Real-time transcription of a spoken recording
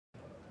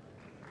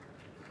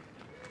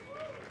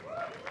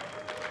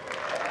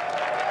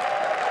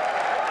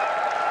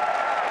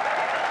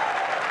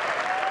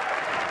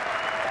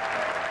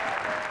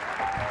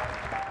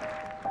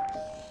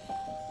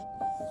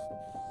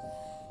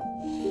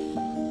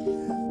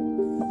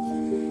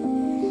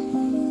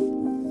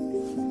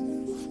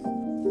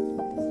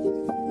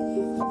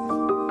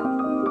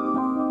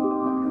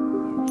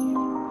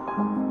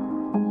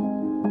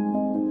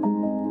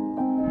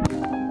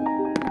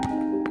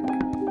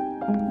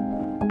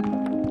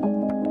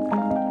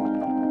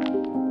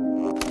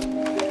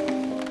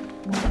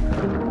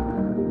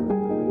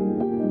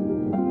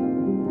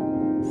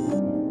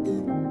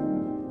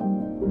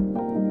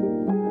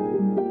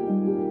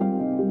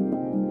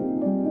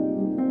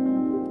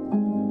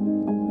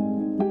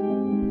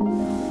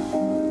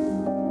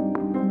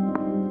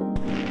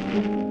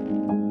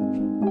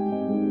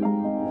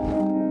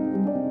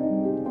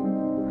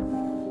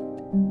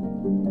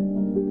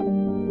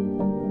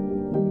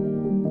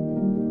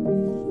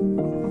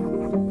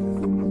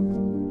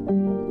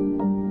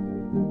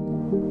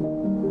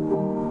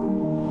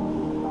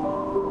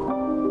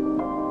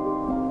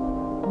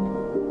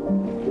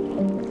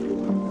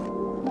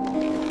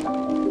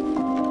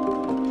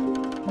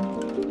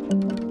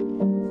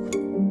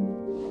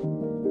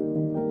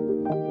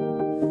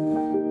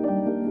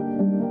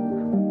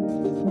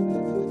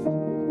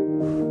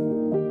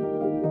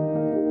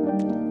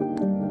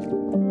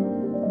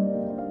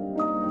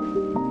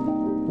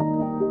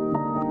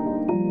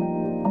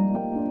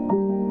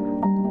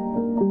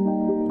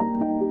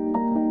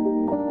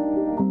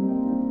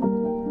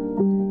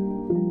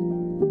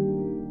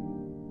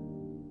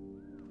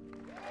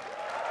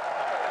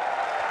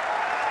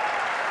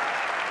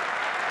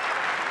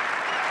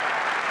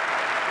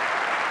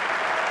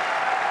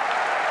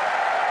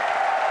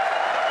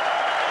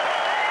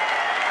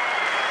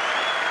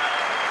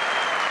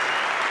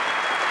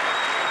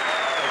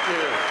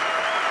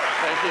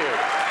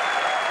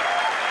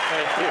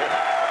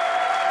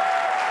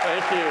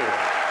Thank you.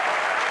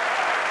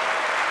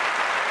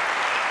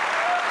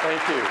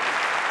 Thank you.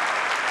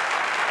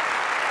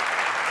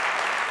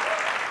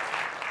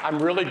 I'm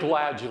really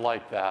glad you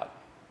like that.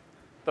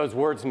 Those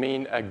words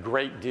mean a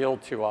great deal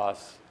to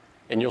us,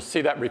 and you'll see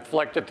that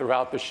reflected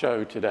throughout the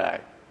show today.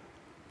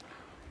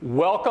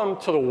 Welcome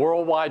to the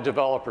Worldwide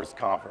Developers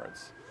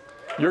Conference.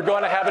 You're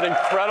going to have an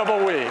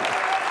incredible week.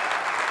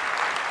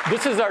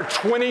 This is our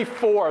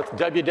 24th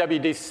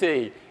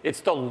WWDC.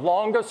 It's the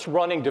longest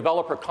running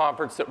developer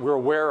conference that we're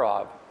aware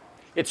of.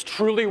 It's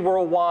truly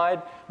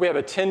worldwide. We have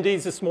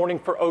attendees this morning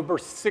for over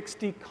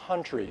 60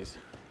 countries.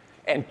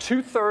 And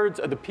 2/3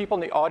 of the people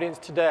in the audience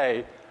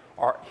today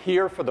are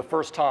here for the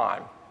first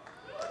time.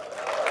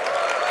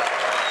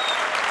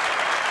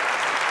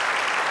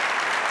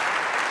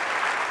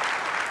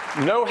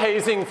 No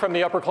hazing from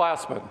the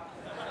upperclassmen.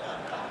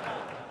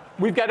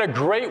 We've got a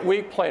great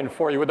week planned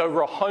for you with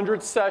over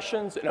 100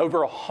 sessions and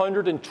over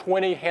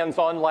 120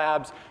 hands-on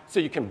labs so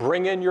you can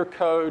bring in your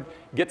code,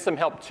 get some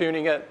help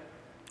tuning it,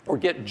 or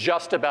get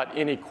just about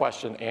any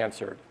question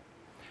answered.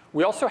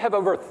 We also have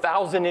over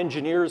 1,000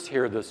 engineers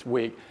here this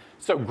week,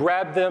 so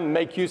grab them,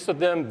 make use of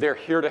them. They're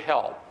here to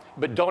help.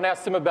 But don't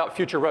ask them about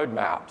future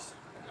roadmaps.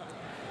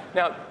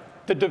 Now,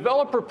 the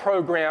developer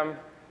program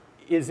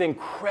is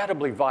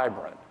incredibly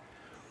vibrant.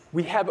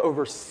 We have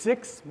over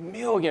 6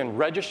 million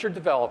registered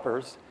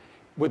developers,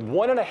 with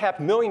 1.5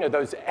 million of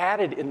those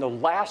added in the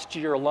last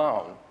year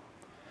alone.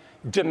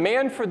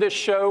 Demand for this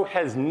show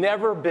has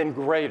never been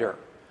greater.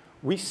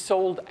 We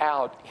sold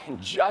out in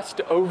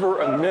just over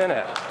a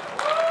minute.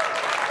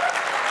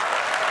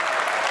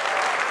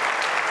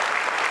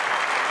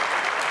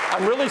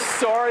 I'm really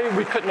sorry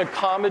we couldn't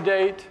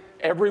accommodate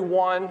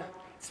everyone.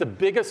 It's the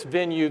biggest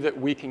venue that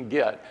we can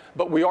get.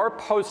 But we are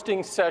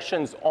posting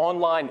sessions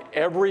online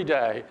every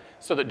day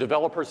so that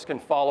developers can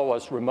follow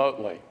us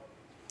remotely.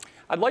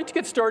 I'd like to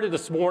get started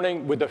this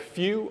morning with a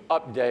few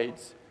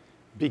updates,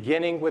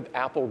 beginning with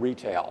Apple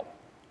Retail.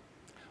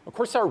 Of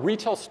course, our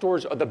retail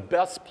stores are the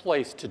best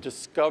place to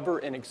discover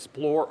and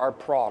explore our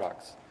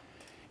products.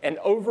 And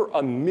over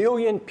 1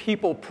 million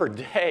people per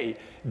day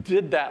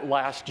did that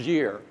last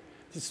year.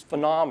 This is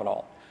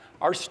phenomenal.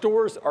 Our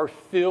stores are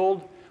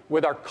filled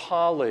with our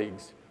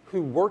colleagues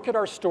who work at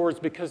our stores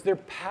because they're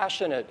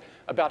passionate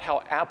about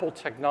how Apple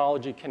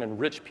technology can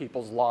enrich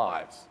people's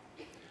lives.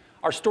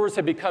 Our stores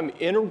have become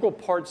integral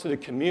parts of the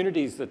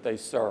communities that they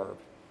serve.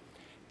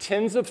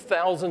 Tens of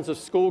thousands of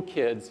school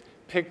kids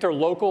pick their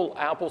local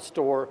Apple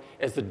store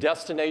as the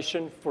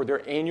destination for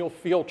their annual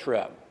field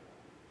trip.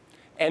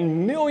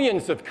 And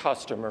millions of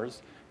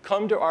customers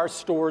come to our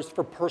stores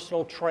for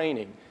personal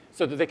training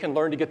so that they can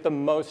learn to get the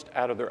most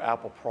out of their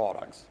Apple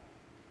products.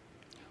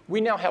 We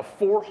now have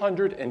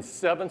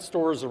 407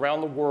 stores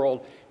around the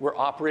world. We're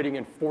operating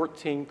in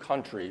 14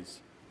 countries.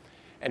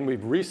 And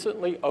we've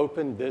recently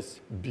opened this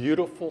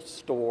beautiful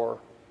store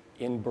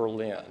in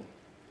Berlin.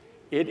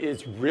 It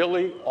is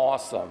really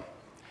awesome.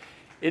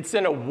 It's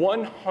in a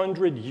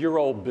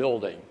 100-year-old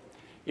building.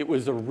 It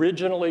was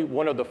originally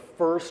one of the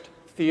first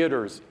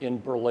theaters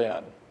in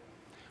Berlin.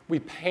 We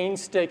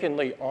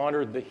painstakingly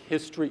honored the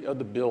history of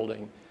the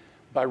building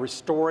by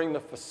restoring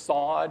the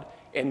facade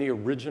and the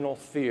original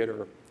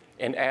theater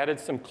and added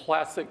some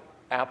classic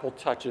Apple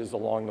touches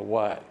along the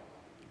way.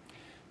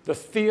 The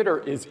theater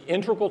is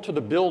integral to the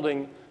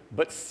building,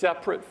 but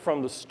separate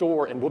from the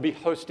store, and we'll be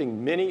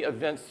hosting many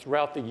events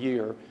throughout the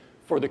year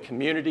for the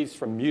communities,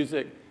 from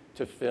music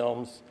to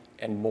films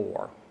and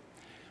more.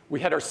 We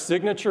had our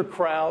signature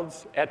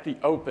crowds at the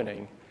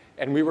opening,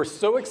 and we were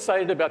so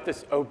excited about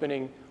this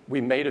opening,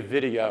 we made a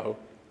video,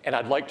 and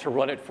I'd like to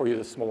run it for you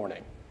this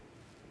morning.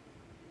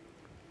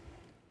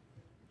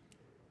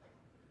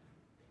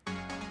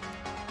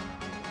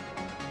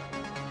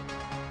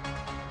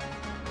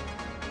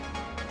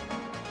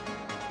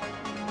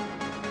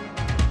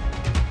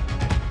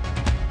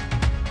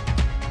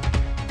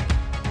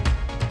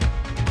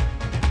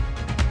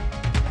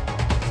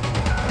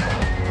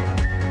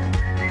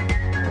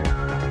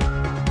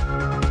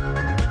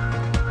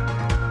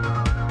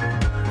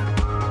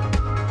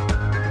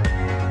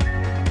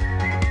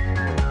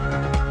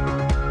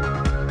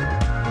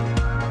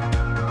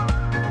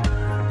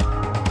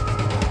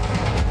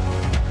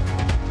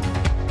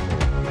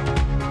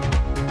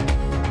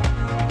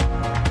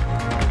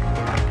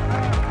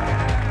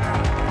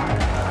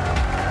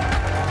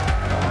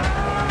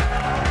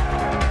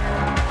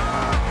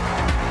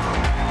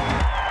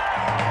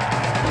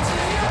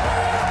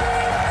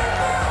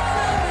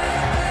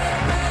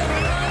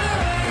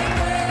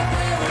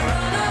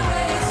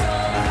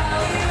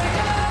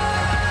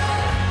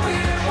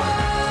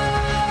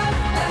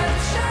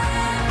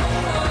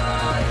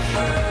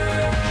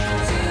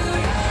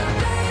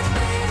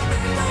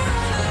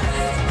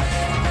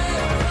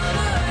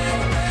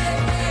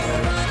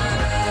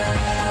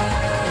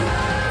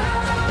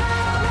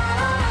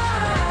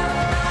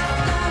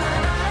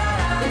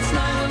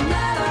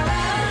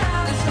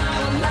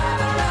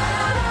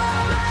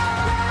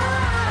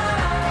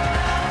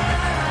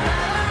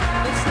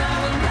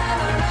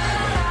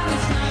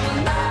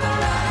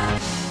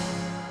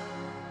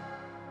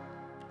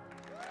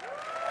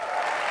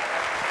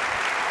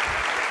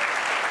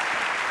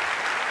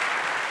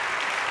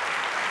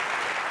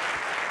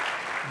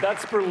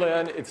 That's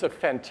Berlin. It's a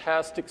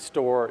fantastic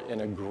store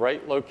in a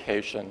great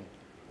location.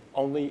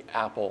 Only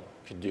Apple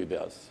could do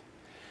this.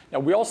 Now,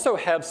 we also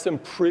have some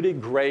pretty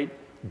great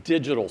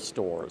digital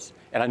stores,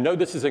 and I know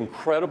this is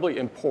incredibly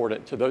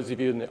important to those of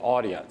you in the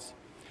audience.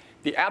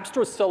 The App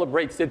Store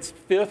celebrates its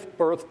 5th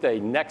birthday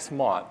next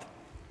month.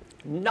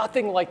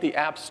 Nothing like the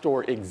App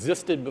Store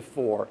existed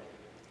before,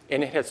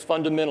 and it has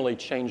fundamentally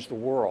changed the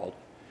world.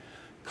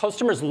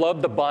 Customers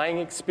love the buying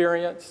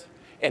experience,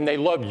 and they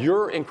love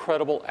your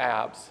incredible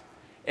apps,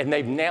 and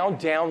they've now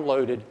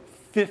downloaded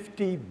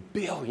 50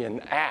 billion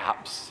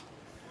apps.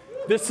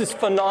 This is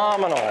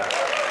phenomenal.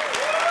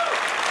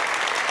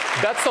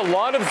 That's a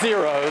lot of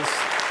zeros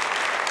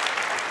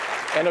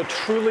and a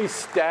truly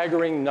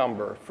staggering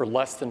number for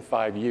less than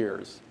 5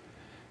 years.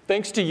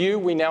 Thanks to you,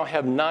 we now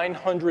have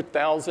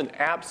 900,000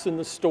 apps in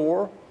the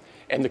store,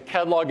 and the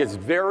catalog is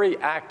very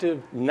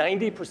active.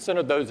 90%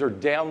 of those are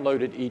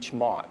downloaded each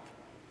month.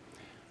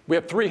 We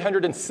have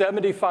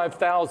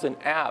 375,000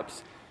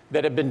 apps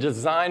that have been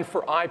designed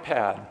for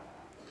iPad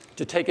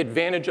to take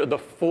advantage of the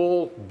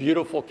full,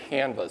 beautiful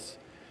canvas.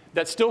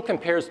 That still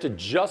compares to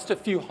just a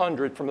few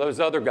hundred from those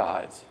other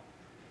guys.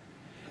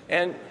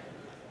 And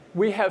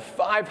we have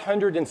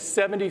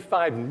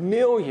 575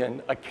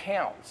 million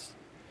accounts.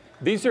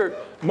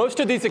 Most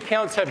of these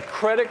accounts have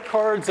credit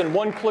cards and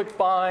one-click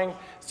buying,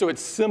 so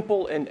it's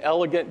simple and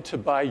elegant to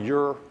buy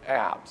your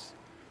apps.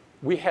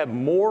 We have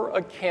more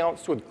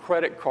accounts with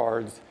credit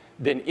cards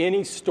than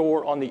any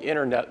store on the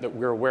internet that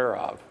we're aware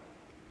of.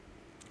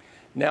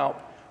 Now,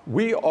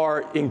 we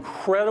are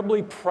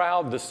incredibly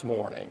proud this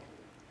morning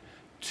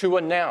to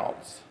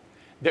announce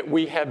that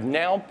we have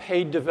now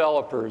paid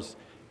developers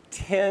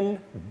 $10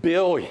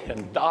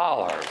 billion.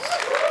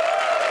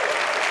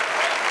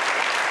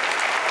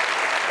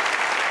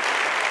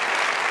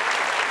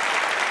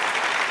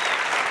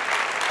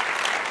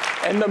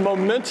 And the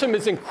momentum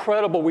is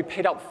incredible. We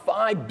paid out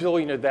 $5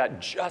 billion of that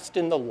just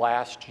in the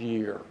last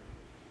year.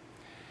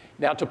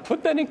 Now, to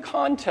put that in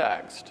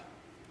context,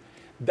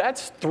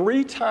 that's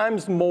 3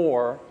 times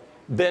more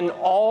than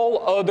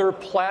all other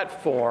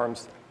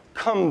platforms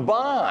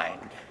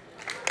combined.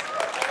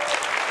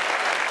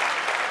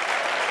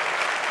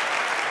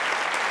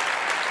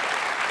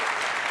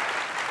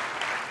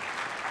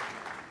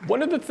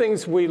 One of the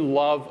things we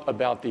love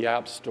about the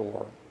App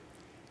Store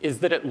is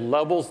that it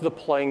levels the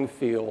playing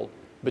field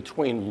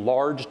between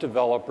large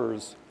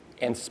developers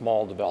and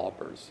small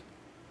developers.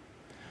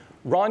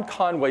 Ron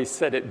Conway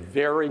said it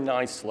very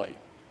nicely.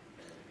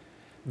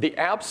 The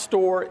App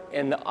Store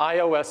and the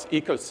iOS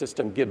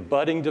ecosystem give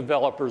budding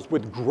developers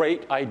with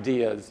great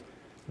ideas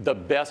the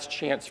best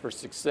chance for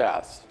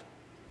success.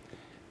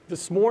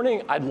 This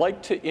morning, I'd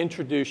like to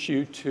introduce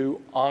you to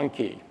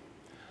Anki.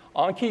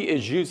 Anki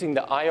is using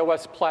the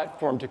iOS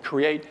platform to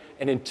create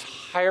an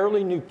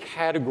entirely new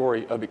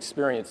category of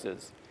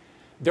experiences.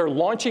 They're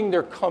launching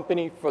their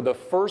company for the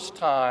first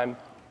time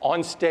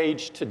on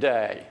stage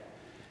today.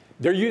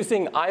 They're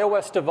using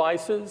iOS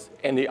devices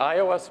and the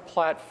iOS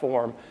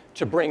platform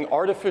to bring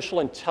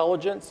artificial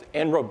intelligence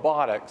and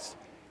robotics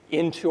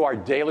into our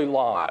daily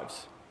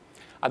lives.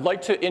 I'd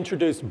like to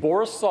introduce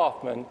Boris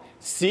Softman,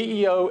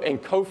 CEO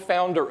and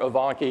co-founder of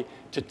Anki,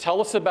 to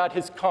tell us about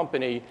his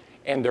company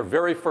and their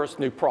very first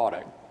new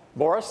product.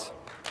 Boris?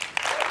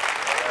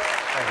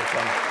 Thank you,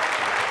 Tom.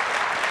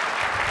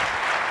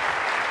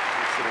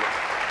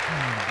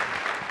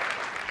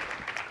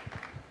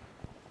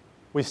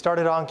 We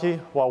started Anki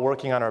while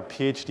working on our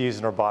PhDs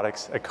in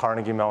robotics at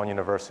Carnegie Mellon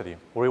University,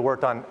 where we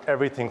worked on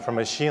everything from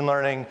machine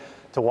learning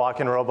to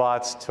walk-in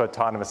robots to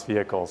autonomous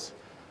vehicles.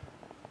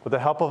 With the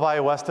help of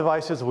iOS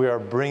devices, we are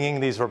bringing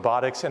these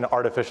robotics and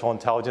artificial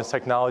intelligence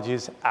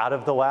technologies out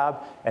of the lab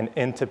and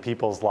into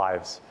people's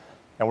lives.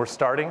 And we're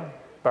starting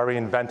by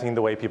reinventing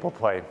the way people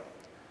play.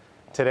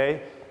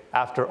 Today,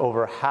 after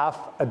over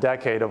half a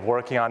decade of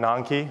working on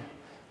Anki,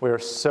 we are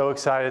so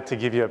excited to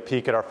give you a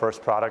peek at our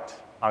first product,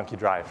 Anki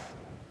Drive.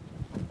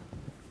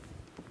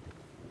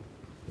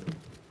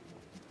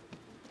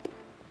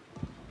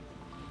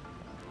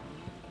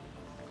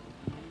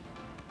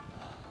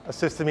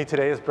 Assisting me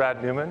today is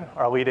Brad Newman,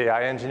 our lead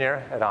AI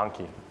engineer at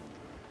Anki.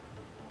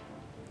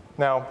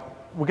 Now,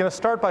 we're going to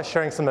start by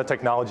sharing some of the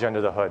technology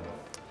under the hood.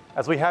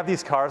 As we have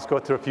these cars go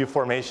through a few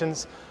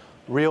formations,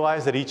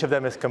 realize that each of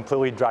them is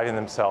completely driving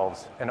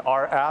themselves, and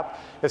our app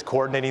is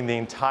coordinating the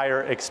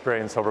entire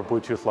experience over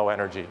Bluetooth Low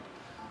Energy.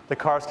 The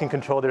cars can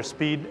control their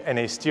speed, and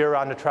they steer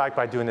around the track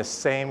by doing the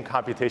same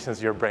computations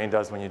your brain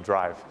does when you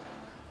drive.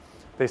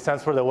 They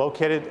sense where they're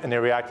located, and they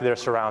react to their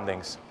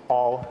surroundings,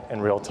 all in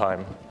real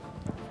time.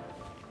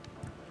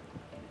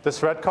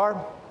 This red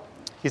car,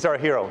 he's our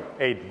hero,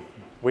 Aiden.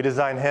 We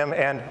designed him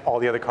and all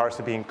the other cars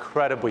to be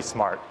incredibly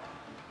smart.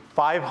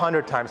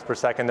 500 times per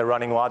second, they're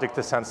running logic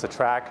to sense the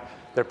track,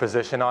 their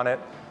position on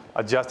it,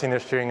 adjusting their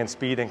steering and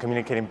speed, and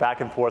communicating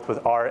back and forth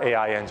with our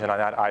AI engine on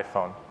that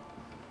iPhone.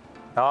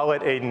 Now I'll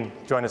let Aiden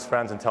join his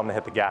friends and tell him to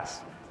hit the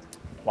gas.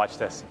 Watch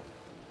this.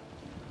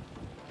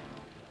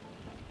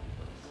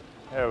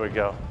 There we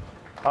go.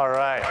 All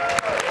right.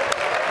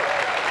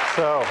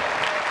 So,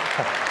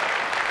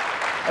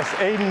 As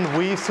Aiden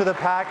weaves through the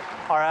pack,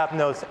 our app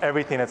knows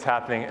everything that's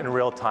happening in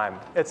real time.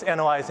 It's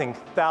analyzing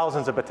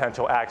thousands of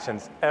potential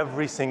actions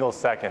every single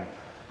second.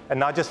 And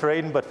not just for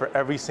Aiden, but for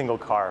every single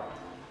car.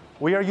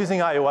 We are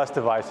using iOS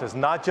devices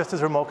not just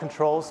as remote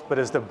controls, but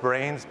as the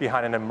brains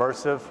behind an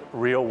immersive,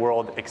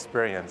 real-world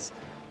experience.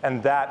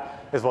 And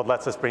that is what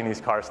lets us bring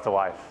these cars to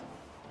life.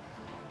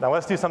 Now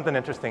let's do something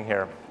interesting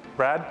here.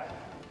 Brad,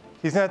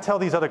 he's going to tell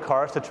these other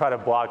cars to try to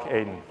block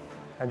Aiden.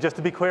 And just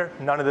to be clear,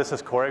 none of this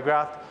is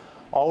choreographed.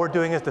 All we're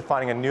doing is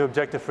defining a new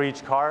objective for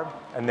each car,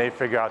 and they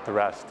figure out the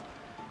rest.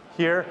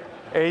 Here,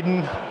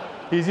 Aiden,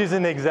 he's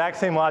using the exact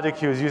same logic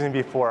he was using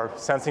before,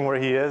 sensing where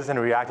he is and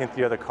reacting to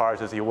the other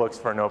cars as he looks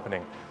for an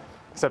opening.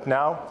 Except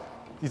now,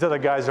 these other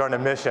guys are on a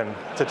mission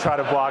to try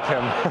to block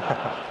him.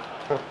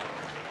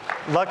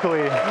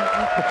 Luckily,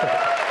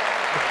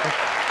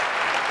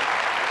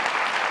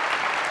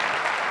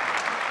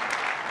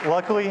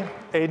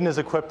 Aiden is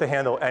equipped to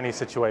handle any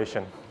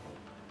situation.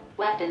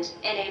 Weapons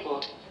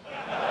enabled.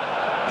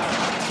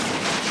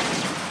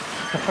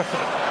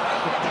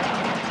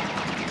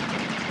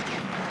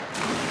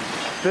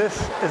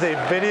 This is a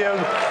video.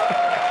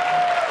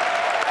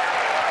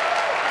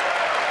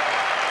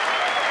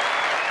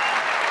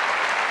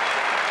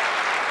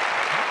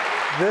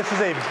 This is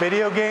a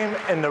video game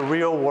in the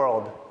real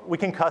world. We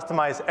can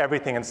customize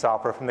everything in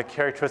software, from the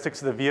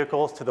characteristics of the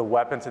vehicles to the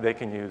weapons that they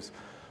can use.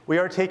 We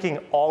are taking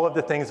all of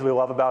the things we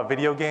love about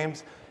video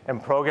games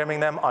and programming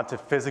them onto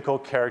physical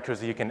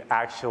characters that you can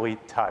actually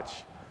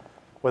touch.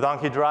 With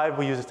Anki Drive,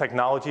 we use this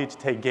technology to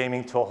take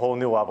gaming to a whole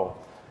new level.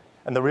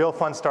 And the real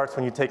fun starts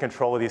when you take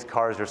control of these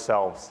cars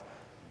yourselves.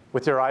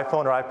 With your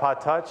iPhone or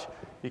iPod Touch,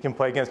 you can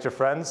play against your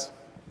friends,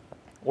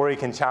 or you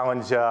can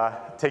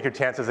take your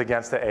chances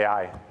against the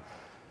AI.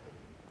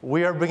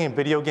 We are bringing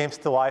video games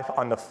to life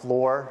on the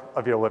floor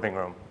of your living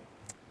room.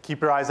 Keep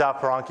your eyes out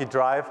for Anki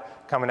Drive,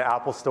 coming to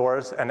Apple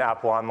stores and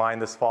Apple Online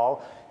this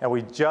fall. And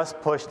we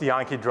just pushed the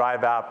Anki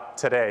Drive app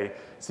today,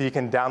 so you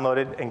can download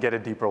it and get a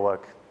deeper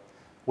look.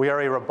 We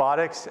are a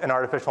robotics and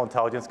artificial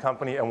intelligence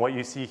company, and what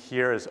you see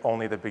here is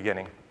only the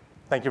beginning.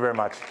 Thank you very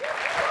much. Thanks,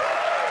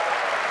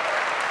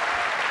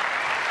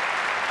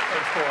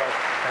 Forrest.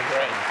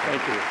 Great.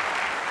 Thank you.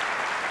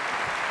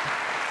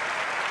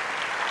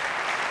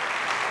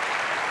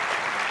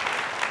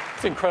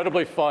 It's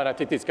incredibly fun. I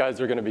think these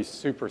guys are going to be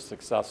super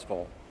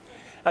successful.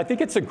 I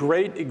think it's a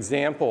great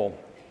example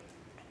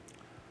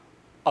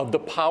of the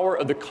power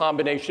of the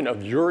combination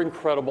of your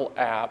incredible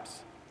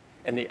apps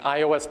and the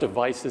iOS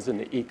devices in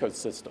the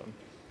ecosystem.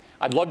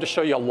 I'd love to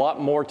show you a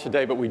lot more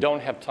today, but we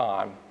don't have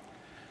time.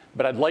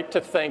 But I'd like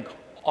to thank,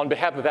 on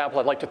behalf of Apple,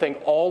 I'd like to thank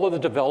all of the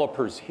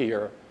developers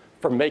here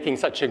for making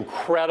such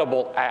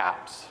incredible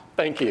apps.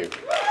 Thank you.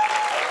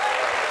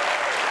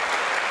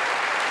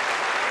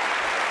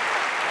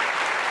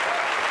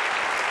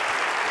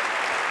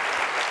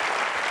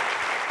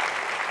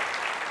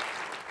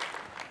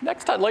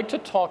 Next, I'd like to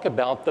talk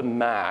about the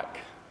Mac.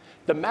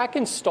 The Mac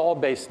install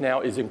base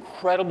now is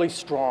incredibly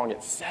strong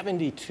at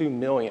 72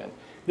 million.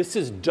 This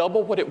is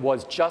double what it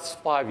was just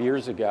 5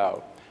 years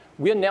ago.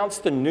 We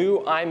announced the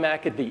new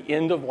iMac at the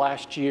end of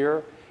last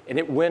year, and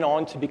it went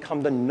on to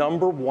become the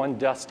 #1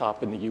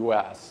 desktop in the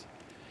US.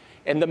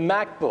 And the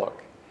MacBook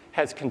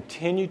has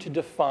continued to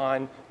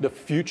define the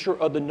future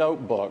of the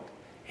notebook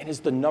and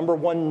is the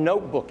 #1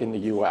 notebook in the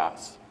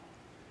US.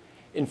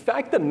 In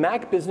fact, the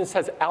Mac business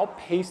has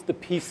outpaced the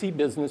PC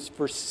business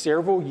for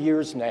several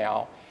years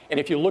now. And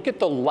if you look at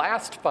the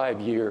last 5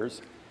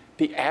 years,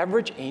 the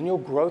average annual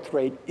growth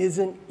rate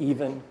isn't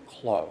even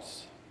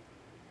close.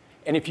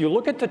 And if you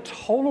look at the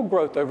total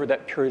growth over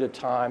that period of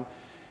time,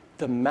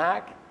 the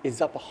Mac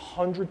is up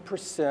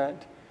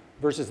 100%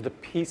 versus the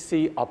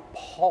PC a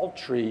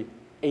paltry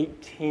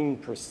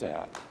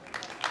 18%.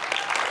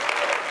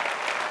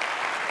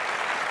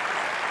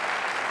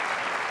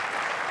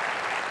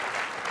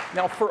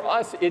 Now, for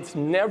us, it's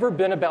never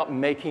been about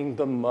making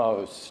the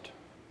most.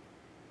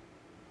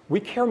 We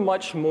care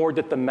much more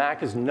that the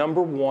Mac is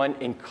 #1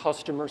 in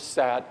customer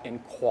sat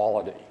and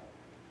quality.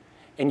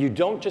 And you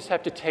don't just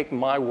have to take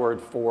my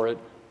word for it.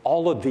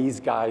 All of these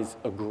guys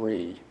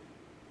agree.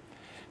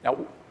 Now,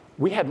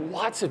 we had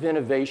lots of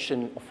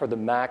innovation for the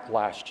Mac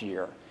last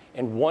year.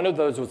 And one of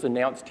those was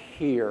announced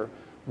here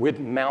with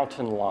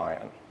Mountain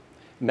Lion.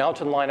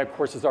 Mountain Lion, of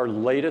course, is our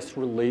latest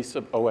release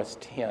of OS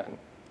X.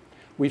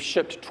 We've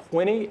shipped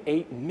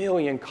 28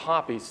 million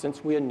copies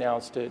since we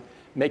announced it,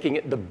 making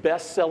it the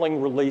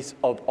best-selling release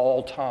of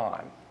all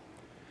time.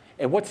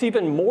 And what's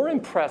even more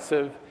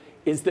impressive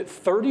is that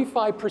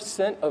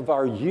 35% of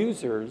our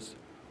users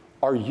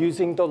are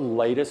using the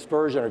latest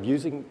version,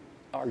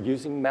 are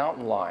using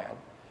Mountain Lion.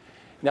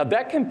 Now,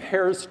 that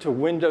compares to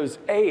Windows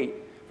 8,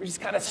 which is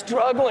kind of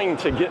struggling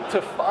to get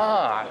to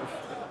 5.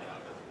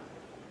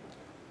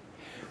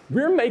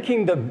 We're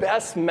making the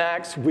best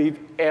Macs we've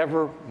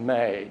ever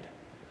made,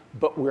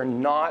 but we're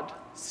not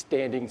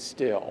standing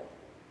still.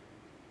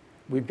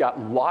 We've got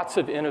lots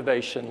of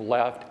innovation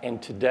left,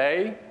 and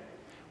today,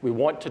 we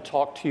want to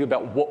talk to you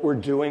about what we're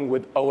doing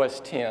with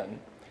OS X.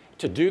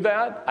 To do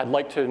that, I'd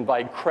like to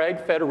invite Craig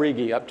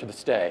Federighi up to the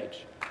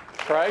stage.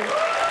 Craig?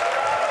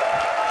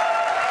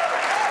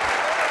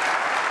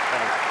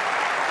 Thanks.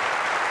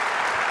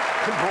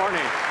 Good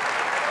morning.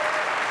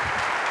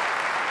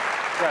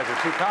 You guys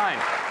are too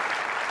kind.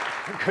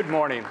 Good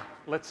morning.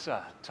 Let's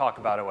talk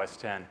about OS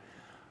X.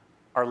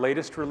 Our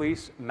latest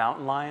release,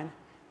 Mountain Lion,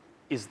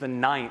 is the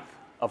 9th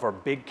of our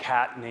big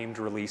cat named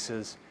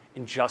releases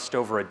in just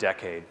over a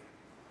decade.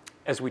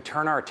 As we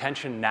turn our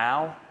attention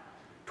now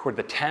toward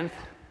the 10th,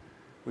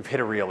 we've hit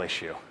a real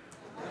issue.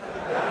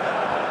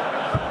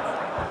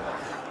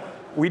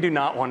 We do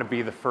not want to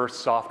be the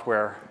first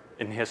software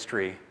in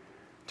history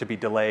to be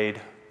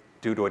delayed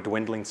due to a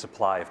dwindling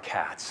supply of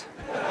cats.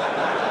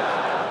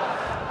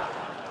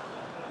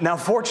 Now,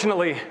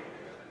 fortunately,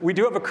 we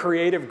do have a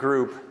creative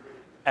group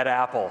at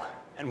Apple,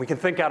 and we can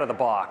think out of the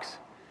box.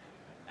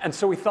 And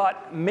so we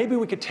thought maybe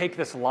we could take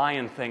this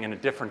lion thing in a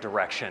different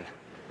direction.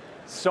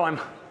 So I'm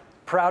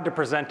proud to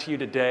present to you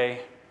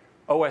today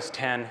OS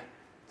X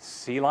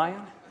Sea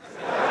Lion.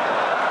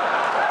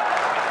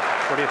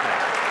 What do you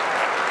think?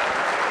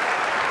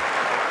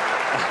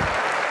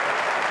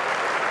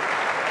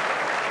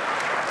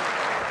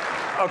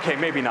 Okay,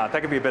 maybe not.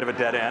 That could be a bit of a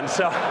dead end.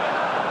 So,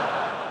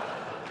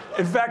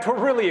 in fact, we're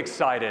really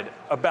excited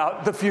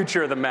about the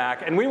future of the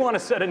Mac, and we want a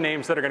set of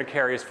names that are going to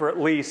carry us for at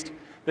least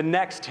the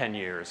next 10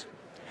 years.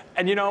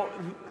 And you know,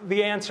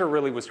 the answer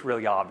was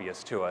really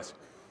obvious to us.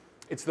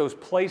 It's those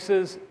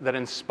places that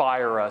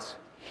inspire us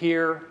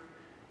here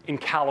in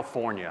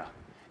California,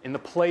 in the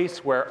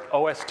place where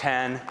OS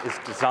X is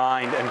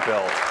designed and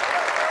built.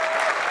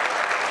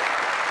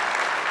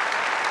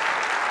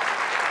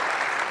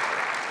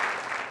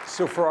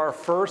 So for our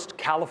first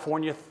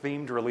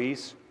California-themed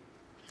release,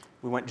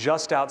 we went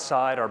just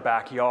outside our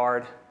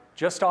backyard,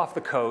 just off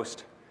the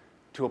coast,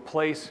 to a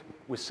place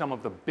with some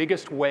of the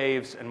biggest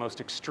waves and most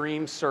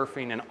extreme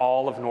surfing in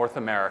all of North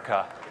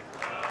America,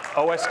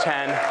 OS X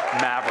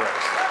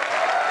Mavericks.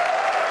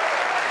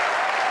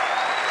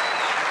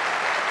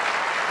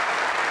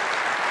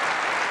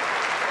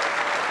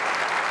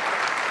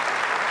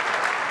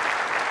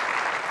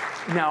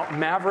 Now,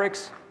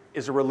 Mavericks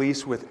is a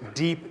release with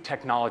deep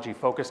technology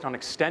focused on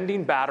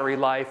extending battery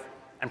life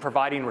and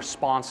providing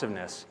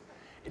responsiveness.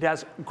 It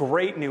has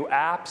great new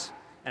apps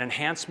and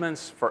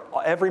enhancements for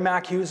every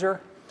Mac user,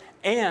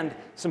 and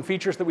some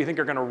features that we think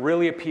are going to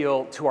really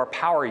appeal to our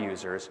power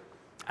users.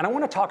 And I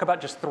want to talk about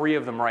just 3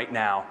 of them right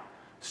now,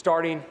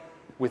 starting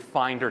with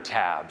Finder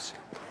tabs.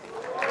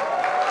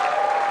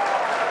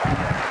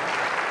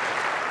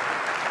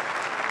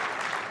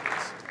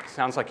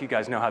 Sounds like you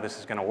guys know how this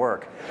is going to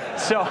work.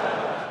 So,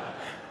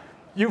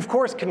 you, of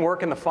course, can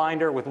work in the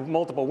Finder with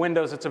multiple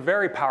windows. It's a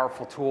very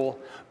powerful tool.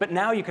 But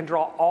now you can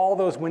draw all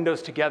those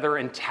windows together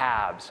in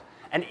tabs.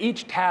 And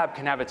each tab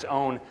can have its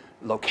own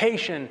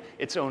location,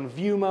 its own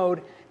view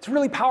mode. It's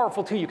really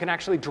powerful, too. You can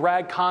actually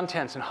drag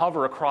contents and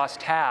hover across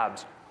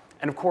tabs.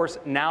 And of course,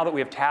 now that we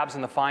have tabs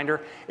in the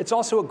Finder, it's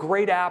also a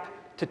great app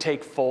to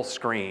take full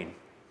screen.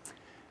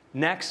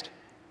 Next,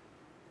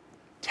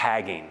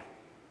 tagging.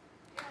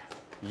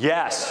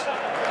 Yes.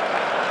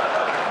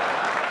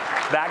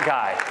 That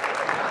guy.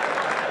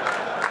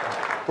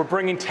 We're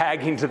bringing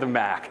tagging to the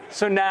Mac.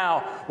 So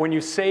now, when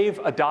you save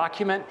a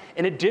document,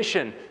 in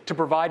addition to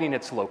providing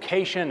its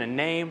location and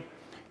name,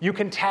 you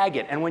can tag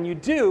it. And when you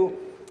do,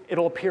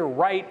 it'll appear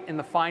right in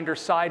the Finder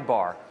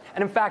sidebar.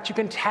 And in fact, you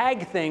can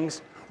tag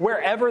things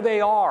wherever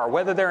they are,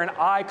 whether they're in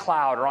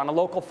iCloud or on a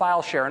local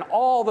file share. And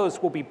all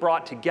those will be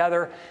brought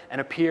together and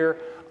appear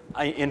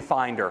in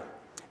Finder.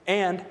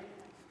 And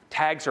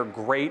tags are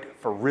great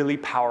for really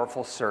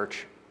powerful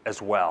search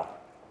as well.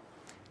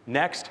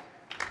 Next,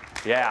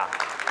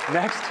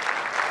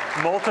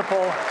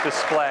 multiple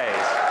displays.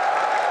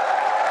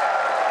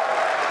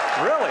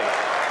 Really?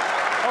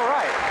 All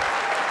right.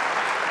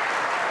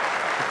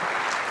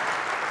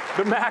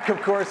 The Mac,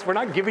 of course, we're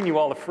not giving you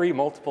all the free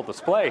multiple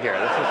display here.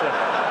 This is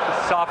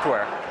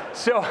software.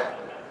 So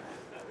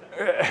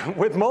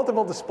with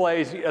multiple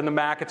displays in the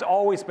Mac, it's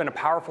always been a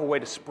powerful way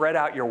to spread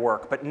out your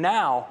work. But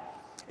now,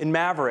 in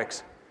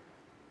Mavericks,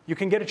 you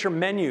can get at your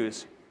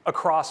menus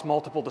across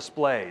multiple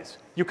displays.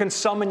 You can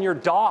summon your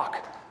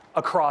dock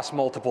across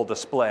multiple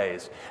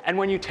displays. And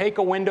when you take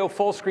a window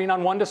full screen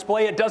on one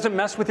display, it doesn't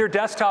mess with your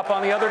desktop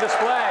on the other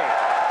display.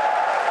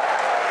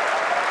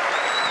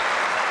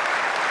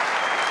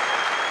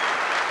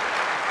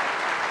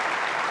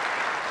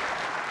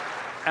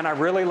 And I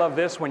really love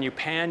this. When you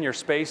pan your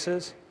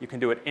spaces, you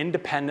can do it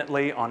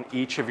independently on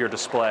each of your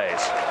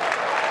displays.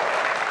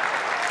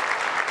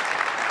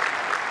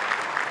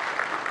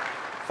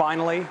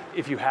 Finally,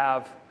 if you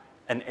have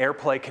an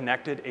AirPlay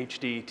connected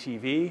HD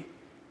TV,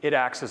 it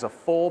acts as a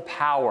full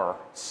power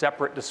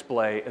separate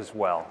display as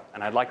well.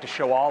 And I'd like to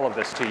show all of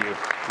this to you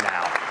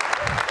now.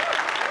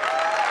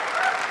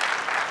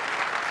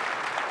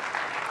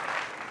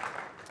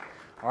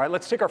 All right,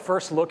 let's take our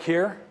first look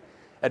here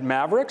at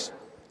Mavericks.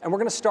 And we're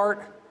going to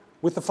start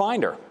with the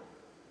Finder.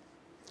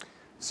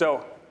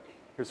 So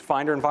here's the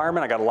Finder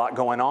environment. I got a lot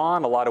going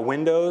on, a lot of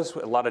windows,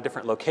 a lot of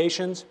different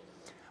locations.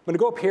 I'm going to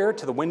go up here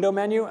to the window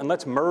menu, and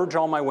let's merge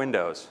all my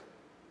windows.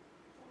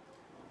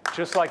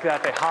 Just like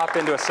that, they hop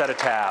into a set of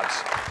tabs.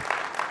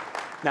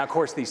 Now, of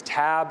course, these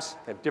tabs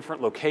have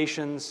different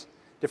locations,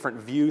 different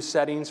view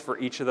settings for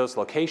each of those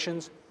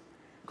locations.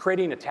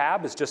 Creating a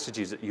tab is just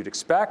as you'd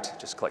expect.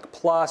 Just click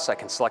plus. I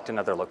can select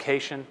another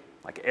location,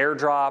 like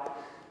AirDrop,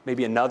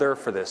 maybe another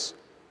for this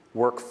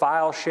work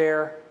file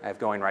share I have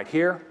going right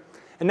here.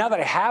 And now that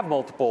I have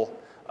multiple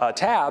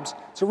tabs,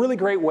 it's a really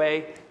great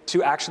way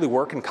to actually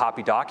work and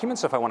copy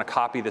documents. So if I want to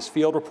copy this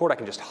field report, I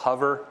can just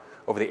hover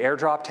over the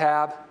AirDrop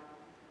tab,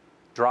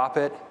 drop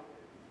it,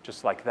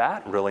 just like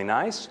that, really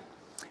nice.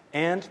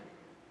 And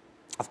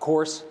of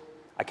course,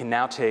 I can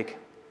now take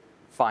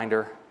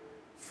Finder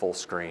full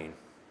screen.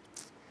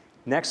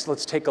 Next,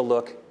 let's take a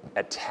look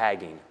at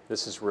tagging.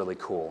 This is really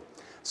cool.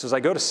 So as I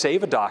go to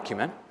save a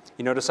document,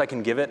 you notice I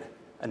can give it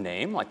a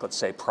name, like let's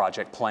say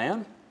project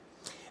plan.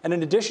 And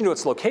in addition to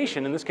its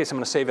location, in this case I'm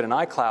going to save it in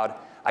iCloud,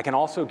 I can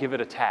also give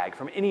it a tag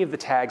from any of the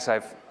tags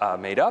I've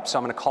made up. So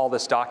I'm going to call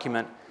this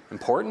document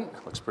important.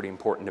 It looks pretty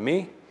important to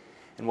me.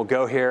 And we'll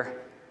go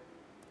here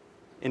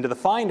into the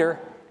Finder,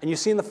 and you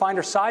see in the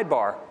Finder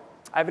sidebar,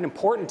 I have an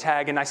important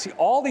tag, and I see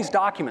all these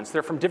documents.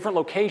 They're from different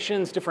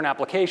locations, different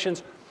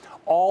applications,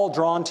 all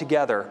drawn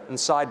together in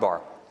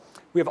sidebar.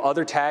 We have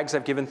other tags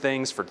I've given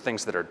things for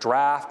things that are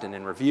draft and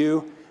in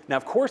review. Now,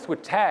 of course,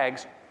 with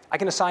tags, I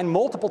can assign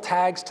multiple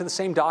tags to the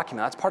same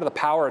document. That's part of the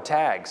power of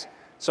tags.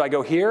 So I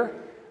go here,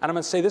 and I'm going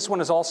to say this one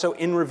is also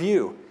in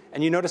review.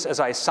 And you notice as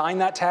I assign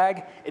that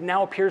tag, it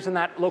now appears in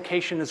that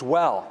location as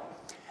well.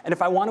 And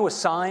if I want to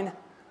assign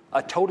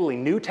a totally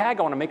new tag,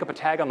 I want to make up a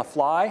tag on the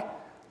fly,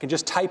 I can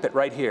just type it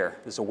right here.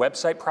 This is a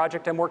website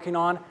project I'm working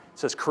on. It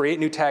says create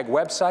new tag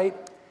website.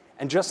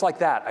 And just like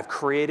that, I've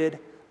created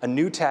a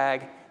new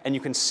tag, and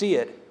you can see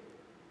it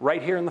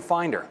right here in the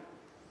Finder.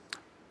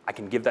 I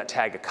can give that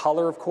tag a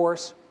color, of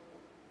course.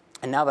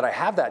 And now that I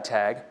have that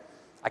tag,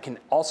 I can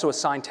also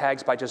assign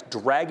tags by just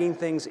dragging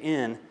things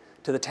in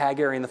to the tag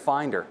area in the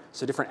Finder.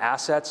 So different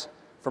assets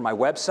for my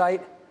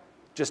website,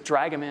 just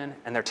drag them in,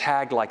 and they're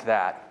tagged like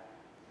that.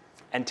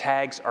 And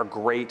tags are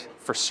great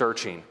for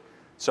searching.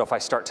 So if I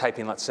start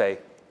typing, let's say,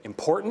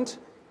 important,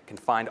 I can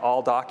find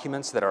all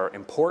documents that are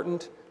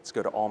important. Let's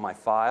go to all my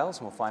files,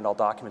 and we'll find all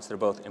documents that are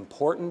both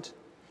important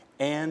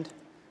and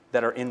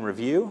that are in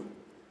review.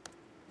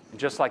 And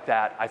just like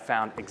that, I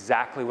found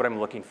exactly what I'm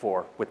looking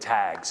for with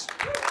tags.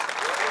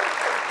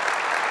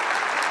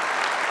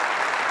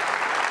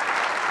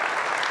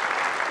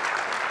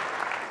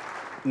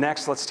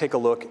 Next, let's take a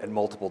look at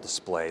multiple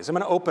displays. I'm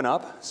going to open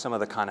up some of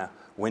the kind of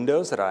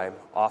windows that I'm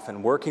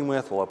often working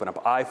with. We'll open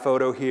up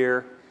iPhoto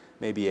here,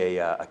 maybe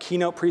a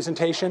keynote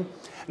presentation.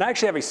 And I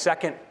actually have a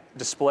second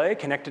display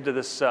connected to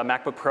this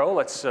MacBook Pro.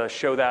 Let's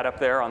show that up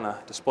there on the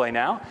display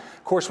now.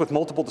 Of course, with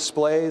multiple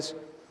displays,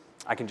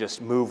 I can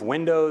just move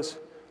windows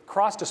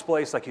across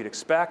displays like you'd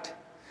expect.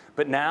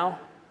 But now,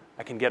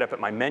 I can get up at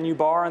my menu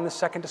bar on the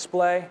second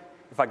display.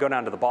 If I go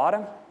down to the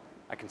bottom,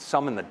 I can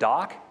summon the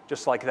dock,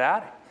 just like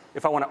that.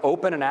 If I want to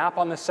open an app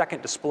on the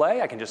second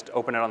display, I can just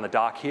open it on the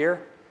dock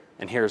here.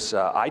 And here's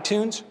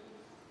iTunes.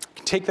 I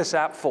can take this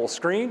app full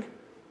screen,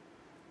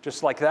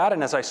 just like that.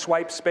 And as I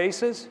swipe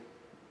spaces,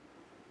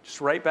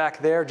 just right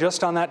back there,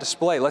 just on that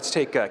display. Let's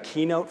take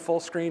Keynote full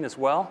screen as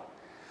well.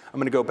 I'm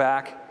going to go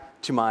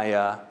back to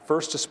my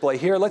first display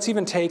here. Let's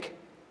even take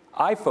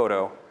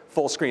iPhoto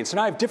full screen. So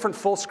now I have different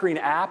full screen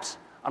apps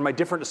on my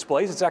different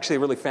displays. It's actually a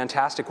really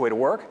fantastic way to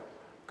work.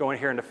 Go in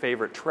here into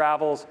Favorite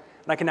Travels.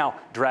 And I can now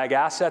drag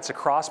assets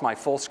across my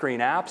full screen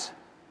apps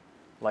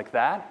like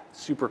that.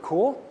 Super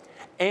cool.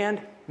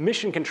 And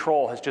Mission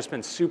Control has just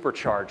been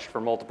supercharged for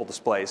multiple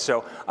displays.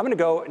 So I'm going to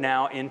go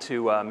now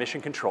into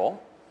Mission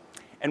Control.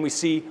 And we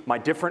see my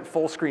different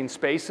full screen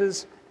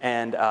spaces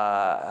and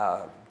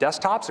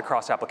desktops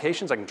across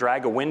applications. I can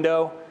drag a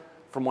window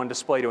from one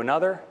display to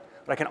another.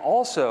 But I can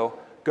also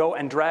go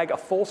and drag a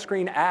full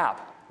screen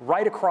app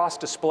right across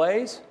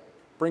displays,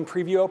 bring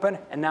preview open,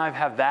 and now I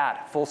have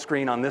that full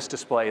screen on this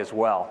display as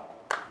well.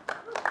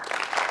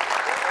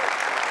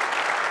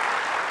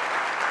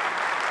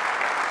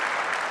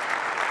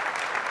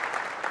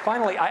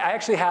 Finally, I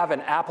actually have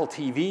an Apple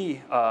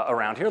TV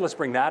around here. Let's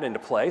bring that into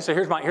play. So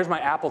here's my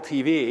Apple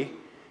TV.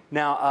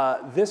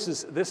 Now, this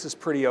is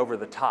pretty over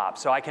the top.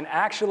 So I can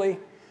actually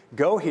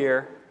go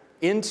here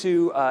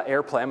into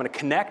AirPlay. I'm going to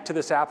connect to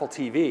this Apple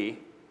TV.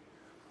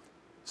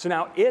 So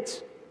now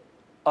it's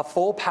a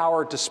full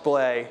power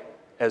display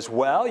as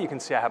well. You can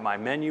see I have my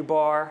menu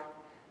bar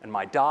and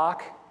my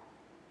dock.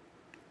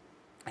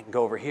 I can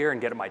go over here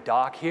and get at my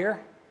dock here.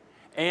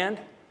 And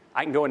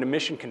I can go into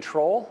Mission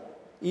Control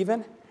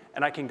even.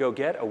 And I can go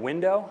get a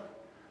window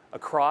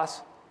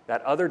across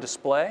that other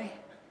display.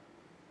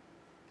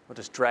 We'll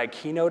just drag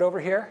Keynote over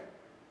here,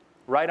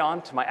 right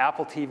on to my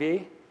Apple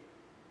TV,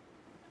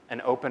 and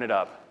open it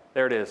up.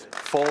 There it is,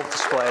 full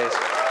displays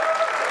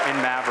in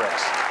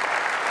Mavericks.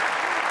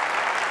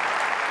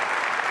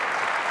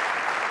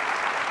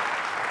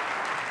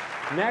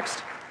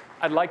 Next,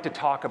 I'd like to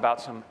talk about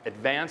some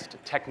advanced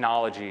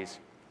technologies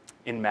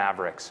in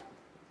Mavericks.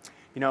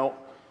 You know,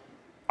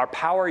 our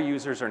power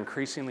users are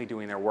increasingly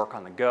doing their work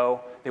on the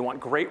go. they want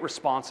great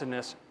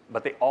responsiveness,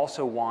 but they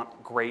also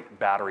want great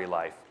battery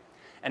life.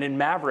 And in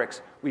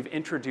Mavericks, we've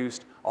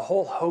introduced a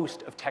whole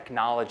host of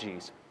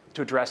technologies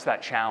to address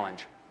that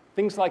challenge.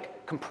 Things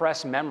like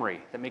compressed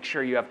memory that make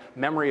sure you have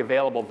memory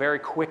available very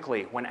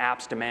quickly when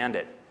apps demand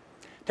it.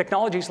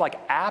 Technologies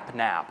like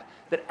AppNap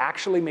that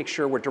actually make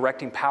sure we're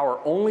directing power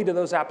only to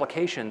those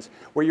applications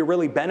where you're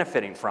really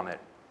benefiting from it.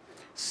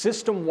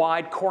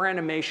 System-wide core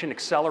animation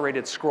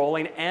accelerated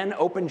scrolling and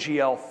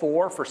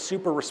OpenGL4 for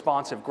super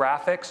responsive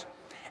graphics.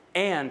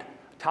 And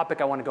a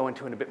topic I want to go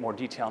into in a bit more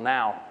detail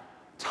now,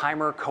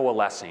 timer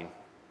coalescing.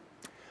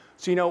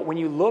 So when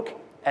you look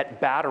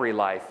at battery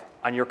life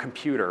on your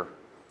computer,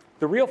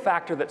 the real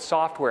factor that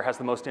software has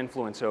the most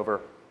influence over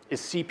is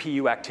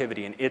CPU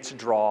activity and its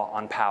draw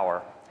on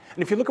power.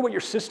 And if you look at what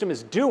your system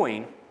is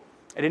doing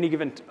at any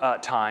given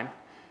time,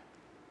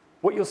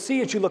 what you'll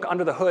see as you look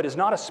under the hood is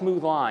not a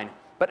smooth line,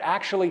 but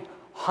actually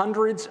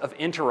hundreds of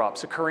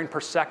interrupts occurring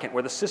per second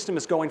where the system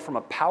is going from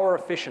a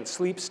power-efficient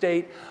sleep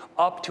state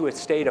up to a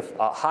state of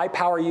high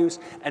power use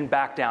and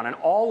back down. And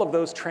all of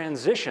those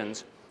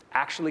transitions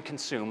actually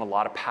consume a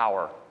lot of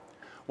power.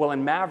 Well,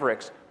 in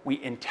Mavericks,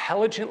 we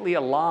intelligently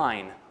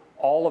align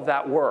all of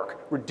that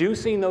work,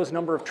 reducing those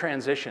number of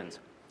transitions.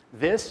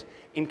 This,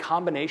 in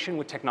combination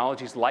with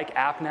technologies like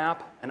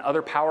AppNap and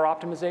other power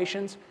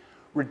optimizations,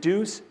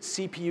 reduce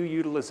CPU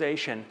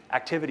utilization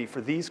activity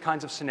for these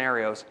kinds of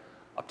scenarios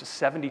up to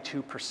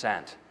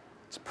 72%.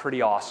 It's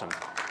pretty awesome.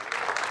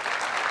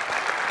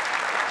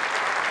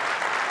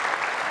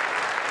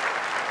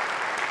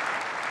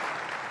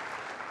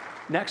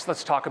 Next,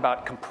 let's talk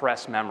about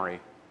compressed memory.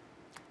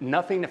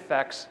 Nothing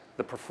affects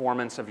the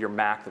performance of your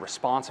Mac, the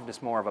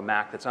responsiveness more of a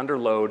Mac that's under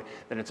load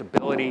than its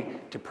ability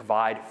to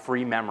provide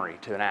free memory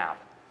to an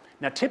app.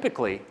 Now,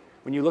 typically,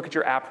 when you look at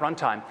your app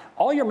runtime,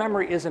 all your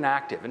memory isn't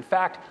active. In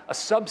fact, a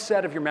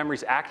subset of your memory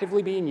is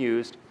actively being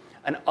used,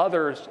 and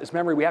others is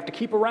memory we have to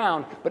keep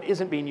around but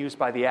isn't being used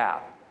by the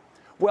app.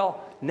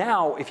 Well,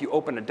 now, if you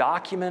open a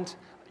document,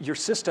 your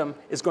system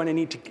is going to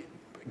need to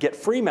get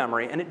free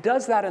memory, and it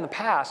does that in the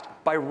past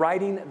by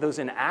writing those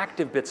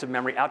inactive bits of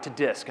memory out to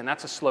disk, and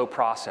that's a slow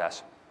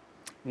process.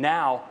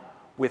 Now,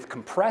 with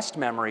compressed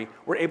memory,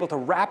 we're able to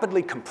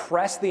rapidly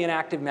compress the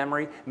inactive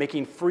memory,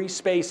 making free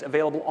space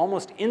available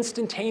almost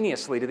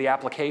instantaneously to the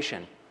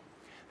application.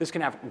 This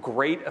can have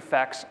great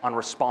effects on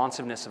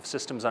responsiveness of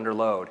systems under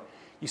load.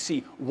 You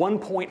see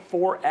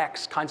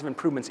 1.4x kinds of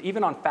improvements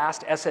even on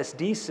fast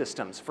SSD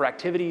systems for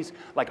activities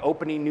like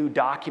opening new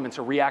documents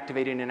or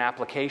reactivating an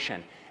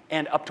application,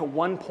 and up to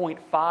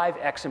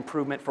 1.5x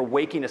improvement for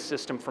waking a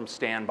system from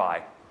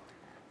standby.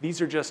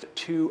 These are just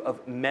two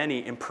of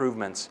many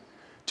improvements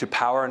to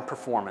power and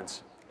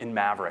performance in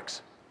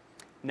Mavericks.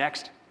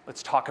 Next,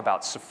 let's talk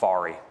about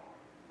Safari.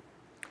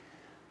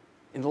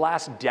 In the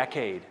last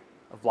decade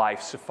of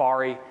life,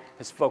 Safari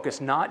has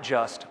focused not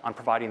just on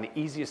providing the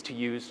easiest to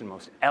use and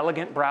most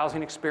elegant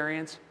browsing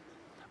experience,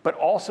 but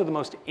also the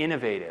most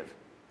innovative.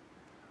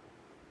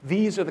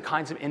 These are the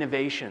kinds of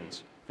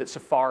innovations that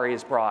Safari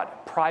has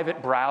brought: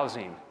 private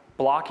browsing,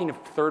 blocking of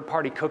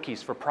third-party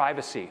cookies for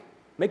privacy,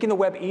 making the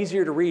web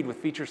easier to read with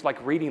features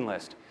like Reading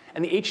List,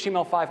 and the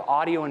HTML5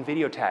 audio and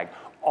video tag,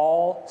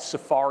 all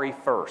Safari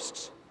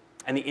firsts.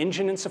 And the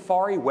engine in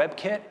Safari,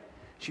 WebKit,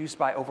 is used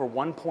by over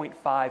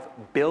 1.5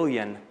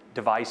 billion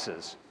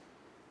devices.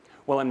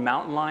 Well, in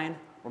Mountain Lion,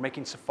 we're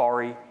making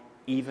Safari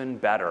even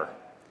better.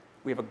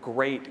 We have a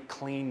great,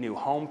 clean new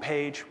home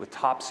page with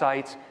top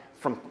sites.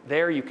 From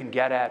there, you can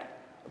get at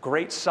a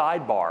great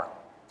sidebar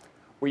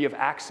where you have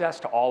access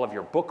to all of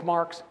your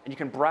bookmarks, and you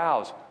can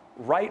browse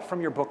right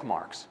from your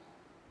bookmarks.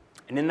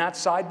 And in that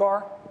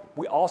sidebar,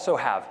 we also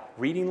have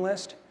Reading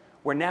List,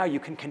 where now you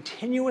can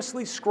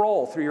continuously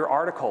scroll through your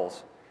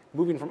articles,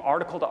 moving from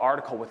article to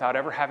article without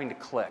ever having to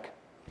click.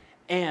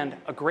 And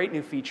a great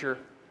new feature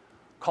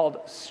called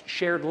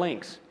Shared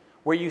Links,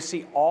 where you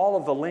see all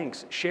of the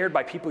links shared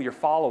by people you're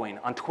following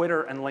on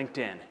Twitter and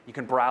LinkedIn. You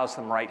can browse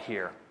them right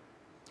here.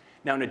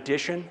 Now, in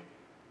addition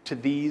to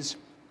these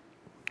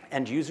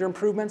end user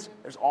improvements,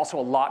 there's also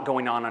a lot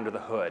going on under the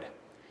hood.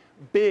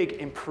 Big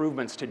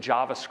improvements to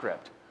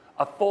JavaScript,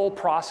 a full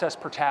process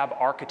per tab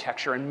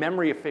architecture, and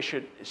memory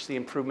efficiency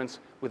improvements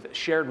with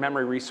shared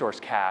memory resource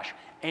cache,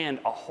 and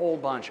a whole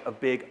bunch of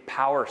big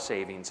power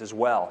savings as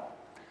well.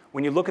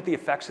 When you look at the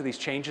effects of these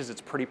changes,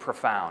 it's pretty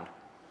profound.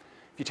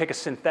 If you take a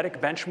synthetic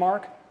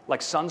benchmark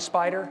like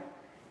SunSpider,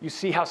 you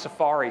see how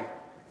Safari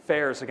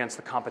fares against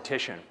the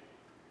competition.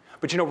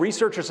 But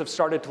researchers have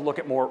started to look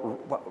at more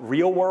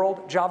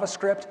real-world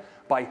JavaScript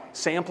by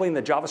sampling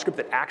the JavaScript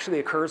that actually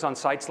occurs on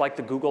sites like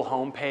the Google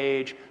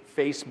homepage,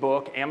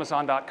 Facebook,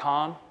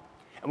 Amazon.com.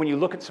 And when you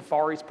look at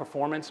Safari's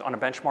performance on a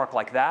benchmark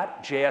like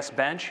that, JS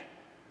Bench,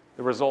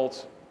 the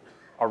results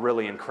are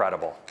really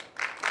incredible.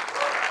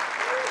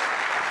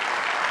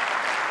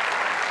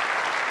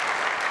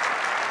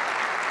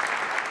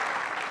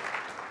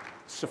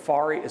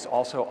 Safari is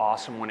also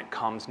awesome when it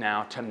comes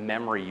now to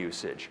memory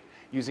usage,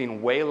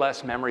 using way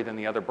less memory than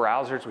the other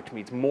browsers, which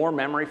means more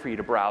memory for you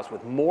to browse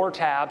with more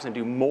tabs and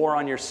do more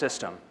on your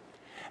system.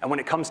 And when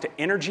it comes to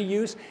energy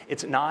use,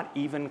 it's not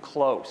even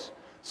close.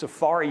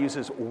 Safari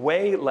uses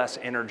way less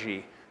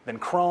energy than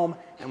Chrome,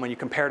 and when you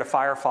compare to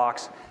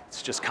Firefox,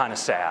 it's just kind of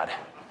sad.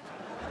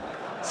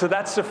 So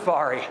that's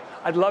Safari.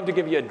 I'd love to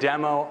give you a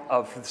demo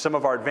of some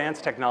of our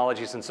advanced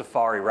technologies in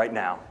Safari right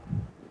now.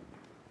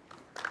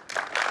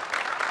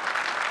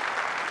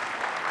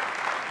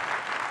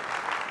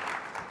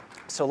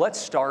 So let's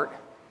start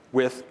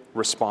with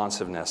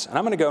responsiveness. And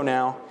I'm going to go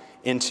now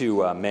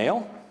into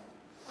Mail.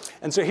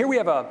 And so here we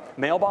have a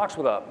mailbox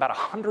with about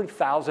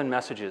 100,000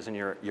 messages in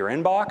your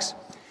inbox.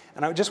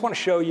 And I just want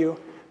to show you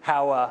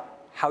how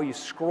you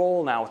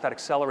scroll now with that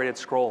accelerated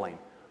scrolling.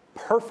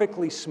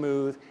 Perfectly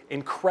smooth,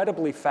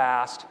 incredibly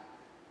fast,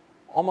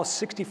 almost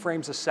 60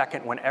 frames a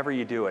second whenever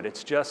you do it.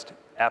 It's just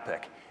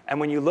epic. And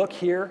when you look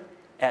here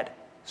at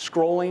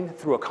scrolling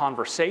through a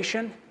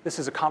conversation, this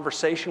is a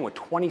conversation with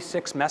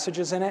 26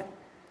 messages in it.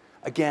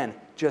 Again,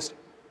 just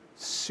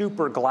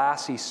super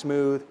glassy,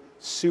 smooth,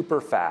 super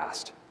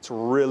fast. It's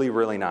really,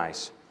 really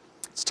nice.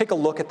 Let's take a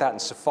look at that in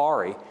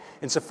Safari.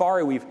 In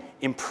Safari, we've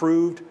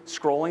improved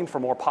scrolling for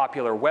more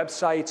popular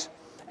websites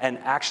and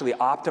actually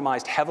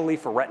optimized heavily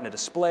for Retina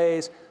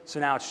displays. So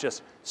now it's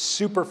just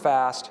super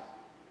fast,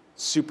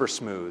 super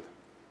smooth.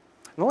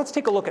 Now let's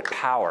take a look at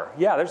power.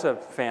 Yeah, there's a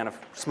fan of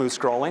smooth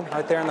scrolling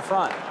right there in the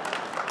front.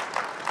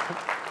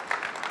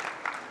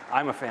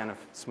 I'm a fan of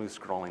smooth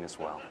scrolling as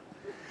well.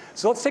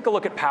 So let's take a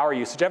look at power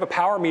usage. I have a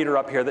power meter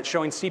up here that's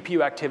showing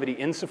CPU activity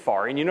in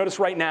Safari. And you notice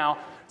right now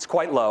it's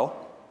quite low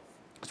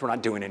because we're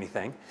not doing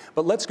anything.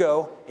 But let's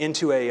go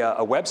into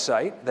a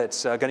website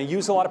that's going to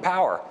use a lot of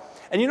power.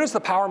 And you notice the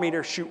power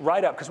meter shoot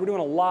right up because we're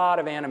doing a lot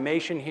of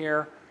animation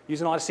here,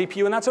 using a lot of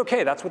CPU. And that's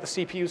OK. That's what the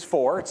CPU is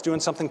for. It's doing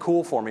something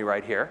cool for me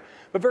right here.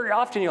 But very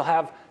often you'll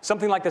have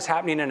something like this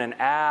happening in an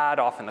ad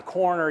off in the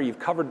corner. You've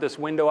covered this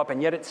window up,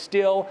 and yet it's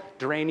still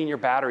draining your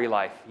battery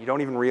life. You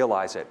don't even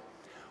realize it.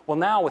 Well,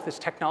 now with this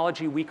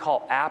technology we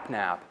call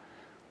AppNap,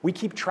 we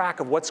keep track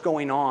of what's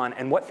going on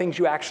and what things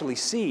you actually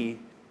see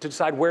to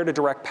decide where to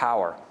direct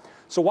power.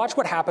 So watch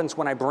what happens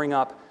when I bring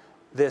up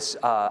this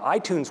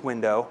iTunes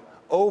window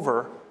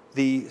over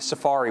the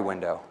Safari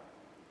window.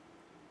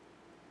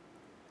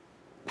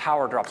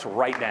 Power drops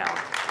right down.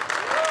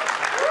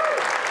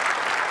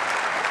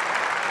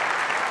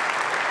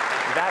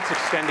 That's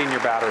extending your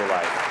battery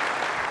life.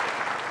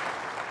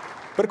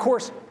 But of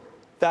course,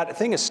 that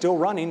thing is still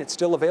running. It's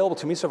still available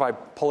to me. So if I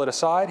pull it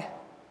aside,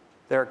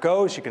 there it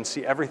goes. You can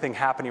see everything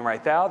happening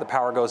right now. The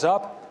power goes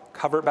up,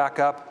 cover it back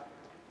up,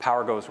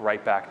 power goes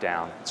right back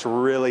down. It's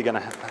really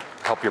going to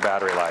help your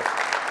battery life.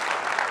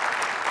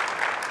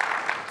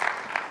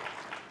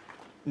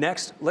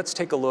 Next, let's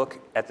take a look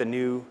at the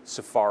new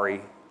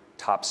Safari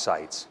top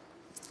sites.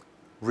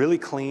 Really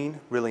clean,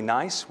 really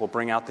nice. We'll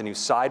bring out the new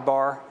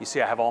sidebar. You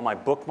see I have all my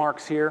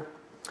bookmarks here.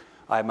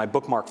 I have my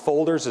bookmark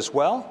folders as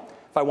well.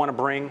 If I want to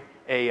bring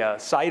a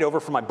site over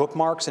from my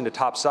bookmarks into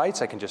top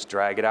sites, I can just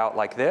drag it out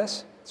like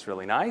this. It's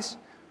really nice.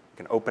 I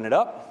can open it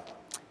up,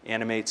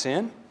 animates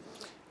in.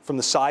 From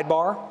the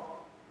sidebar,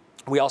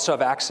 we also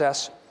have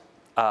access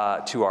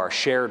to our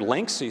shared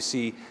links. So you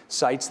see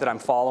sites that I'm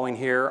following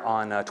here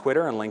on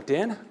Twitter and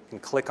LinkedIn. I can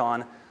click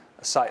on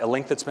a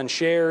link that's been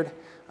shared,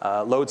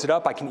 loads it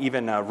up. I can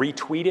even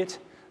retweet it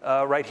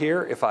right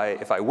here if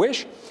I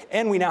wish.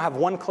 And we now have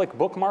one-click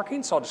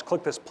bookmarking. So I'll just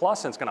click this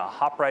plus, and it's going to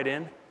hop right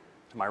in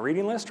to my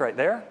reading list right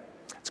there.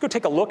 Let's go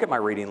take a look at my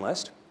reading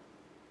list.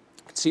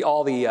 You can see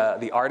all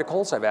the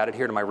articles I've added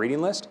here to my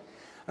reading list.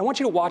 I want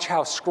you to watch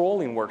how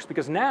scrolling works,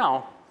 because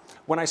now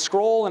when I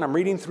scroll and I'm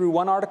reading through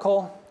one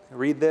article, I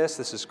read this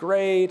is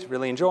great,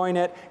 really enjoying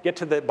it, get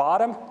to the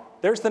bottom,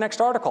 there's the next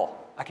article.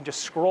 I can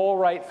just scroll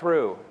right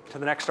through to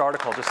the next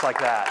article just like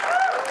that.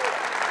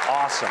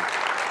 Awesome.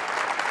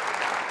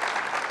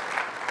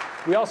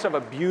 We also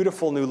have a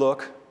beautiful new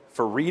look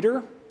for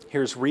Reader.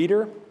 Here's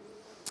Reader.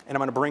 And I'm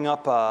going to bring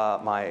up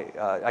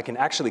I can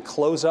actually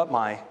close up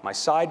my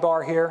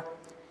sidebar here.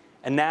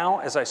 And now,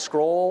 as I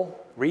scroll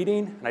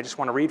reading, and I just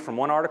want to read from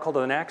one article to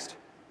the next,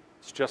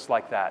 it's just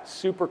like that.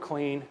 Super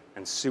clean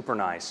and super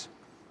nice.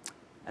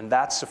 And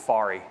that's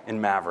Safari in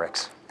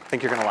Mavericks. I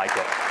think you're going to like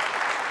it.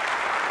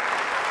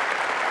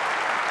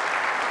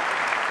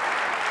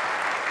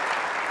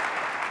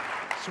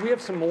 So we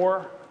have some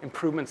more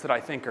improvements that I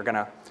think are going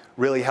to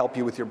really help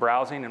you with your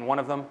browsing. And one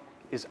of them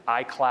is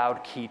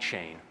iCloud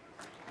Keychain.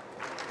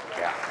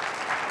 Yeah.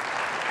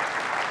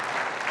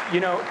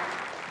 You know,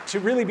 to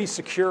really be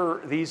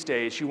secure these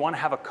days, you want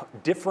to have a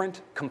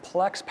different,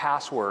 complex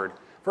password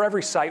for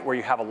every site where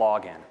you have a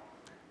login.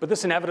 But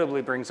this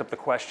inevitably brings up the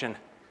question,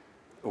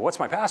 what's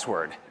my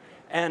password?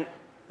 And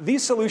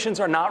these solutions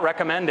are not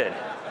recommended.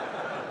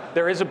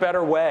 There is a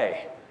better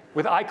way.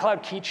 With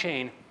iCloud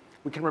Keychain,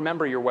 we can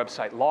remember your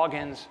website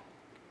logins,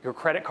 your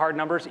credit card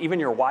numbers, even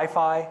your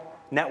Wi-Fi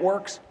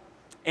networks,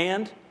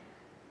 and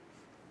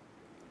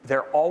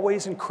they're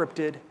always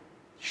encrypted,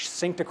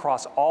 synced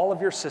across all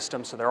of your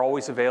systems, so they're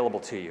always available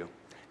to you.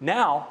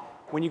 Now,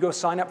 when you go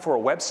sign up for a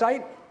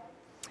website,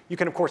 you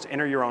can, of course,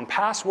 enter your own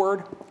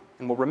password,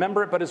 and we'll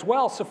remember it, but as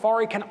well,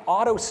 Safari can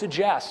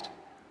auto-suggest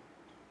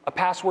a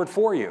password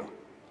for you.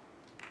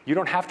 You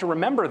don't have to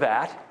remember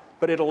that,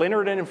 but it'll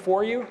enter it in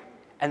for you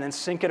and then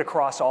sync it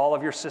across all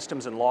of your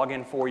systems and log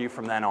in for you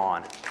from then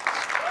on.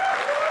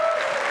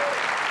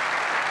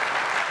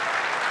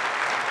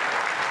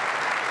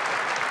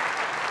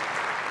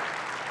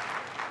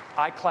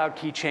 iCloud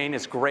Keychain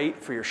is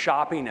great for your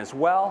shopping as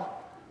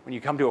well. When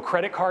you come to a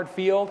credit card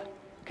field,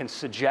 you can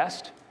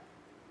suggest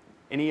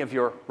any of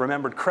your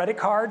remembered credit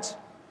cards,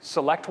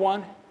 select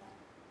one,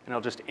 and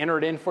it'll just enter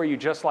it in for you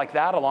just like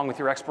that, along with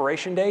your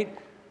expiration date.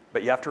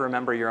 But you have to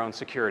remember your own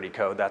security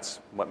code. That's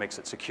what makes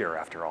it secure,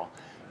 after all.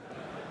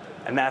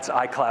 And that's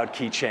iCloud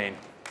Keychain.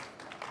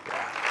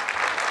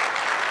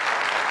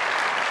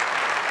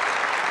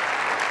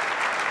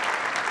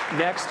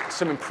 Next,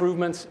 some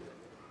improvements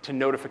to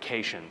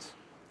notifications.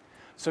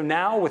 So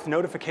now with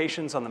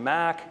notifications on the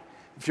Mac,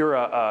 if you're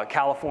a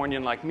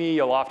Californian like me,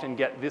 you'll often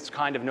get this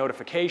kind of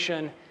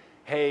notification.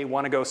 Hey,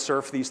 want to go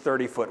surf these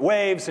 30-foot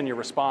waves? And your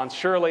response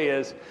surely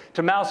is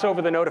to mouse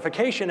over the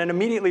notification and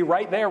immediately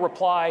right there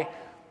reply,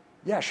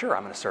 yeah, sure,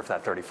 I'm going to surf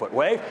that 30-foot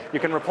wave.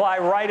 You can reply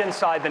right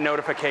inside the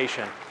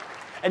notification.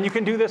 And you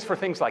can do this for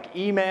things like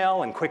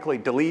email and quickly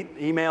delete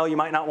email you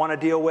might not want to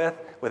deal with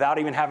without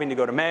even having to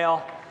go to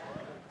mail.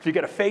 If you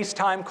get a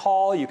FaceTime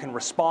call, you can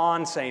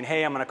respond saying,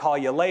 hey, I'm going to call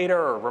you later,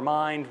 or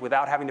remind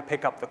without having to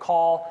pick up the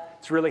call.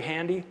 It's really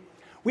handy.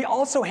 We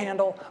also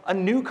handle a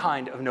new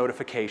kind of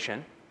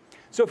notification.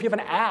 So if you have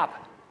an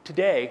app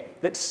today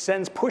that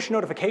sends push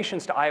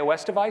notifications to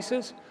iOS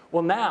devices,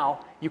 well,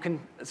 now you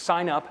can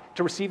sign up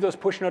to receive those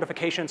push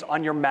notifications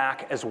on your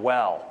Mac as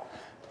well,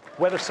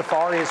 whether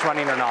Safari is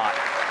running or not.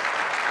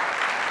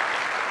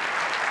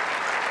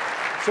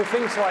 So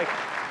things like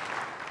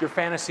your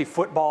fantasy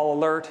football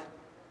alert,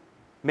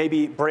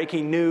 maybe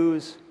breaking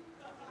news,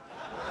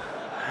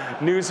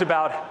 news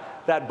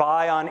about that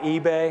buy on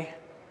eBay.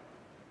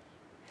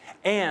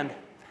 And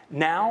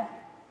now,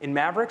 in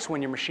Mavericks,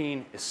 when your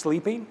machine is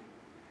sleeping,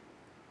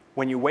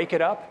 when you wake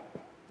it up,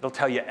 it'll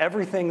tell you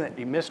everything that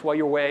you missed while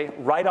you're away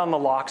right on the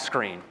lock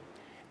screen.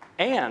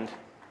 And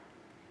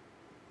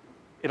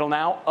it'll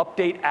now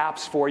update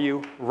apps for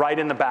you right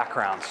in the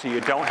background, so you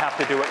don't have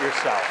to do it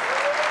yourself.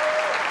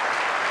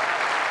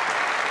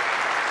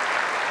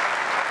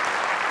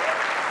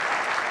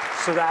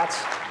 So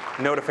that's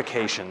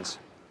notifications.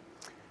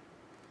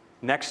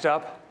 Next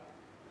up,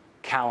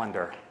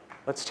 calendar.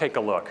 Let's take a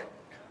look.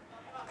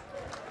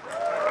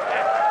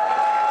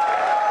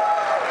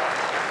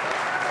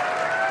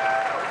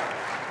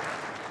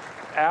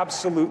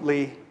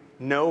 Absolutely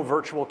no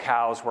virtual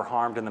cows were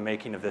harmed in the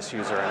making of this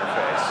user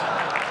interface.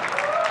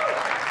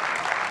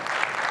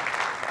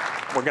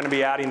 We're going to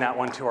be adding that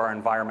one to our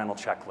environmental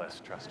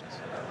checklist, trust us.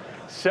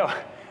 So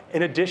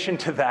in addition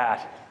to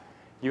that,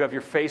 you have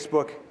your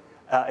Facebook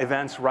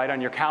events right on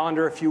your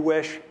calendar if you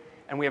wish.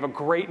 And we have a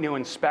great new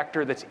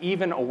inspector that's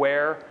even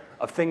aware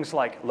of things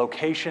like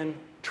location,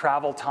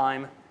 travel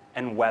time,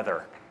 and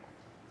weather.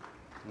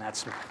 And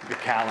that's your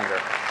calendar.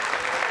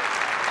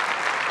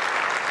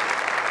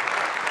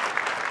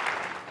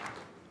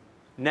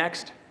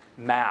 Next,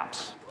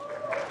 maps.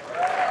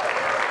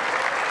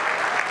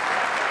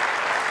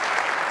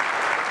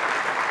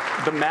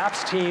 The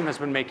Maps team has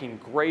been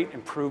making great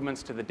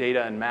improvements to the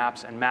data in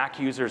Maps, and Mac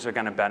users are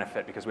going to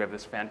benefit because we have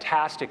this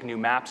fantastic new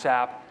Maps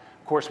app.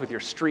 Of course, with your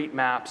street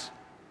maps,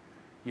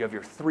 you have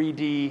your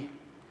 3D,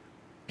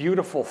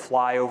 beautiful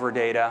flyover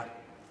data,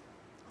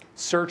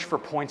 search for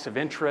points of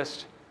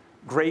interest,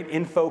 great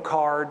info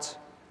cards.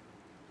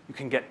 You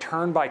can get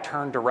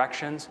turn-by-turn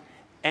directions.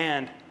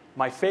 And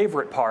my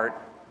favorite part,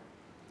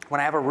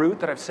 when I have a route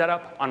that I've set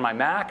up on my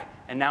Mac,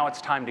 and now it's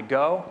time to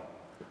go,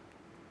 you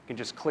can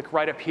just click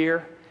right up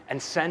here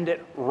and send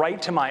it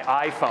right to my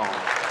iPhone,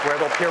 where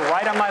it'll appear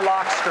right on my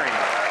lock screen.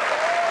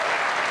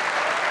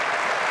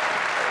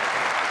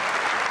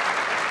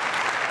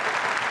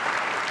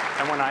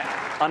 And when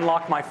I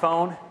unlock my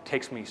phone, it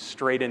takes me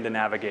straight into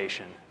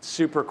navigation.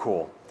 Super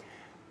cool.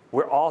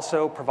 We're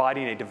also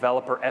providing a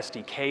developer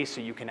SDK so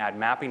you can add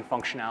mapping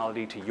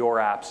functionality to your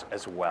apps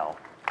as well.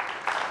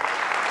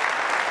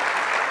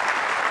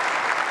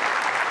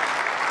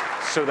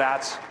 So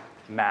that's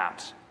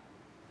Maps.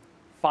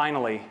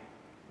 Finally,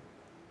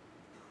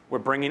 we're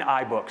bringing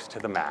iBooks to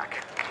the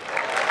Mac.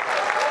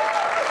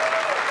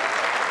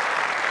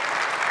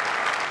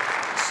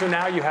 So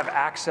now you have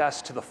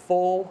access to the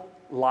full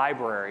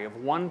library of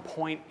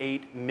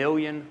 1.8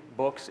 million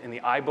books in the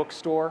iBook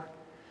store.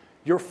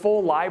 Your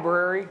full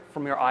library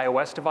from your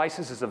iOS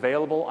devices is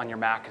available on your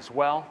Mac as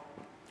well.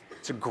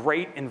 It's a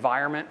great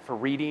environment for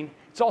reading.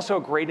 It's also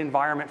a great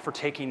environment for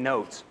taking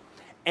notes.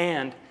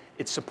 And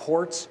it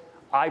supports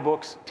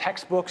iBooks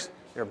textbooks.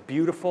 They're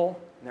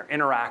beautiful, and they're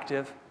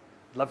interactive.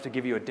 I'd love to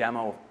give you a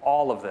demo of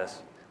all of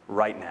this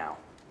right now.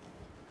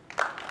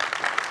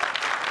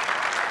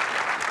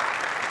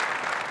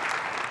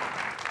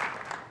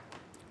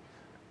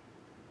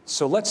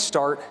 So let's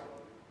start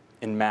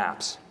in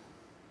Maps.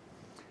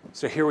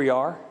 So here we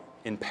are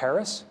in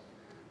Paris.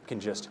 You can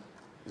just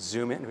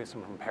zoom in. Do we have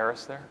someone from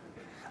Paris there?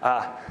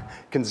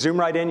 You can zoom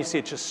right in. You see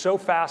it's just so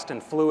fast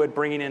and fluid,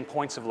 bringing in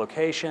points of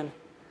location.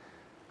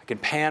 I can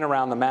pan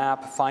around the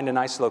map, find a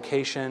nice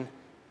location,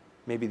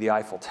 maybe the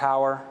Eiffel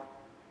Tower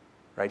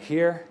right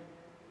here.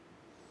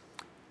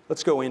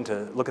 Let's go in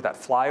to look at that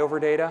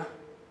flyover data.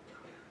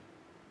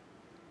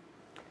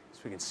 So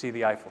we can see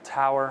the Eiffel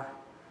Tower.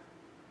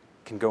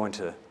 Can go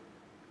into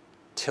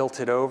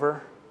tilt it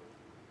over.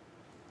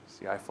 It's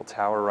the Eiffel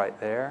Tower right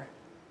there.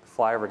 The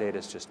flyover data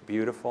is just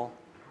beautiful.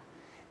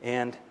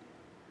 And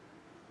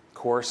of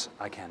course,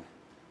 I can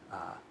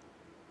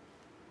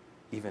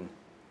even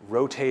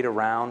rotate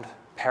around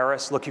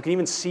Paris. Look, you can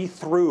even see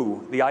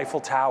through the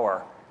Eiffel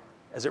Tower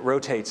as it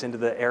rotates into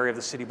the area of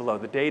the city below.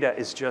 The data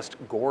is just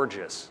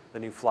gorgeous, the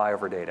new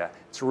flyover data.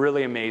 It's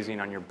really amazing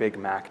on your big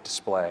Mac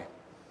display.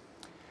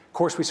 Of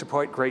course, we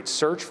support great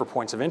search for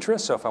points of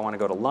interest. So if I want to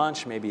go to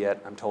lunch, maybe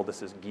at, I'm told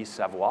this is Guy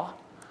Savoy.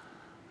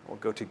 We'll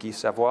go to Guy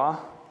Savoy.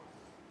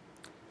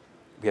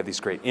 We have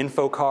these great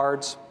info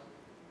cards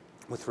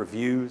with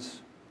reviews,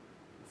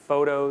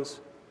 photos.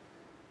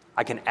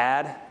 I can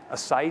add a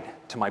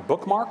site to my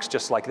bookmarks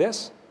just like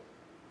this.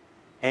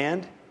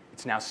 And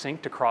it's now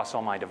synced across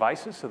all my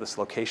devices, so this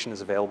location is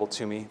available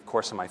to me, of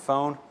course, on my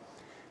phone.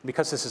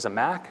 Because this is a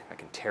Mac, I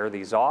can tear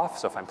these off.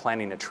 So if I'm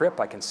planning a trip,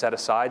 I can set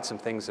aside some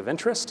things of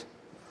interest.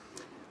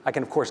 I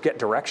can, of course, get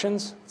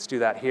directions. Let's do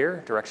that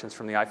here, directions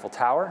from the Eiffel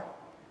Tower.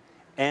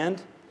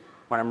 And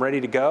when I'm ready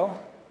to go,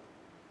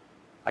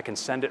 I can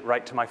send it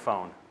right to my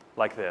phone,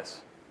 like this.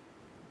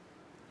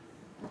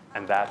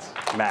 And that's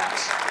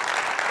Maps.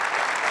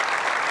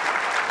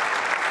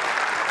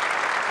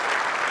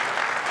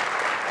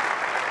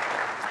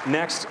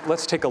 Next,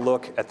 let's take a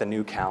look at the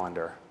new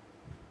calendar.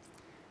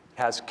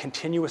 It has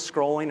continuous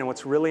scrolling, and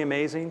what's really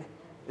amazing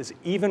is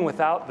even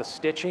without the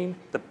stitching,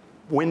 the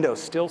window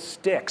still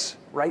sticks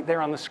right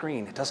there on the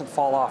screen. It doesn't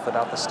fall off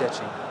without the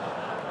stitching.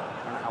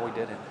 I don't know how we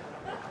did it.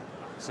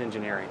 It's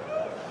engineering.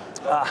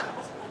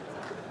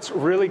 It's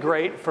really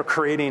great for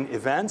creating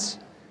events.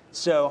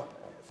 So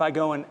if I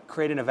go and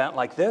create an event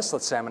like this,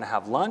 let's say I'm going to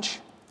have lunch.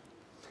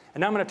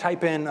 And now I'm going to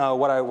type in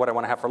what I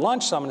want to have for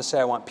lunch. So I'm going to say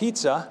I want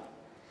pizza.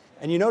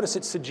 And you notice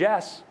it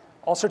suggests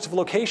all sorts of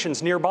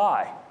locations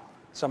nearby.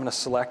 So I'm going to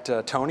select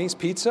Tony's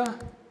Pizza.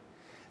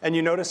 And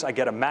you notice I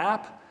get a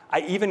map. I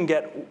even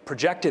get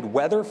projected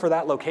weather for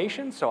that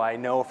location, so I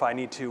know if I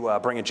need to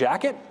bring a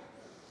jacket.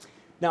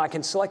 Now I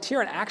can select here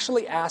and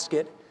actually ask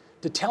it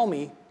to tell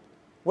me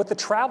what the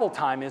travel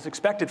time is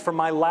expected from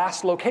my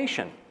last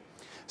location.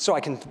 So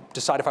I can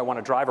decide if I want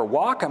to drive or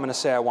walk. I'm going to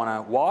say I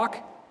want to walk.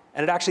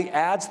 And it actually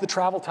adds the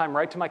travel time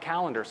right to my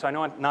calendar, so I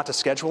know not to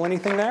schedule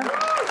anything there.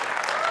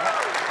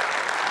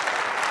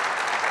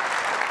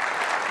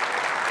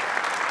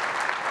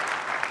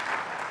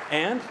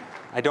 And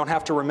I don't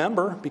have to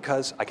remember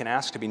because I can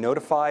ask to be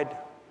notified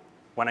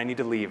when I need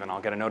to leave, and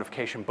I'll get a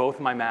notification both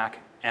on my Mac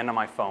and on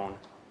my phone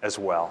as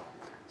well.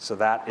 So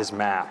that is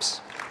Maps.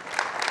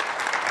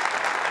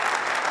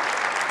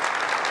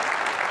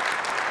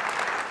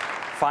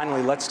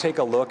 Finally, let's take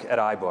a look at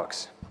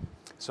iBooks.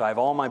 So I have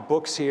all my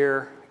books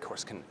here. Of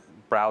course, can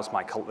browse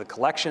the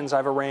collections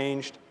I've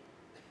arranged.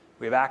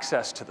 We have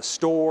access to the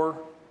store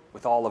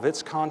with all of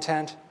its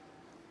content.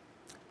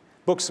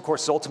 Books, of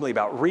course, is ultimately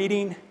about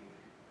reading.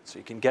 So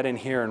you can get in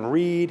here and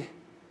read,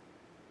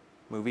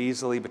 move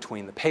easily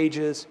between the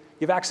pages.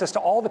 You have access to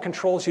all the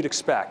controls you'd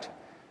expect.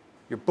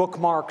 Your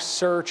bookmarks,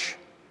 search,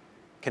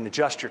 can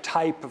adjust your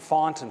type of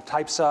font and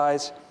type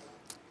size,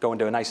 go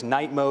into a nice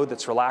night mode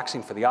that's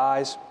relaxing for the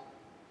eyes.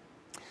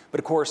 But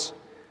of course,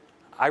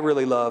 I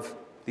really love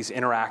these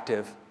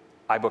interactive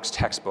iBooks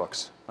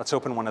textbooks. Let's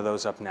open one of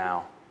those up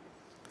now.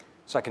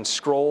 So I can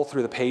scroll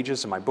through the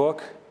pages of my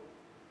book,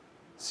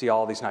 see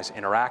all these nice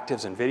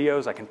interactives and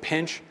videos. I can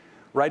pinch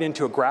right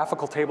into a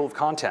graphical table of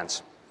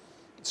contents.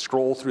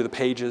 Scroll through the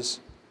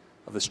pages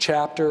of this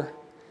chapter.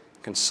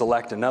 You can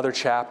select another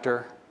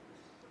chapter.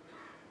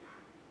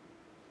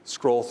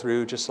 Scroll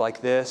through just like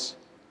this.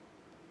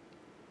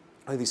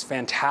 Look at these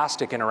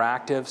fantastic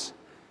interactives.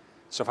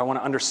 So if I want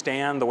to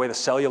understand the way the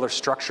cellular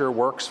structure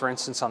works, for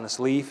instance, on this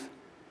leaf,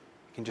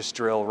 you can just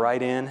drill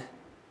right in.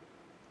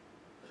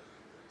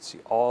 See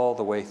all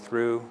the way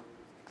through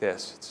like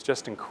this. It's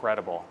just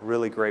incredible.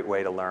 Really great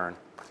way to learn.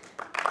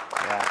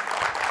 Yeah.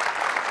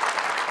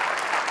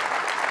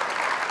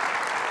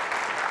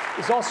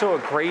 It's also a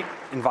great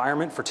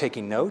environment for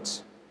taking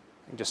notes.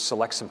 You can just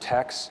select some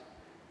text,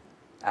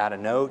 add a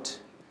note,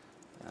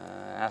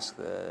 ask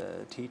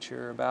the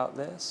teacher about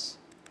this.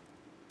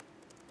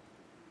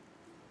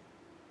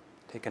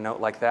 Take a note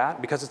like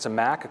that. Because it's a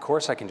Mac, of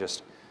course, I can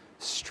just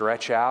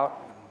stretch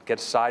out, get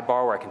a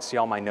sidebar where I can see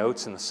all my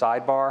notes in the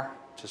sidebar,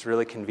 which is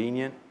really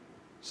convenient,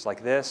 just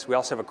like this. We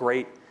also have a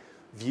great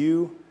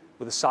view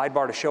with a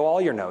sidebar to show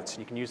all your notes,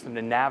 and you can use them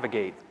to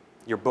navigate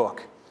your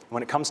book. And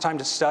when it comes time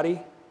to study,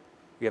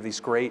 we have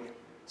these great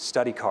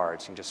study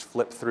cards. You can just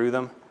flip through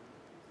them,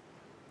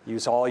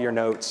 use all your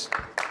notes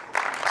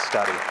to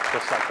study,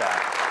 just like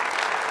that.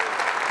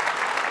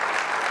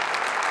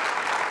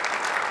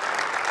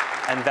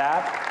 And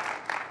that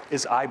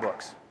is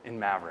iBooks in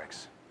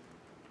Mavericks.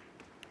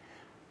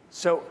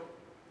 So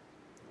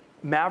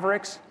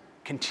Mavericks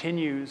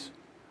continues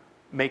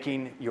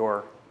making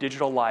your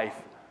digital life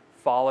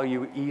follow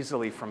you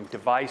easily from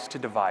device to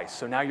device.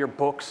 So now your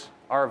books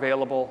are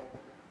available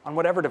on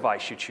whatever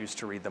device you choose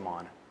to read them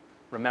on.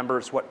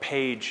 Remembers what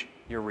page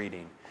you're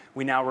reading.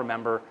 We now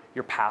remember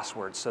your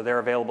passwords, so they're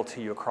available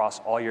to you across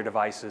all your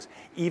devices,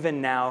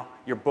 even now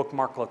your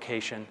bookmark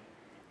location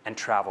and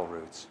travel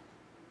routes.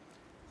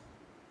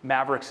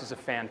 Mavericks is a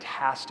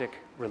fantastic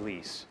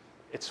release.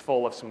 It's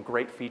full of some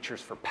great features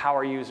for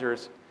power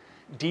users,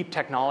 deep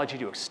technology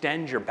to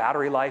extend your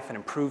battery life and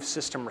improve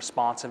system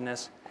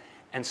responsiveness,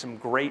 and some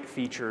great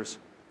features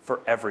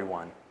for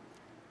everyone.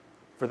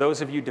 For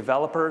those of you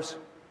developers,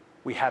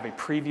 we have a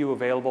preview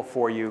available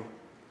for you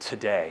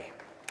today.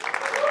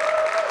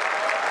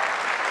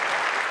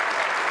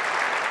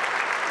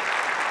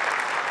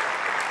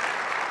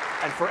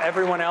 And for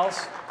everyone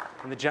else,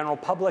 in the general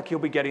public, you'll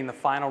be getting the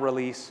final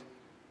release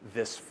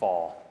this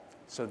fall.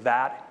 So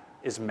that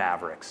is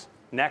Mavericks.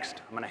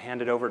 Next, I'm going to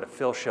hand it over to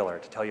Phil Schiller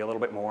to tell you a little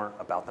bit more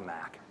about the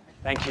Mac.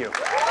 Thank you.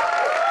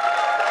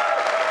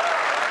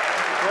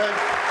 Good.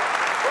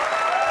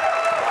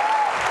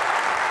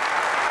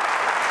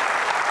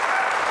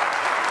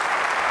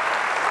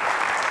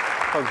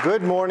 Well,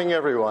 good morning,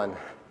 everyone. I'd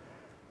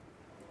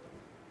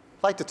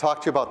like to talk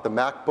to you about the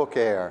MacBook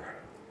Air.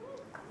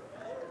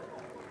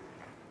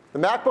 The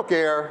MacBook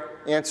Air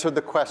answered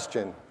the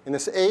question, in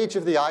this age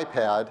of the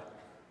iPad,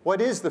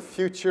 what is the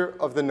future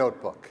of the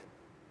notebook?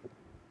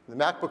 The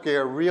MacBook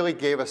Air really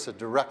gave us a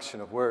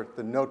direction of where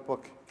the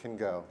notebook can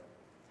go.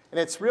 And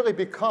it's really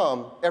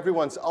become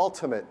everyone's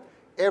ultimate,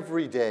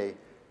 everyday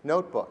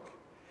notebook.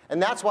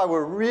 And that's why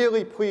we're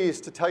really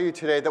pleased to tell you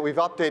today that we've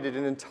updated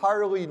an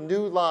entirely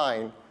new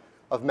line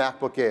of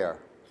MacBook Air.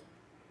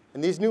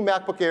 And these new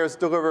MacBook Airs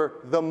deliver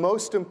the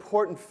most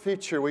important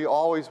feature we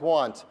always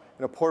want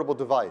in a portable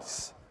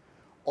device: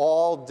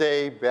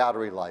 all-day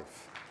battery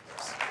life.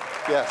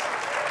 Yes.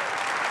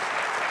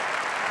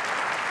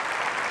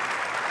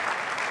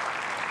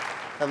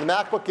 Now, the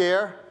MacBook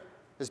Air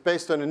is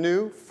based on a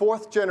new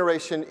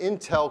 4th-generation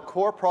Intel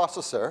Core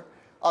processor,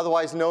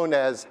 otherwise known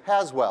as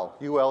Haswell,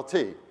 ULT.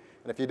 And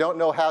if you don't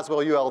know Haswell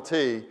ULT,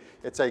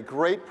 it's a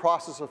great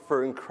processor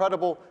for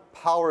incredible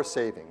power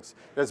savings.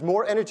 It has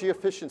more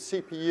energy-efficient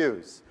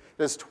CPUs.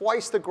 It has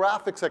twice the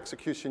graphics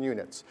execution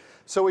units.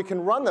 So we can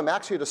run them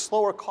actually at a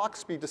slower clock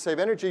speed to save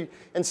energy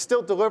and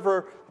still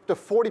deliver up to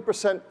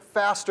 40%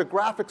 faster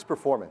graphics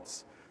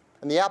performance.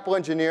 And the Apple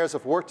engineers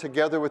have worked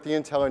together with the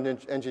Intel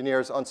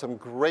engineers on some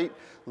great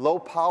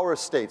low-power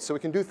states. So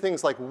we can do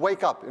things like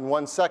wake up in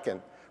 1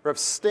 second, or have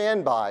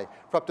standby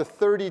for up to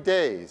 30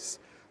 days.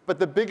 But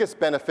the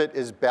biggest benefit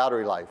is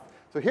battery life.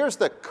 So here's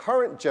the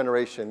current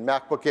generation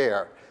MacBook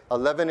Air,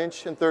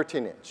 11-inch and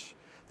 13-inch.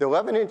 The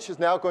 11-inch is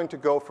now going to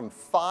go from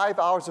 5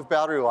 hours of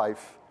battery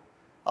life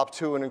up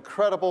to an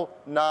incredible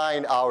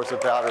 9 hours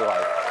of battery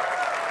life.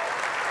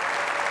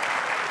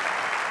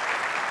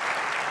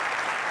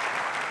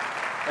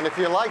 And if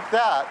you like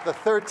that, the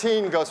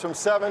 13 goes from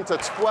 7 to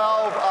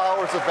 12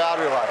 hours of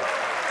battery life.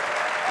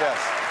 Yes.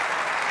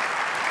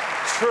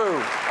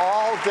 True,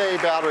 all-day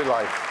battery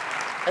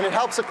life. And it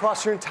helps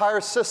across your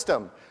entire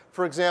system.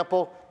 For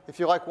example, if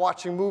you like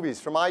watching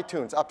movies from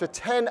iTunes, up to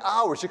 10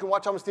 hours, you can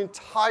watch almost the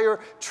entire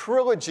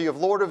trilogy of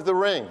Lord of the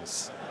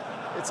Rings.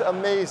 It's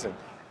amazing.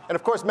 And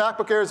of course,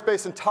 MacBook Air is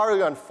based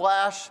entirely on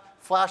Flash.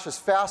 Flash is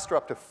faster,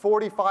 up to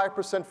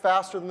 45%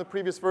 faster than the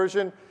previous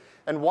version.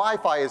 And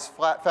Wi-Fi is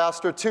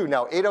faster too,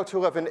 now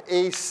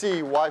 802.11ac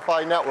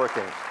Wi-Fi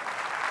networking.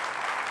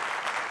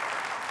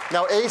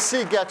 Now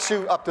AC gets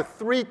you up to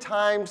 3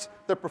 times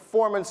the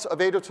performance of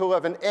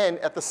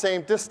 802.11n at the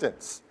same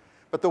distance.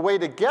 But the way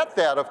to get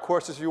that, of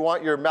course, is you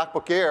want your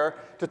MacBook Air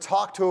to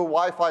talk to a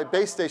Wi-Fi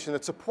base station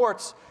that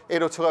supports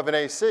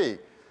 802.11ac.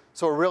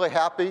 So we're really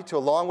happy to,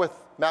 along with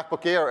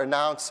MacBook Air,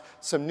 announce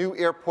some new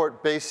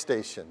airport base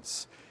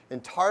stations.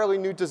 Entirely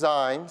new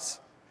designs.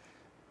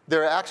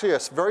 They're actually a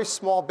very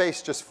small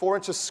base, just 4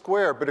 inches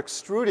square, but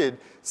extruded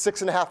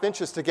 6.5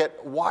 inches to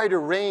get wider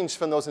range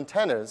from those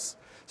antennas.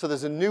 So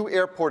there's a new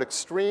Airport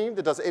Extreme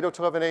that does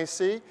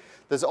 802.11ac.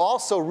 There's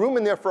also room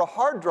in there for a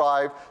hard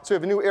drive, so we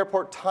have a new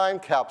Airport Time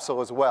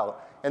Capsule as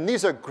well. And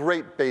these are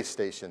great base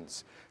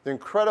stations. They're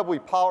incredibly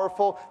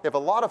powerful. They have a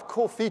lot of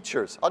cool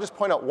features. I'll just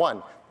point out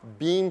one: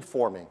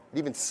 beamforming. It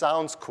even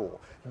sounds cool.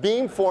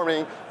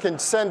 Beamforming can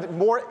send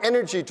more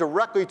energy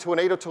directly to an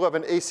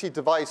 802.11ac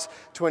device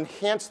to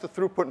enhance the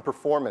throughput and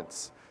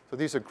performance. So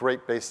these are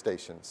great base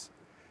stations.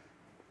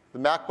 The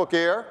MacBook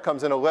Air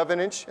comes in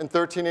 11-inch and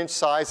 13-inch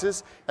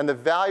sizes, and the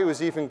value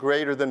is even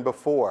greater than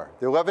before.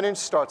 The 11-inch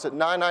starts at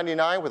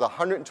 $999 with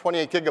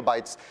 128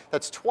 gigabytes.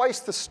 That's twice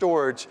the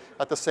storage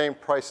at the same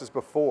price as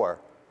before.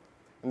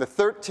 And the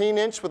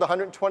 13-inch with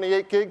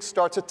 128 gigs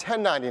starts at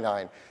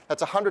 $1099.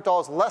 That's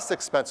 $100 less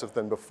expensive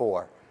than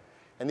before.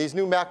 And these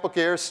new MacBook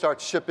Airs start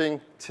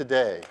shipping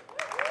today.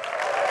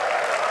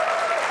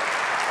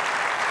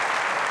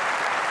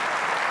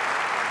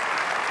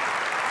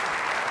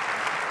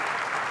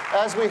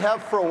 As we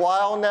have for a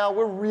while now,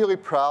 we're really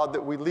proud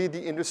that we lead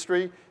the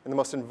industry in the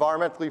most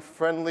environmentally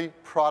friendly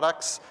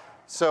products.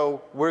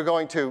 So we're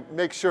going to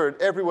make sure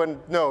everyone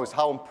knows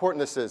how important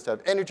this is to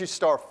have Energy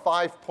Star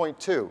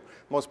 5.2.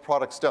 Most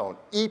products don't.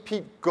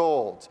 EPEAT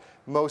Gold.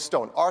 Most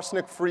don't.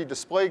 Arsenic-free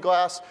display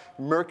glass,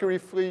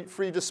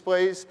 mercury-free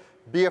displays,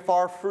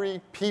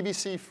 BFR-free,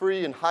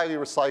 PVC-free, and highly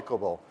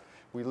recyclable.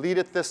 We lead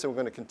at this, and we're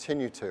going to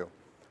continue to.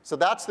 So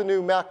that's the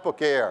new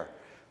MacBook Air.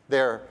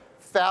 They're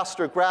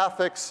faster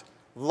graphics,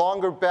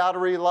 longer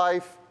battery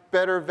life,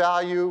 better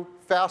value,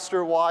 faster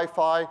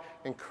Wi-Fi,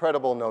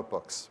 incredible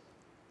notebooks.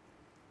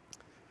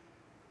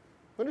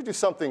 I'm going to do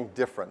something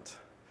different.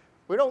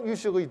 We don't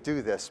usually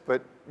do this,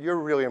 but you're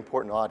a really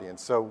important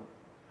audience, so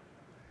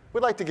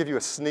we'd like to give you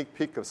a sneak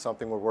peek of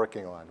something we're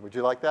working on. Would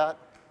you like that?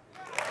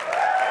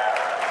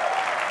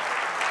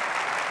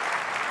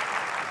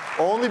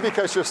 Only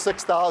because you're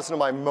 6,000 of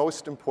my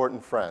most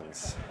important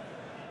friends.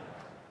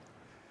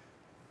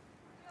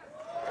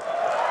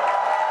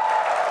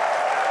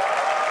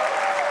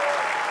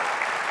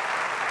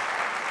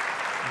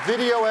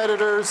 Video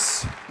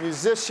editors,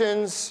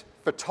 musicians,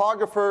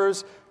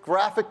 photographers,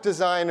 graphic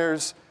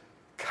designers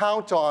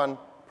count on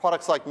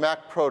products like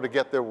Mac Pro to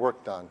get their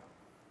work done.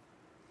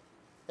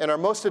 And our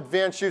most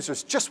advanced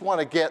users just want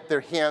to get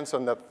their hands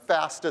on the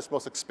fastest,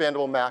 most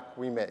expandable Mac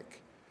we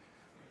make.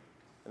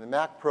 And the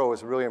Mac Pro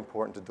is really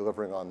important to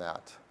delivering on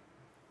that.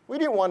 We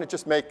didn't want to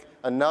just make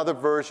another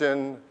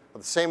version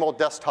of the same old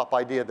desktop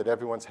idea that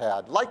everyone's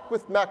had. Like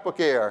with MacBook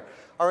Air,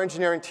 our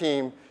engineering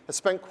team has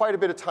spent quite a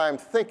bit of time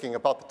thinking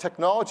about the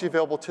technology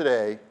available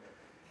today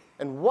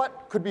and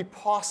what could be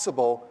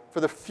possible for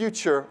the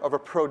future of a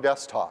Pro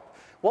desktop.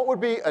 What would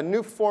be a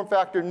new form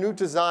factor, new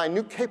design,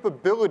 new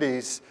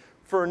capabilities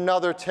for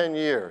another 10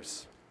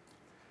 years?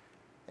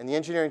 And the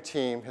engineering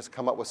team has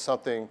come up with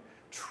something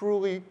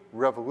truly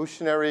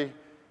revolutionary,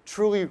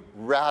 truly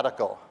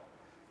radical.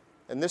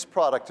 And this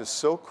product is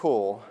so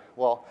cool.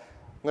 Well,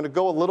 I'm going to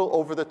go a little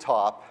over the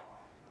top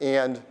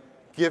and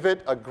give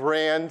it a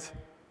grand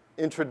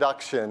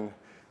introduction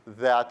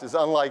that is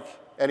unlike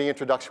any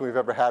introduction we've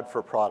ever had for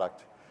a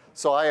product.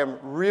 So I am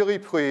really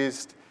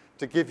pleased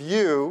to give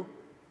you,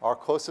 our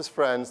closest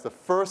friends, the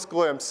first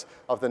glimpse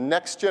of the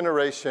next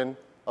generation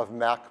of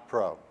Mac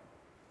Pro.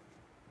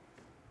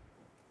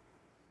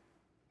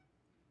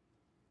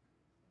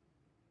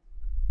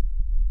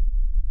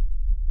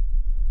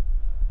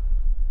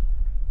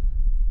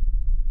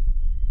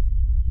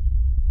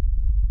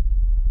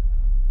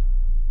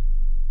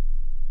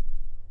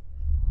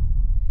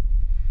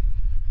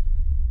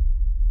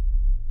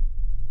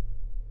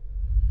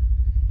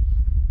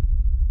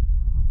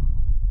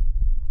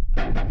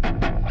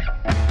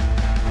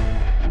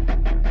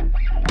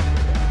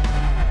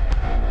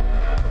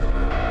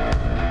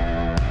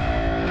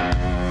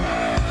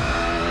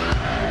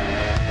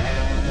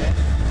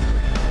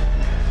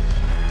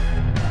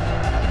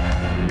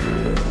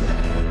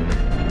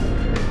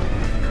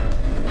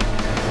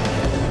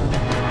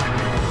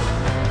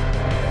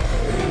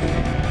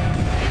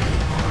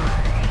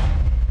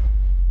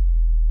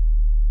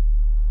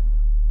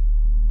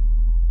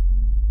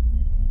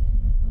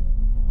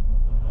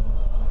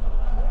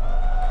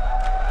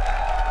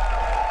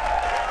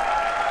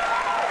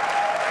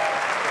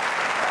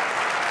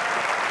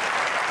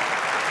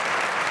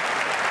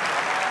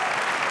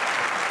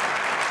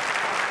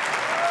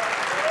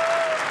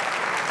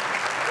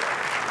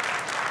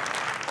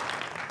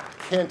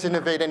 Can't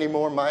innovate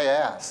anymore, my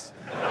ass.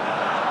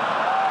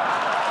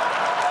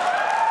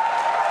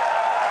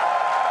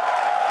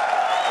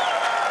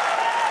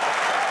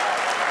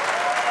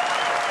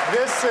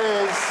 This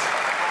is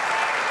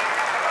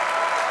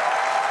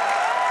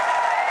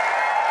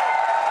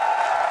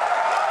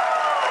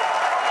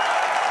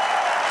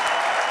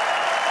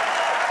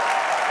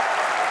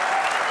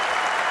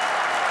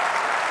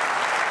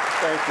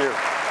thank you.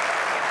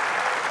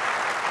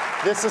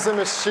 This is a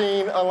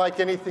machine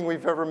unlike anything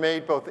we've ever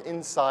made, both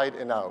inside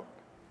and out.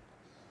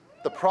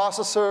 The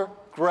processor,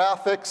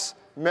 graphics,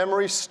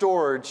 memory,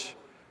 storage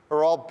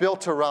are all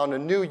built around a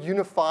new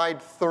unified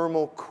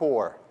thermal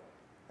core.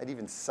 That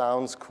even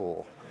sounds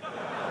cool.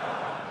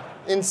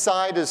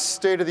 Inside is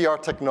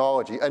state-of-the-art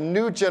technology, a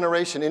new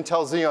generation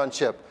Intel Xeon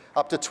chip,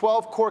 up to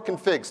 12 core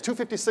configs,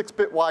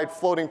 256-bit wide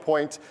floating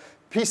point,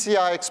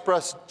 PCI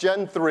Express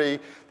Gen 3.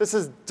 This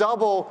is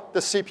double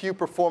the CPU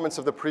performance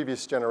of the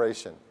previous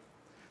generation.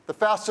 The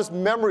fastest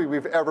memory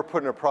we've ever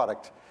put in a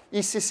product.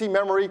 ECC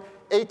memory,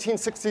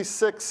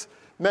 1866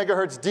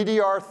 megahertz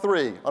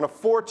DDR3 on a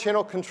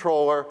 4-channel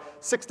controller,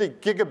 60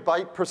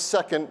 gigabyte per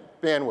second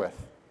bandwidth.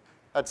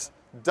 That's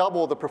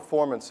double the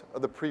performance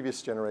of the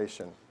previous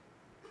generation.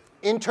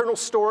 Internal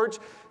storage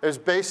is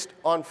based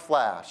on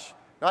flash,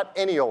 not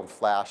any old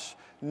flash,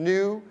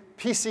 new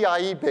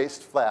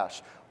PCIe-based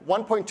flash.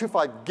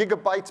 1.25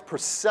 gigabytes per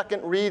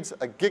second reads,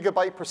 a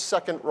gigabyte per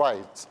second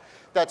writes.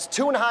 That's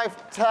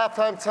 2.5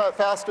 times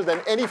faster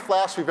than any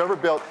flash we've ever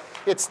built.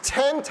 It's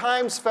 10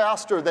 times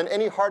faster than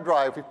any hard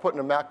drive we've put in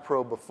a Mac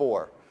Pro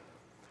before.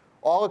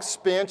 All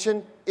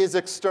expansion is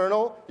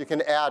external. You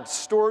can add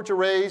storage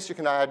arrays. You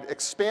can add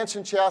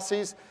expansion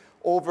chassis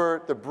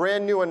over the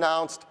brand new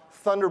announced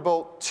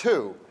Thunderbolt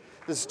 2.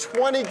 This is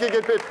 20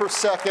 gigabit per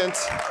second.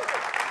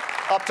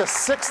 Up to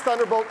 6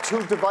 Thunderbolt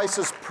 2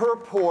 devices per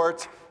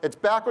port. It's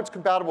backwards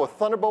compatible with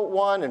Thunderbolt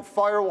 1 and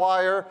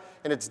FireWire,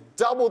 and it's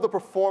double the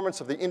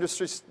performance of the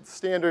industry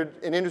standard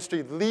and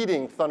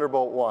industry-leading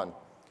Thunderbolt 1.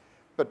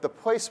 But the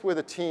place where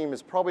the team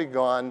has probably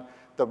gone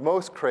the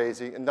most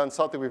crazy and done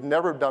something we've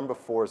never done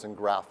before is in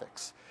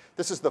graphics.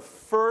 This is the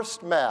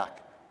first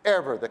Mac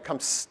ever that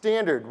comes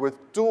standard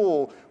with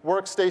dual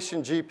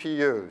workstation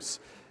GPUs.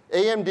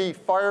 AMD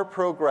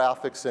FirePro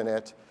graphics in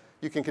it.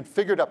 You can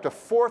configure it up to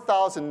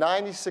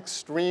 4,096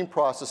 stream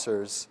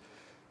processors,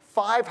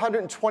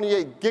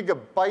 528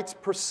 gigabytes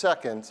per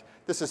second.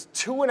 This is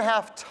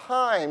 2.5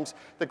 times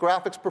the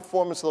graphics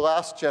performance of the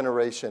last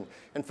generation.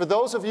 And for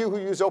those of you who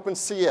use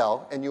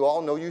OpenCL, and you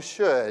all know you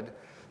should,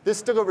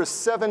 this delivers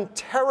 7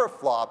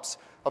 teraflops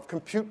of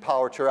compute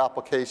power to your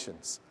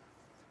applications.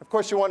 Of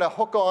course, you want to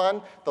hook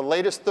on the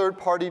latest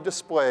third-party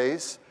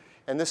displays,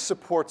 and this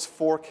supports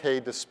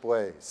 4K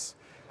displays.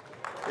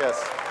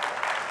 Yes.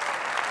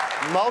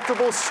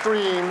 Multiple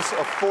streams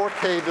of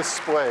 4K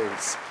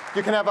displays.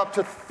 You can have up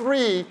to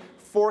 3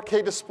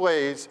 4K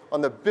displays on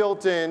the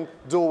built-in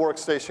dual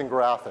workstation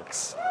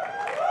graphics.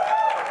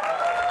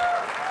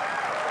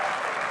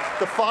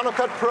 The Final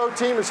Cut Pro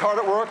team is hard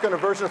at work on a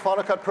version of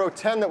Final Cut Pro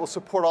 10 that will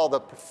support all the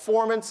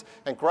performance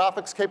and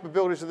graphics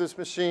capabilities of this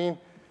machine.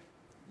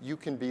 You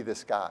can be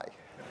this guy.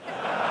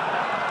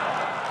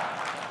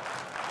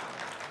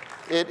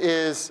 It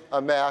is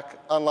a Mac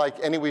unlike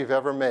any we've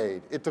ever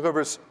made. It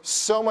delivers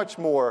so much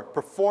more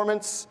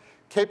performance,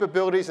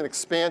 capabilities, and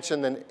expansion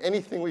than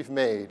anything we've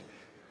made.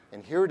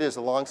 And here it is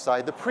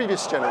alongside the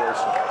previous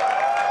generation.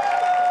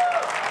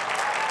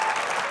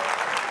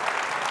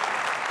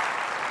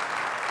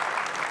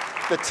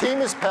 The team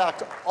has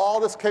packed all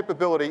this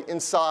capability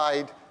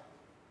inside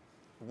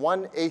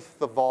 1/8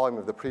 the volume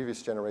of the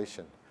previous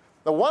generation.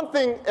 The one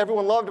thing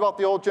everyone loved about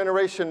the old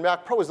generation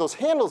Mac Pro was those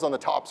handles on the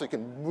top so you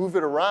can move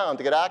it around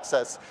to get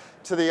access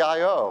to the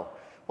I/O.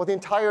 Well, the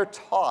entire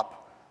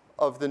top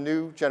of the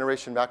new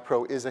generation Mac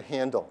Pro is a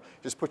handle.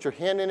 Just put your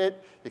hand in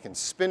it, you can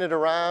spin it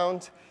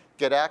around,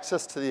 get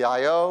access to the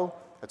I/O.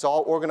 It's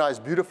all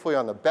organized beautifully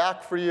on the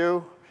back for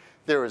you.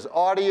 There is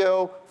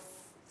audio,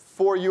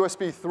 4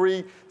 USB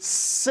 3,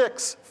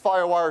 6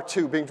 FireWire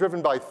 2, being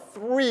driven by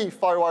 3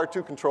 FireWire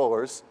 2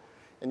 controllers.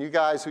 And you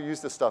guys who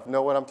use this stuff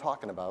know what I'm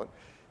talking about.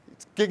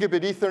 It's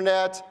gigabit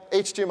Ethernet,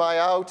 HDMI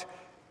out,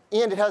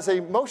 and it has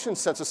a motion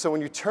sensor, so when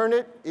you turn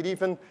it, it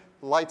even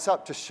lights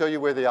up to show you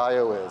where the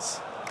I/O is.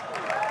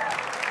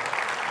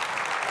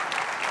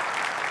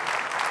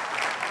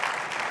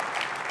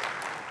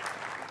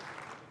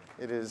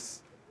 It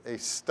is a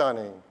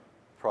stunning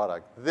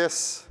product.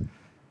 This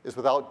is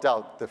without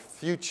doubt the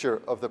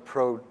future of the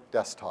Pro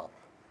desktop.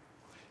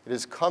 It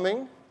is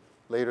coming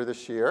later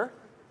this year.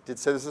 I did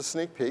say this is a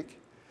sneak peek.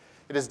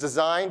 It is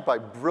designed by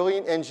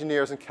brilliant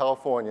engineers in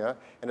California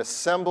and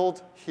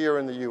assembled here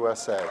in the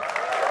USA.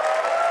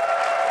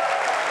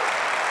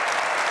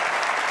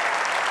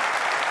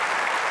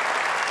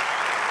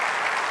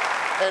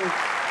 And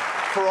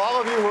for all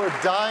of you who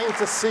are dying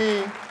to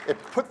see it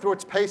put through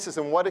its paces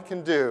and what it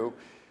can do,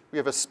 we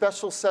have a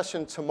special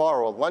session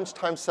tomorrow, a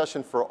lunchtime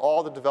session for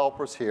all the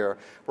developers here,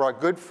 where our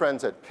good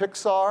friends at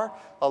Pixar,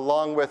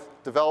 along with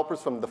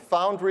developers from the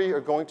Foundry,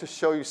 are going to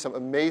show you some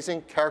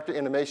amazing character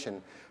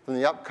animation from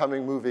the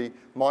upcoming movie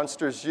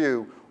Monsters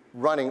U,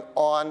 running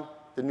on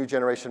the new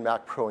generation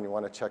Mac Pro, and you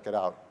want to check it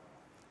out.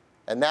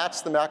 And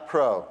that's the Mac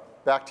Pro.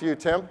 Back to you,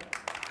 Tim.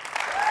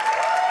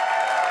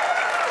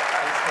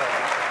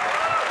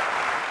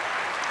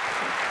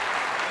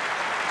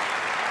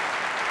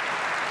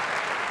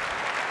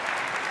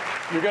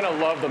 You're going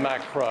to love the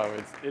Mac Pro.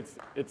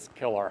 It's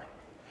killer.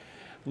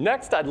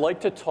 Next, I'd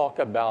like to talk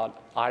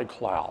about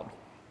iCloud.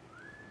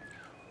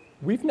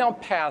 We've now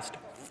passed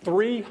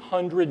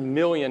 300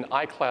 million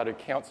iCloud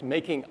accounts,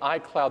 making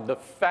iCloud the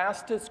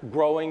fastest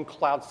growing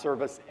cloud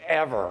service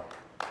ever.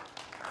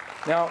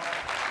 Now,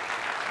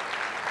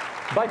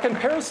 by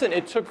comparison,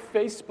 it took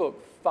Facebook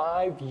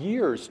 5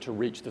 years to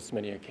reach this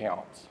many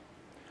accounts.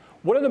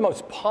 One of the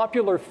most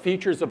popular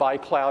features of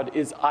iCloud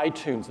is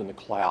iTunes in the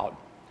cloud,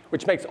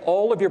 which makes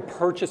all of your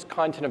purchased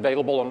content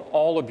available on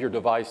all of your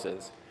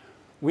devices.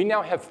 We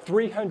now have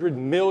 300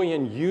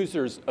 million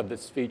users of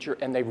this feature,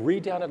 and they've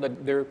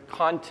redownloaded their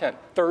content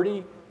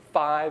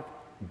 35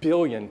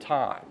 billion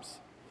times.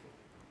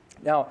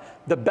 Now,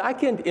 the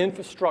back-end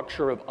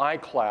infrastructure of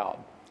iCloud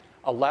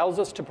allows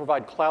us to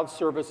provide cloud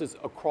services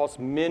across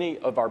many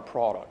of our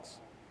products,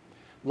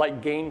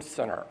 like Game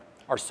Center,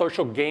 our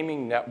social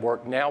gaming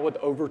network, now with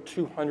over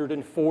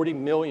 240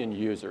 million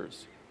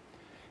users.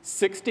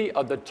 60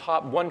 of the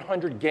top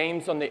 100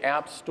 games on the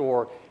App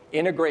Store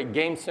integrate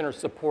Game Center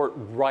support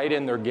right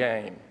in their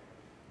game.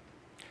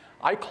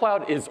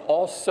 iCloud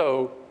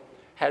also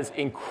has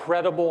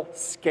incredible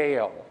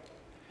scale,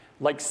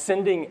 like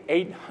sending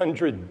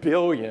 800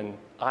 billion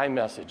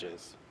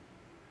iMessages,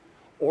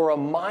 or a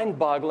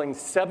mind-boggling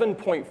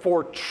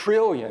 7.4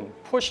 trillion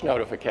push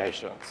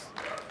notifications.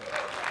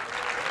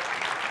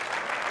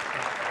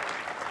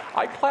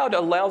 iCloud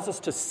allows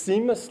us to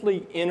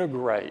seamlessly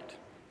integrate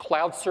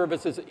cloud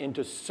services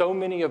into so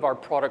many of our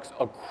products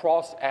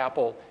across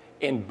Apple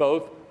in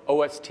both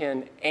OS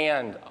X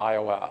and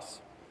iOS.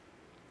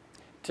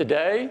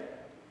 Today,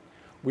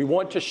 we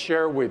want to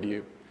share with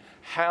you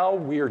how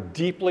we are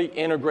deeply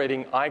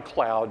integrating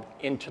iCloud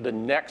into the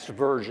next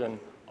version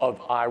of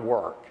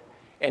iWork.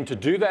 And to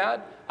do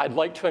that, I'd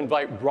like to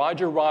invite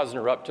Roger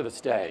Rosner up to the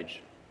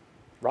stage.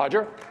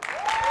 Roger?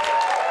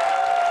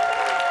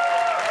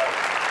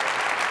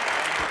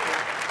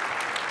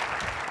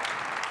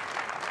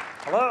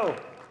 Hello.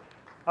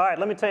 All right,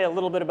 let me tell you a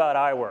little bit about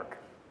iWork.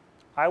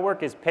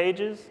 iWork is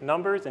Pages,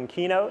 Numbers, and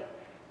Keynote,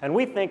 and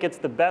we think it's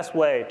the best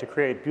way to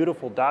create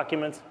beautiful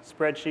documents,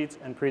 spreadsheets,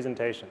 and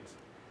presentations.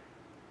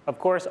 Of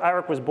course,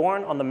 iWork was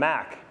born on the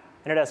Mac,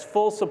 and it has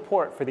full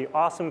support for the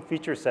awesome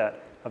feature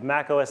set of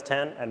Mac OS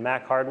X and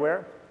Mac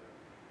hardware.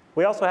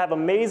 We also have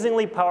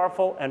amazingly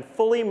powerful and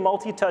fully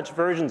multi-touch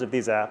versions of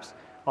these apps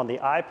on the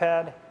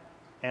iPad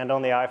and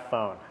on the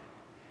iPhone.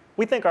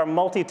 We think our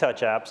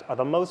multi-touch apps are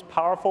the most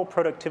powerful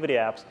productivity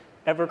apps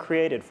ever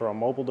created for a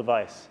mobile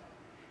device.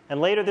 And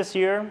later this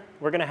year,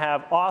 we're going to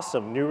have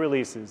awesome new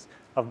releases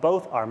of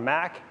both our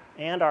Mac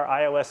and our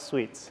iOS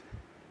suites.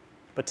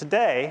 But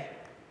today,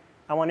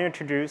 I want to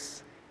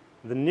introduce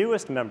the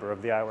newest member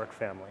of the iWork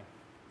family.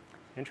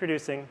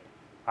 Introducing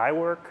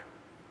iWork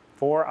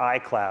for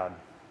iCloud.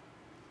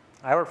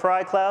 iWork for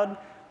iCloud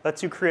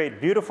lets you create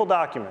beautiful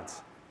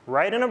documents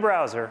right in a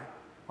browser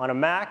on a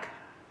Mac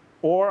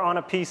or on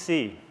a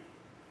PC.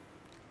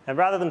 And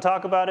rather than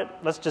talk about it,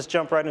 let's just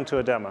jump right into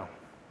a demo.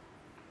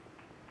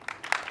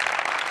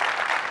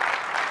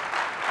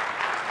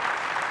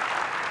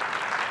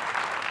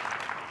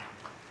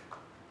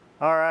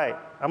 All right,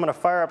 I'm going to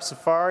fire up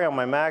Safari on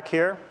my Mac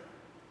here.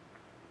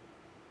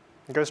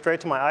 And go straight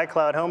to my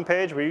iCloud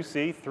homepage where you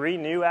see 3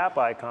 new app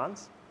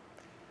icons.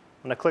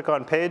 I'm going to click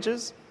on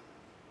Pages.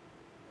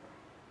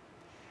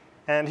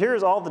 And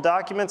here's all the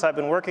documents I've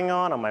been working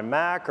on my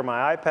Mac or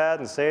my iPad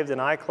and saved in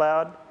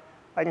iCloud.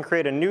 I can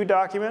create a new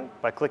document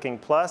by clicking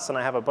plus, and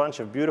I have a bunch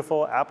of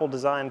beautiful Apple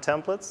design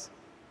templates.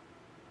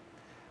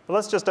 But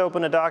let's just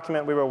open a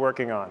document we were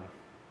working on.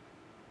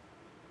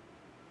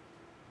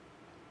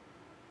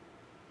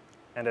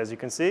 And as you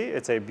can see,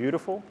 it's a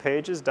beautiful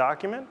Pages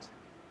document.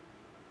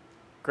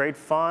 Great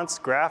fonts,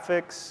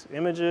 graphics,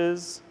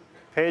 images,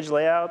 page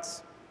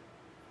layouts.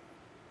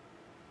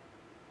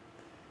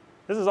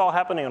 This is all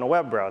happening on a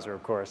web browser,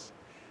 of course.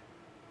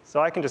 So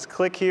I can just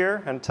click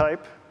here and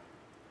type.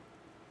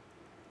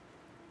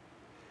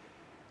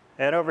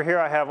 And over here,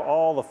 I have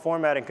all the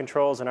formatting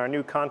controls in our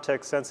new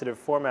context-sensitive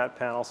format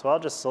panel. So I'll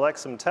just select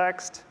some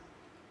text,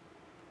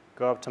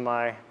 go up to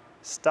my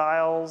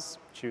styles,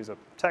 choose a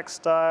text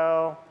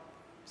style,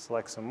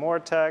 select some more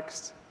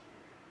text,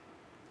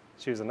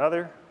 choose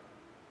another.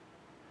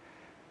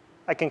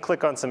 I can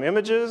click on some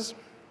images.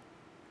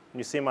 And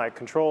you see my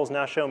controls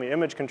now show me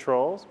image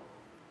controls.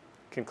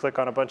 You can click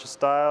on a bunch of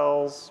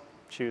styles,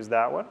 choose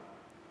that one.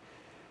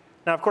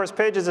 Now, of course,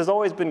 Pages has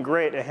always been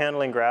great at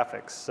handling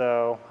graphics.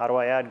 So how do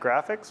I add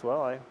graphics?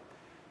 Well, I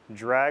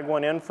drag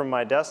one in from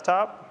my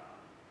desktop,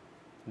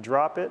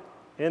 drop it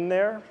in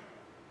there,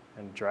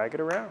 and drag it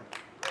around.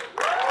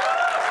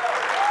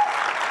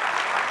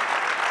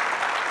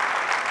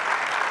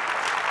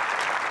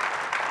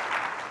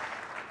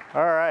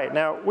 All right,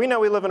 now we know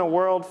we live in a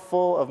world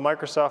full of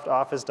Microsoft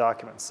Office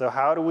documents. So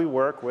how do we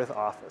work with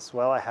Office?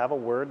 Well, I have a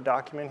Word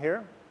document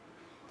here.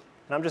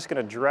 And I'm just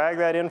going to drag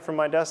that in from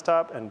my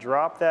desktop and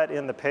drop that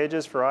in the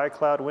Pages for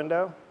iCloud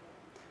window.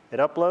 It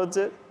uploads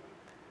it.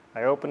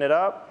 I open it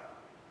up.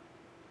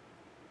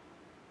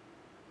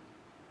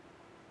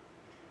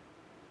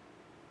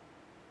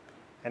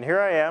 And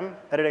here I am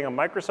editing a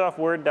Microsoft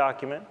Word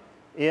document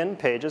in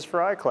Pages for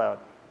iCloud.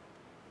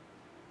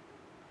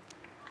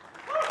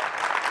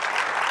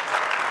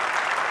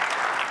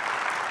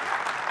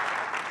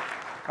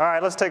 All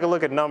right, let's take a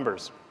look at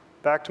numbers.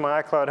 Back to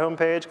my iCloud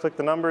homepage, click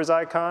the Numbers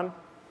icon.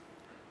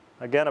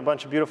 Again, a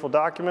bunch of beautiful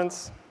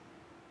documents.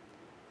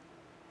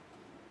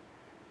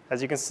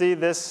 As you can see,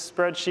 this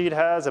spreadsheet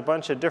has a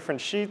bunch of different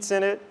sheets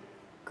in it,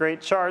 great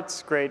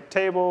charts, great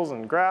tables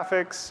and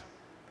graphics.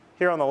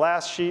 Here on the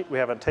last sheet, we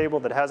have a table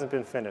that hasn't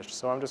been finished.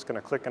 So I'm just going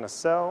to click in a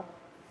cell,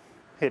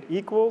 hit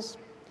equals.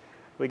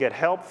 We get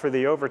help for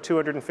the over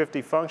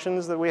 250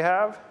 functions that we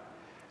have.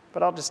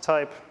 But I'll just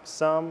type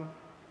sum,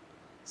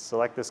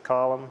 select this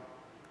column,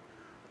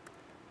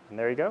 and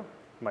there you go,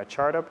 my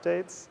chart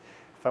updates.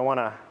 If I want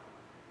to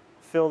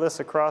fill this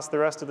across the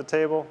rest of the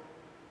table,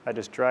 I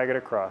just drag it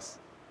across.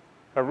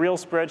 A real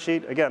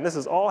spreadsheet. Again, this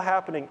is all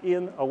happening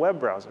in a web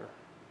browser.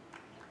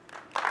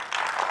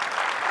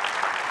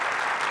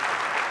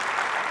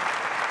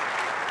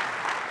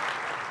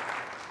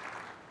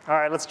 All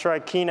right, let's try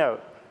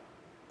Keynote.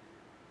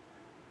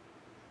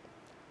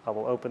 I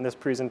will open this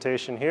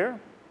presentation here.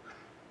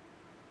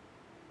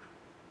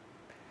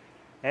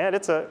 And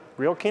it's a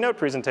real Keynote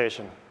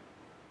presentation.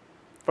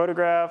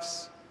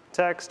 Photographs,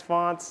 text,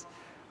 fonts.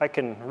 I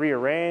can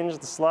rearrange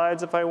the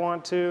slides if I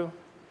want to.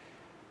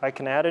 I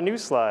can add a new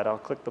slide. I'll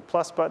click the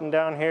plus button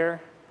down here,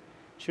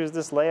 choose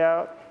this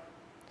layout.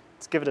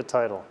 Let's give it a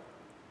title.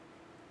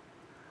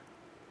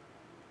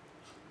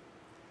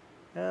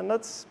 And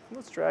let's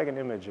drag an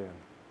image in.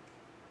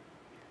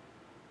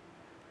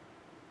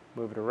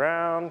 Move it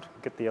around,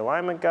 get the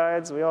alignment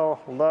guides we all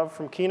love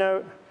from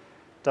Keynote.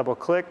 Double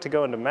click to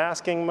go into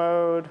masking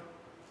mode.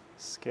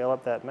 Scale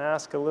up that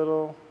mask a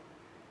little.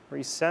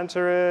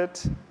 Recenter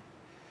it.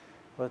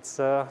 Let's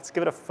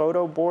give it a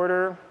photo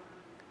border.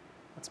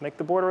 Let's make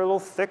the border a little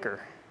thicker.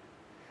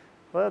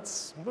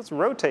 Let's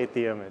rotate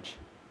the image.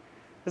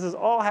 This is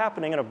all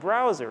happening in a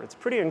browser. It's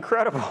pretty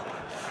incredible.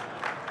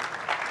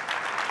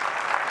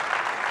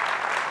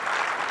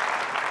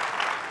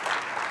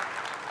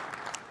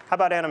 How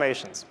about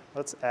animations?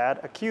 Let's add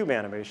a cube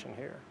animation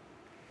here.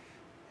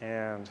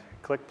 And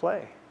click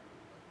play.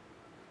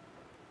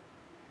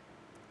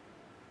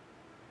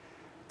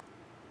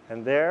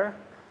 And there,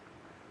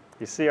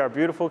 you see our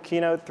beautiful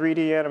Keynote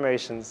 3D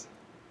animations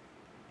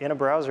in a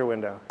browser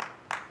window.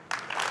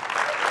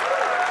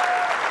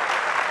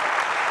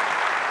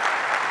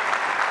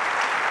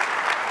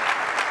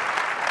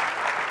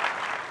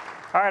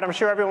 All right, I'm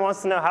sure everyone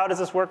wants to know, how does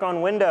this work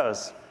on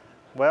Windows?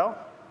 Well,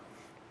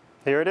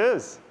 here it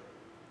is.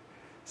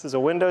 This is a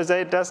Windows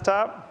 8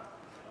 desktop.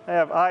 I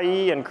have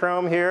IE and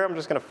Chrome here. I'm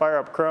just going to fire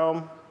up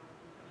Chrome.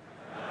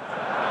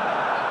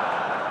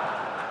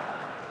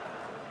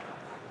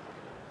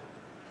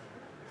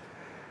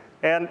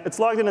 And it's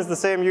logged in as the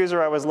same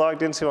user I was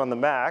logged into on the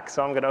Mac,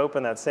 so I'm going to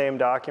open that same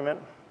document.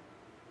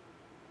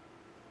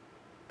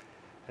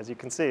 As you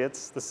can see,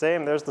 it's the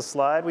same. There's the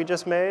slide we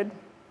just made.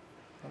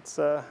 Let's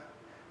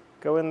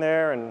go in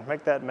there and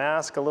make that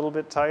mask a little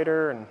bit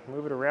tighter and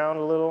move it around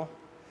a little.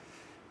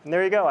 And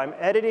there you go. I'm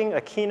editing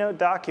a Keynote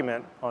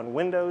document on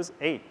Windows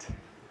 8.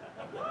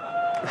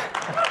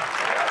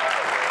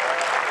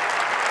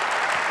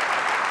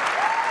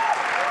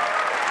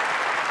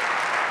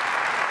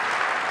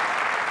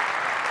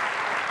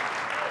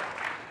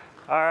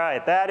 All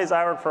right, that is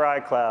iWork for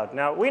iCloud.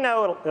 Now, we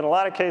know in a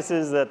lot of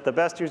cases that the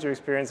best user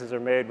experiences are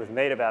made with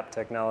native app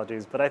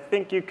technologies, but I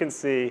think you can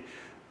see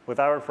with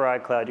iWork for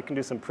iCloud, you can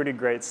do some pretty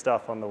great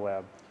stuff on the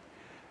web.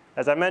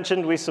 As I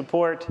mentioned, we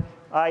support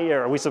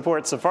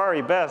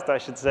Safari best, I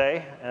should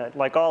say.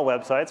 Like all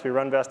websites, we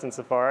run best in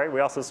Safari. We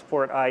also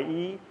support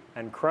IE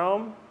and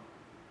Chrome.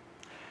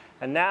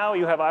 And now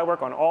you have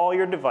iWork on all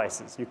your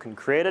devices. You can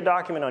create a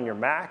document on your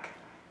Mac,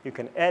 you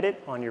can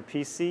edit on your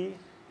PC,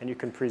 and you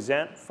can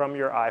present from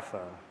your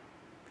iPhone.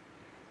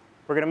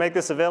 We're going to make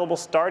this available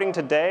starting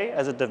today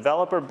as a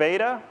developer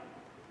beta.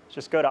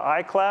 Just go to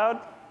iCloud,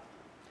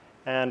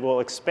 and we'll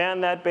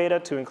expand that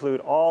beta to include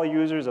all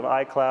users of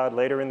iCloud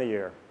later in the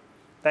year.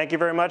 Thank you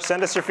very much.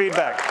 Send us your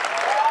feedback.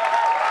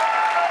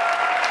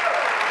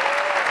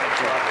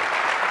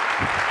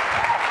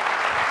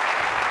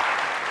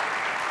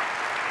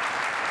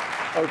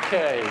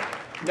 OK,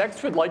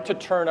 next we'd like to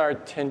turn our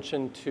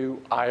attention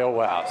to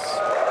iOS.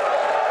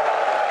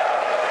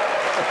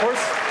 Of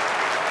course,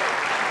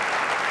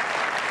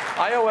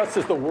 iOS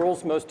is the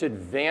world's most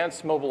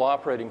advanced mobile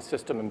operating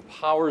system and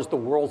powers the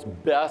world's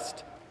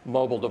best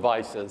mobile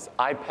devices,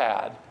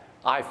 iPad,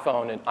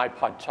 iPhone, and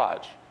iPod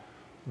Touch.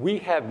 We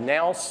have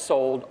now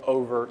sold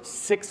over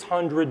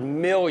 600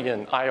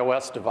 million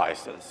iOS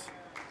devices.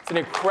 It's an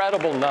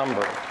incredible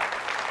number.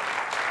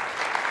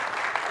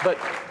 But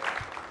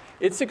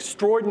it's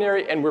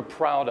extraordinary, and we're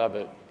proud of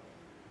it.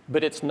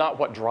 But it's not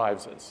what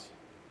drives us.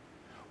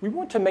 We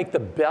want to make the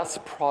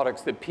best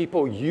products that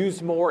people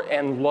use more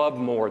and love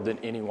more than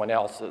anyone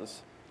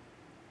else's.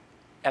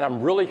 And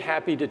I'm really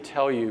happy to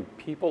tell you,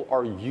 people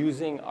are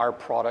using our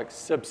products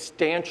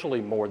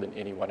substantially more than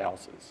anyone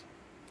else's.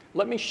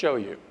 Let me show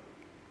you.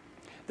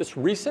 This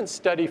recent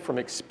study from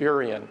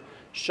Experian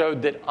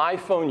showed that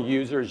iPhone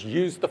users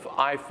use the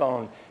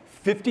iPhone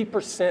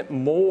 50%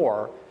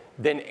 more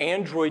than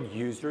Android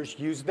users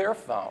use their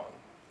phone.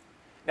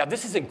 Now,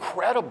 this is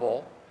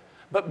incredible,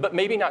 but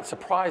maybe not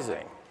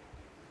surprising.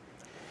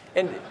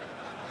 And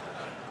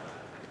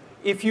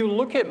if you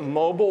look at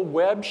mobile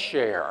web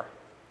share,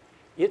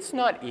 it's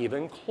not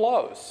even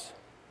close.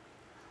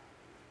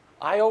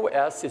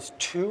 iOS is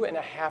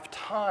 2.5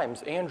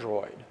 times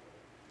Android.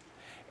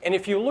 And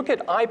if you look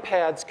at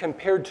iPads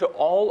compared to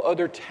all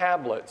other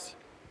tablets,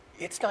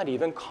 it's not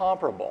even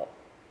comparable.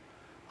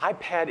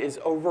 iPad is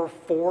over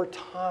 4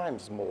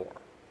 times more.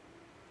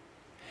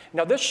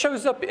 Now, this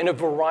shows up in a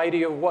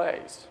variety of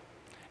ways.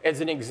 As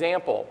an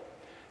example,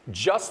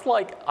 just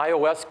like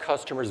iOS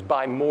customers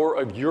buy more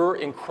of your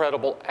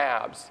incredible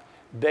apps,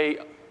 they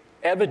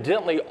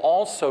evidently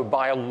also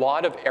buy a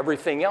lot of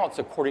everything else,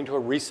 according to a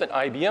recent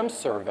IBM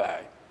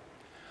survey.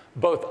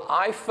 Both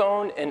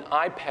iPhone and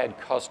iPad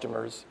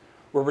customers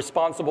were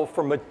responsible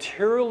for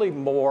materially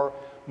more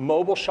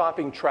mobile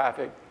shopping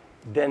traffic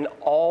than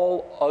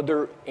all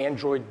other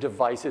Android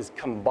devices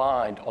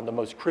combined on the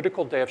most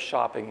critical day of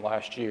shopping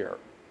last year.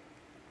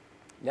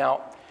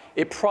 Now,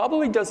 it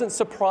probably doesn't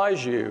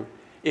surprise you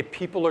if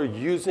people are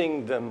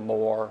using them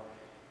more,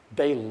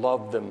 they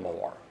love them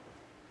more.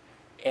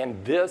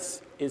 And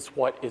this is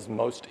what is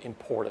most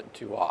important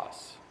to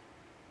us.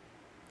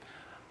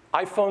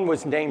 iPhone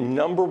was named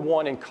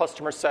 #1 in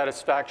customer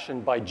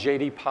satisfaction by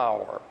J.D.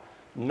 Power,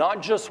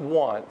 not just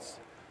once,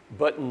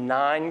 but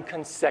 9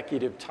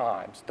 consecutive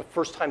times, the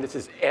first time this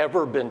has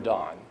ever been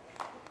done.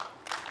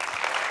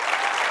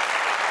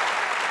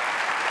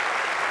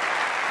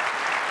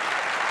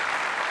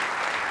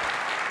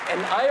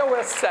 And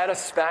iOS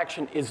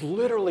satisfaction is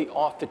literally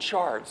off the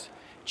charts.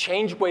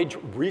 ChangeWage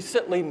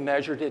recently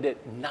measured it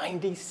at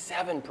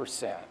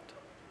 97%.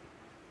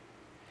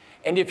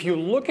 And if you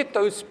look at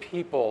those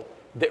people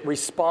that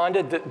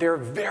responded that they're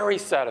very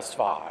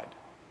satisfied,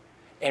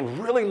 and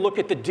really look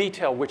at the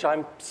detail, which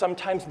I'm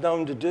sometimes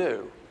known to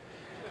do,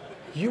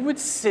 you would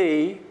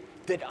see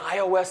that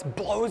iOS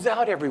blows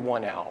out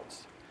everyone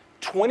else.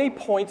 20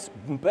 points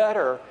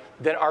better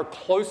than our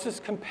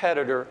closest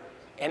competitor,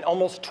 and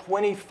almost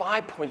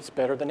 25 points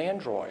better than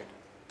Android.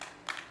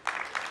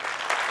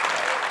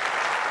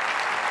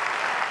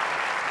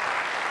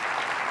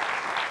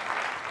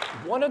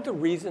 One of the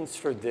reasons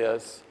for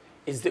this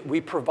is that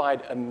we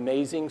provide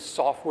amazing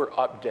software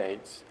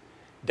updates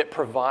that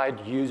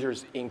provide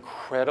users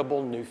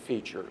incredible new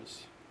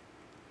features.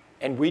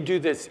 And we do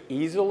this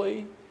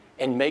easily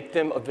and make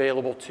them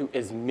available to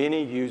as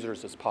many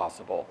users as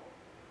possible.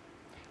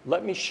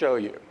 Let me show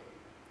you.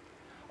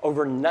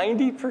 Over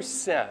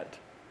 90%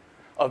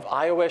 of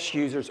iOS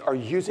users are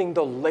using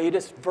the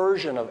latest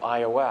version of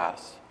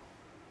iOS.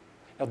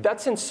 Now,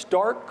 that's in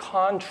stark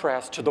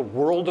contrast to the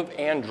world of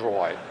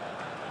Android.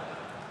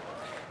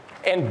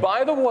 And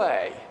by the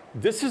way,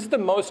 this is the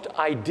most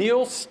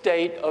ideal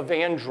state of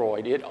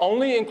Android. It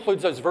only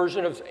includes those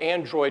versions of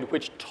Android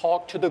which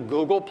talk to the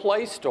Google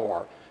Play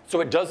Store.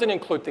 So it doesn't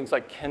include things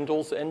like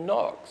Kindles and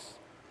Nooks.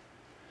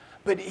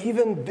 But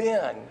even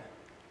then,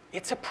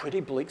 it's a pretty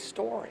bleak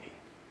story.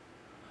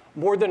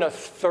 More than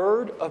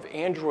 1/3 of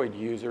Android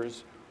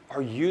users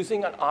are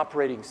using an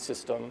operating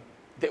system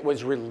that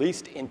was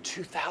released in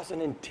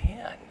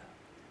 2010.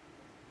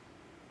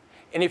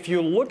 And if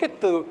you look at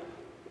the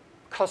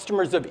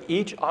customers of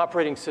each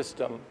operating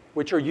system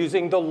which are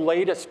using the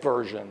latest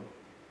version,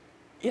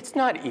 it's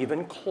not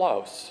even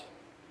close.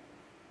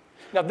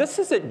 Now, this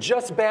isn't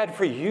just bad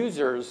for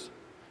users,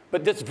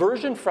 but this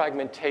version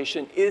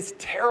fragmentation is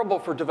terrible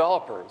for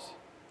developers,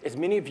 as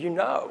many of you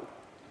know.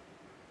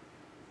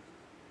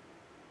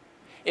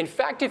 In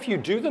fact, if you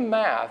do the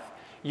math,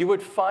 you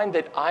would find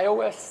that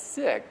iOS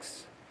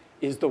 6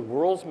 is the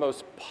world's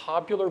most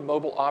popular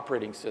mobile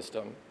operating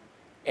system,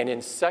 and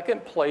in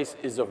second place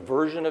is a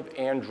version of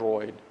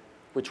Android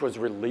which was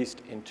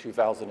released in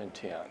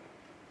 2010.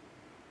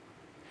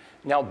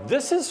 Now,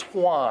 this is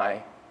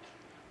why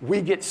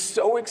we get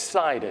so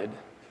excited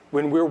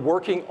when we're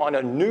working on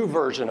a new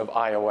version of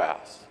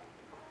iOS,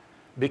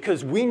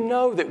 because we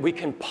know that we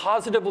can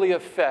positively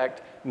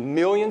affect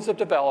millions of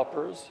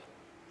developers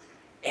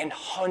and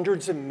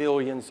hundreds of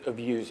millions of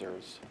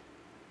users.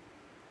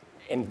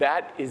 And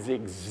that is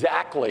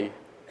exactly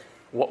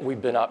what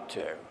we've been up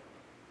to.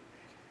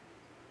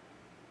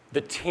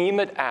 The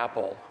team at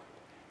Apple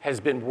has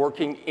been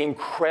working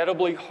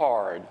incredibly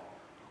hard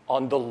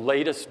on the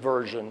latest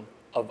version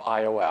of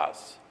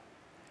iOS.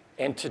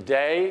 And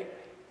today,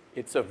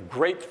 it's a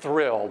great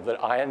thrill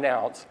that I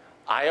announce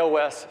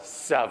iOS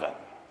 7.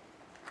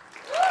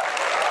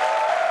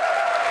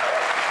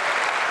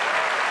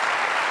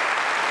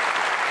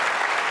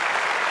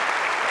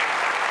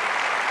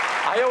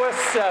 iOS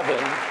 7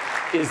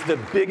 is the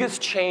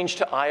biggest change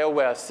to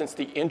iOS since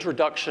the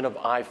introduction of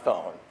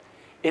iPhone.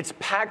 It's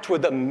packed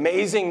with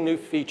amazing new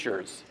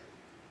features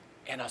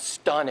and a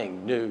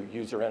stunning new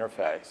user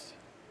interface.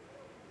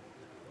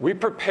 We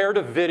prepared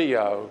a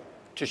video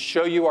to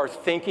show you our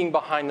thinking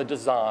behind the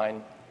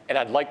design, and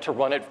I'd like to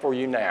run it for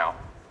you now.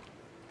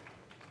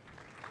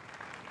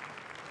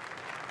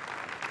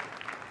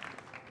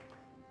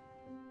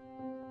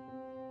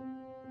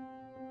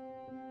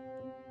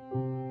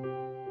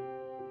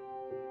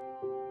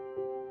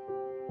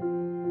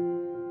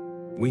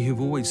 We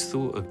have always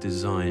thought of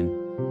design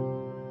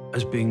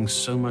as being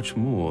so much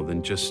more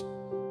than just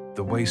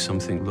the way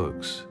something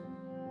looks.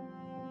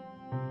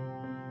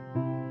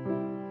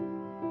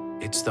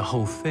 It's the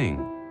whole thing,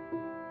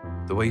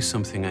 the way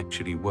something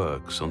actually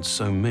works on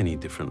so many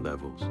different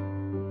levels.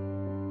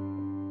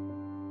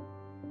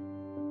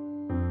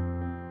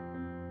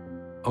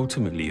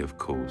 Ultimately, of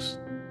course,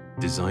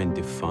 design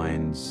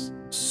defines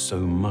so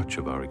much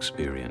of our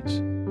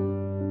experience.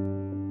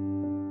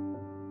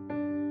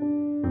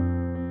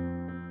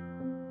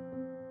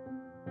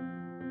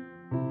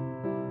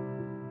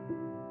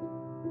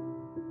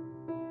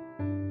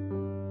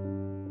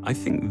 I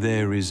think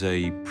there is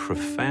a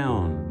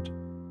profound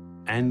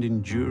and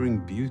enduring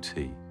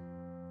beauty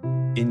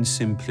in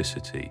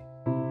simplicity,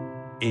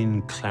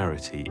 in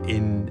clarity,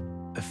 in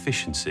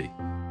efficiency.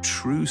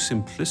 True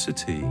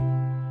simplicity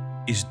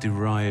is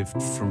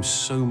derived from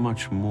so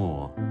much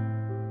more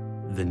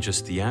than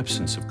just the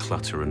absence of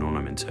clutter and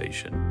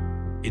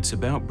ornamentation. It's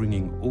about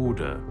bringing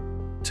order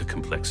to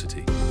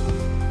complexity.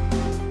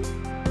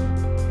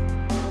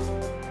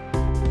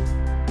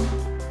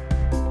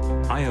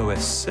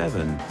 iOS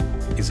 7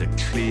 is a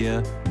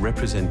clear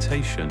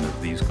representation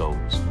of these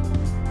goals.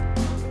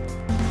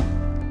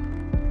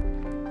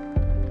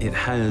 It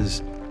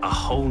has a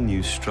whole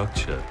new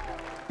structure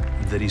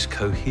that is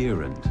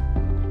coherent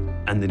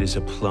and that is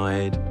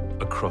applied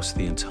across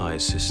the entire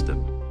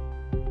system.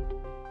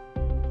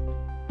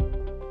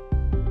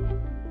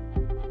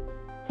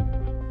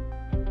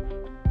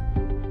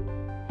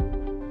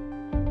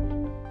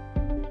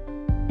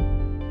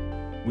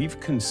 We've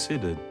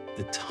considered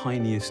the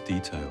tiniest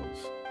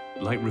details,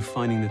 like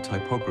refining the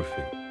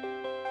typography,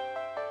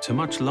 to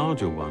much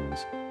larger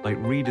ones, like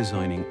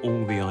redesigning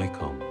all the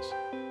icons.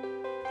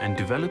 And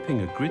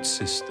developing a grid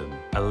system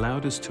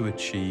allowed us to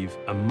achieve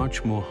a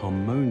much more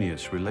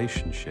harmonious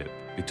relationship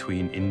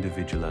between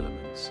individual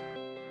elements.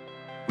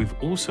 We've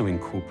also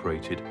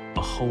incorporated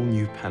a whole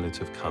new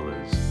palette of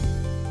colors.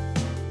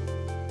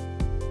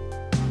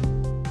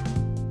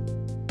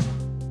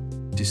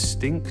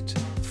 Distinct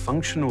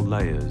functional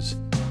layers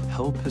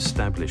help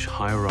establish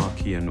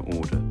hierarchy and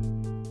order.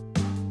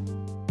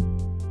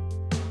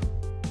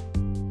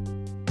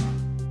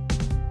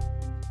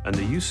 And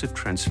the use of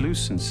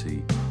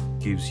translucency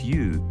gives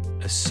you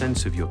a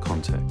sense of your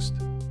context.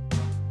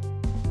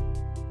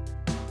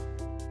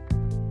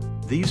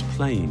 These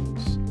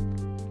planes,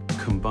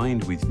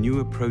 combined with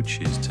new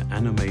approaches to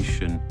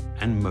animation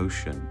and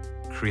motion,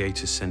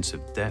 create a sense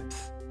of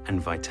depth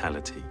and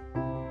vitality.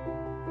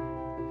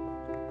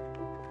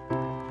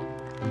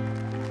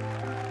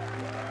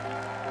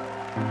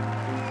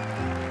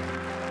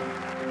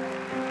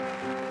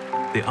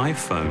 The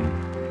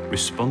iPhone,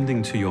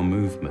 responding to your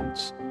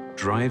movements,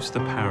 drives the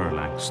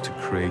parallax to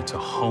create a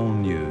whole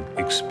new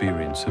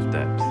experience of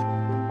depth.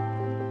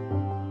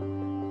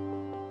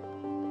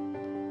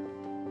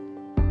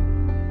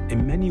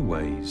 In many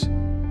ways,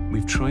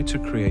 we've tried to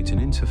create an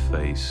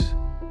interface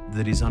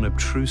that is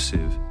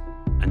unobtrusive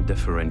and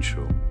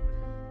deferential.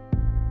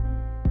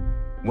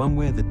 One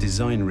where the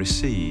design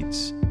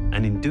recedes,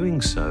 and in doing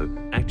so,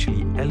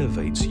 actually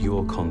elevates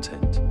your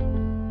content.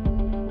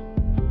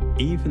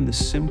 Even the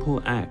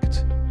simple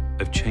act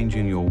of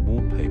changing your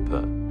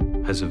wallpaper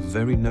has a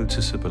very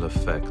noticeable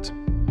effect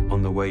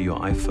on the way your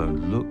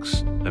iPhone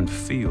looks and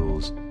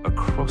feels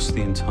across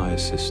the entire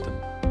system.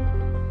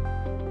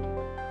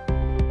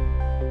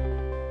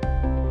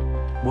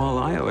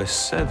 While iOS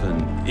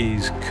 7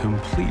 is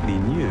completely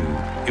new,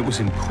 it was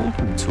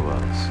important to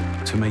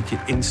us to make it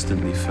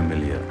instantly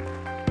familiar.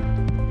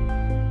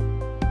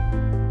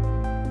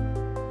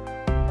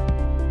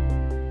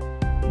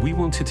 We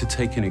wanted to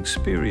take an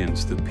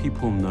experience that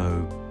people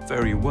know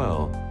very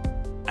well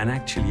and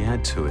actually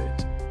add to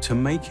it to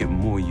make it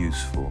more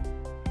useful,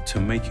 to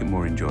make it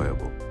more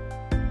enjoyable.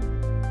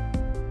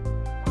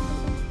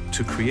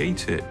 To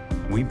create it,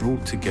 we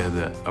brought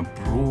together a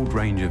broad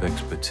range of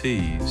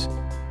expertise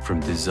from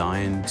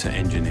design to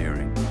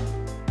engineering.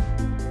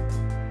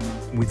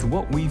 With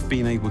what we've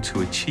been able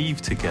to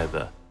achieve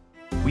together,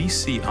 we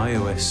see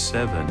iOS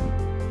 7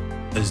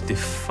 as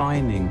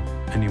defining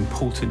an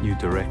important new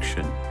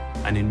direction,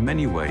 and in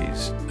many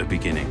ways, a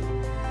beginning.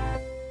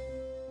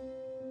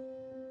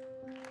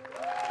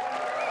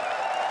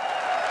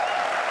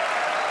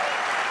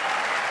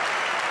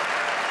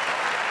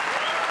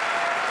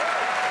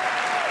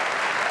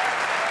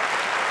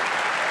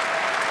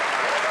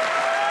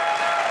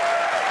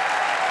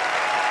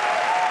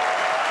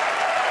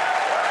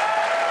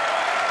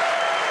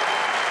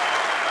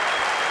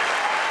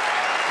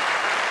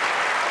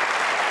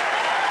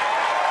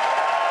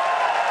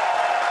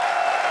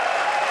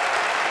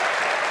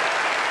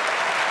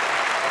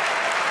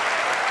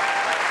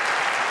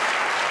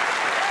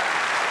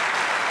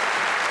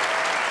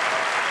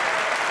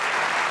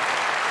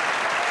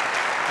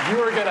 You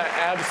are going to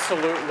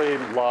absolutely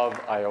love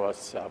iOS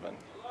 7.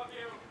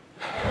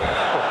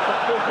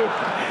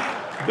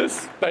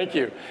 Thank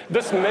you.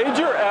 This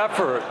major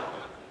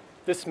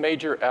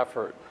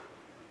effort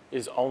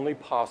is only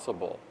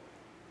possible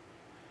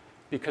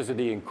because of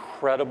the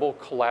incredible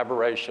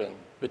collaboration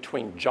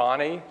between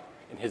Johnny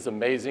and his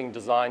amazing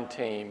design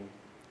team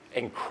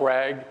and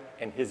Craig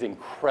and his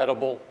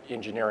incredible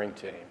engineering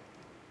team.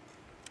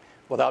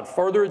 Without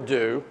further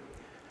ado,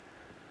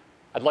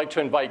 I'd like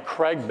to invite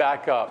Craig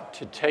back up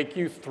to take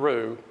you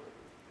through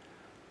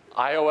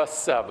iOS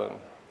 7,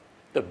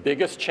 the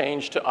biggest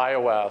change to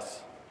iOS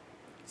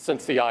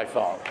since the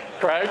iPhone.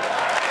 Craig?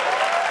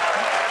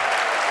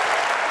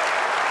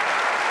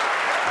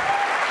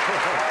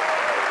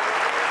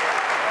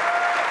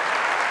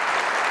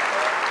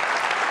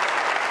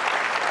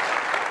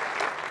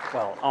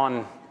 Well,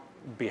 on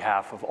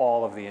behalf of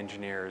all of the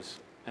engineers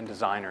and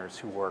designers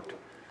who worked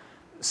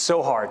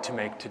so hard to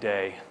make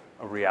today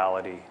a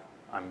reality,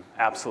 I'm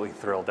absolutely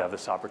thrilled to have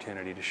this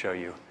opportunity to show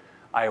you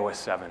iOS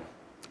 7.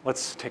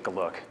 Let's take a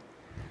look.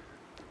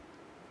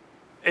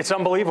 It's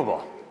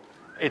unbelievable.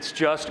 It's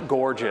just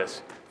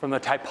gorgeous. From the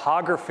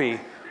typography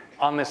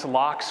on this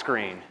lock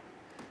screen,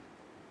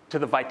 to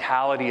the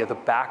vitality of the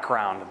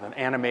background and the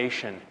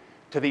animation,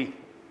 to the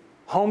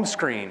home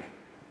screen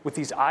with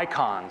these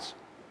icons.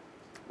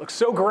 Looks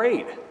so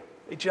great.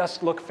 They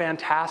just look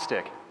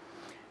fantastic.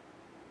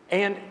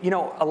 And you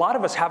know, a lot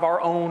of us have our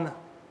own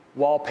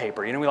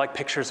wallpaper. You know, we like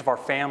pictures of our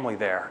family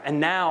there. And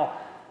now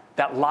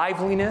that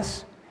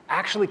liveliness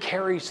actually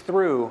carries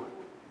through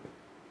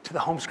to the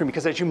home screen,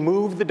 because as you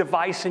move the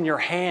device in your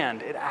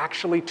hand, it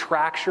actually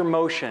tracks your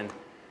motion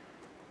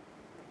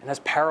and has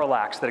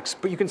parallax that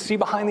you can see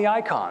behind the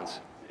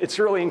icons. It's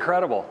really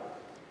incredible.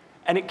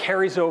 And it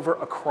carries over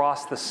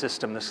across the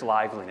system, this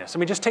liveliness. I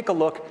mean, just take a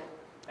look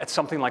at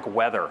something like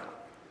weather,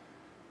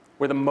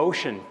 where the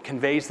motion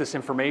conveys this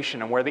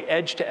information and where the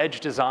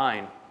edge-to-edge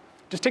design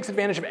just takes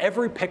advantage of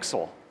every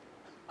pixel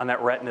on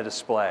that Retina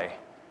display.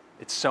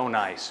 It's so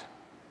nice.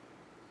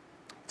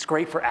 It's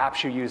great for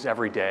apps you use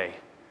every day,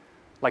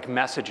 like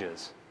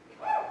messages,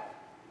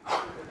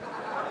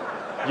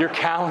 your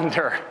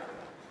calendar.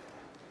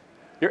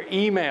 Your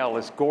email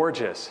is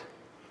gorgeous.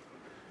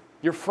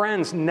 Your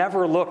friends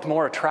never looked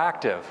more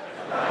attractive.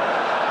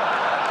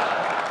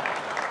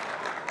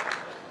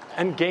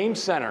 And Game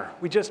Center,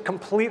 we just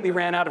completely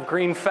ran out of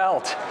green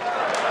felt.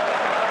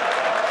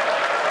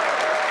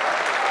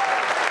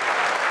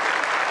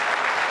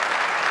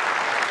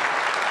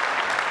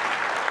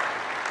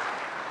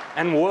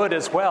 And wood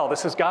as well.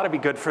 This has got to be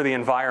good for the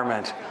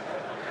environment.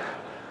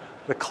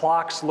 The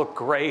clocks look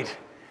great.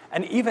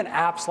 And even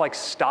apps like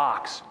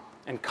Stocks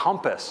and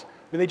Compass,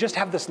 I mean, they just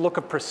have this look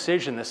of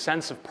precision, this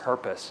sense of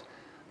purpose.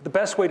 The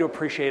best way to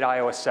appreciate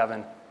iOS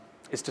 7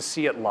 is to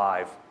see it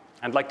live.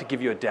 I'd like to give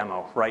you a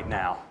demo right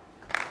now.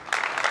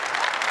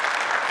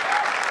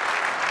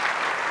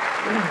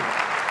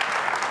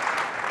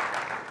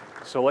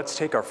 So let's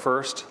take our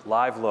first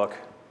live look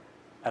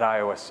at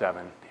iOS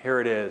 7. Here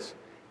it is.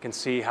 You can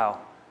see how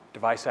the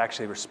device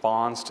actually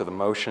responds to the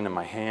motion in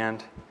my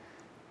hand.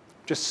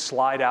 Just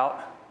slide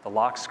out the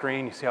lock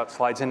screen. You see how it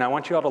slides in? Now, I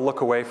want you all to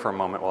look away for a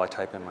moment while I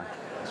type in my...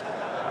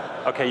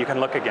 OK, you can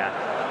look again.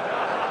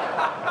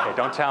 OK,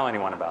 don't tell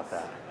anyone about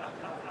that.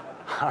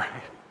 All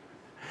right.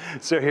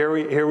 So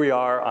here we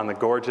are on the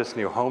gorgeous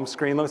new home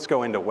screen. Let's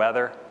go into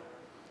weather.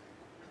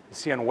 You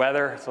see on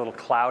weather, it's a little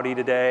cloudy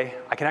today.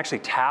 I can actually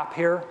tap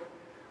here.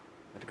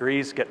 The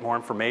degrees get more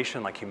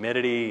information like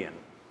humidity and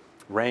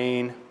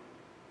rain.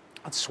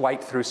 Let's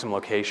swipe through some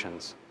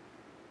locations.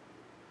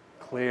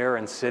 Clear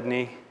in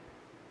Sydney.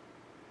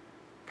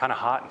 Kind of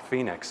hot in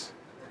Phoenix.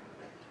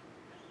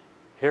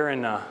 Here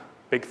in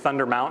Big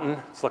Thunder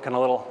Mountain, it's looking a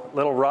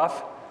little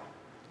rough.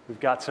 We've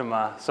got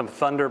some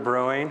thunder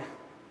brewing.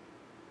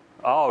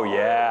 Oh,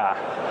 yeah.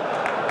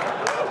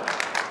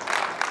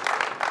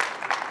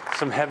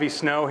 Some heavy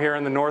snow here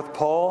in the North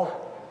Pole.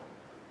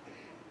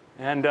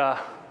 And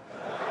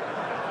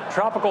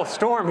tropical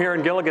storm here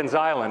in Gilligan's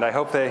Island. I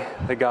hope they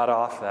got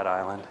off that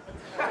island.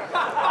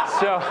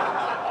 So,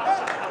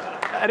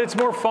 and it's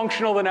more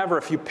functional than ever.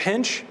 If you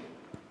pinch,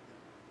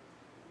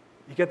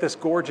 you get this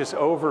gorgeous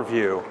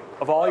overview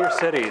of all your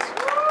cities.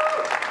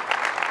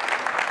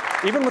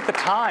 Even with the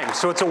time,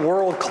 so it's a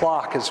world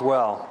clock as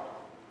well.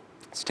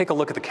 Let's take a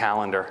look at the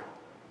calendar.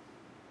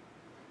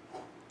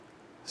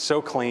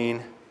 So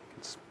clean.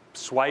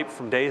 Swipe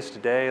from days to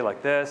day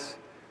like this.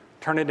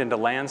 Turn it into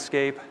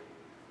landscape.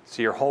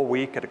 See your whole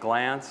week at a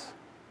glance.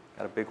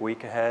 Got a big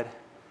week ahead.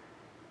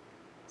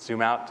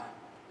 Zoom out.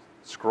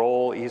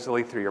 Scroll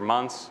easily through your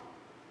months.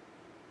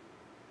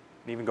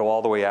 And even go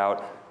all the way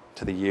out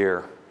to the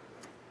year.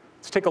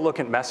 Let's take a look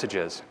at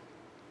messages.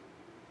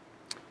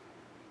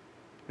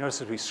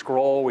 Notice as we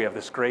scroll, we have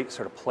this great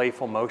sort of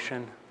playful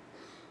motion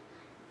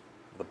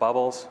of the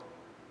bubbles.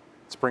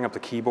 Let's bring up the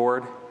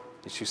keyboard.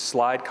 As you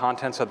slide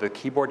contents of the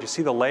keyboard, you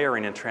see the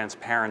layering and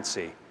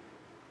transparency.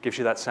 Gives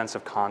you that sense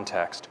of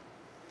context.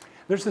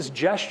 There's this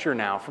gesture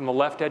now from the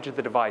left edge of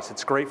the device.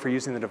 It's great for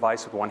using the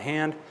device with one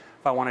hand.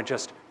 If I want to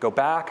just go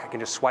back, I can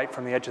just swipe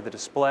from the edge of the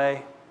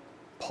display,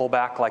 pull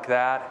back like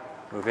that,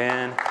 move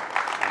in and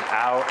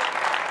out.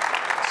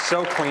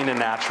 So clean and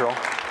natural.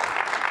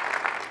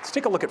 Let's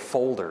take a look at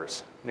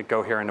folders. I'm going to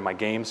go here into my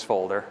games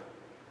folder.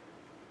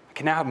 I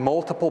can now have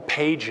multiple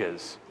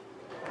pages,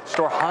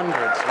 store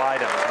hundreds of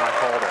items in my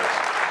folders.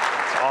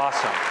 It's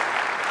awesome.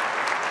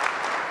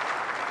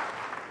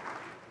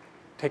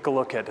 Take a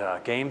look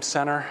at Game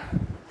Center.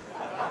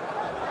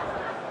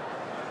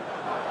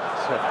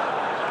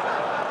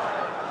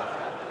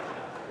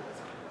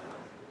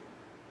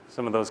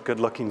 Some of those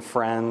good-looking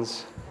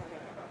friends.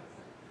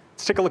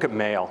 Let's take a look at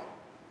mail.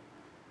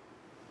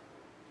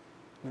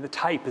 I mean, the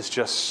type is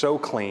just so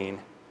clean.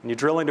 When you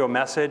drill into a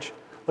message,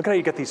 look at how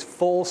you get these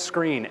full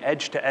screen,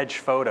 edge-to-edge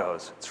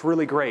photos. It's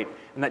really great.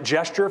 And that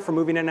gesture for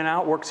moving in and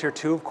out works here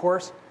too, of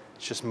course.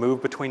 It's just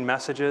move between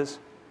messages,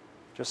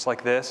 just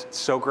like this. It's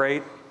so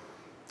great.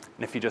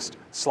 And if you just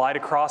slide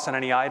across on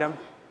any item,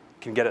 you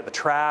can get at the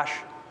trash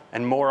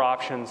and more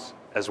options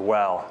as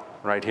well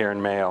right here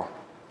in Mail.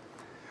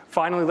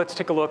 Finally, let's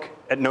take a look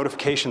at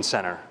Notification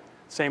Center.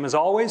 Same as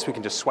always, we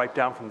can just swipe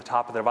down from the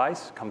top of the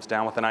device. Comes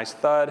down with a nice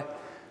thud.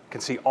 You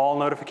can see all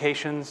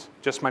notifications,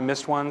 just my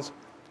missed ones.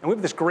 And we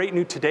have this great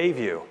new Today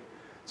view.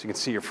 So you can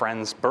see your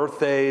friends'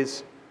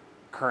 birthdays,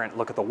 current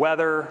look at the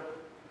weather,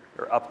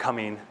 your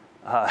upcoming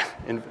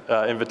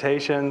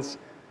invitations,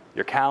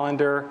 your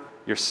calendar,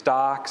 your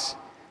stocks,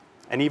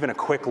 and even a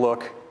quick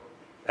look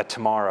at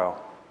tomorrow.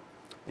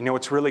 You know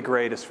what's really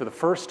great is for the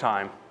first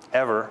time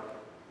ever,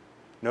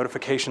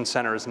 Notification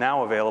Center is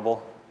now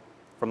available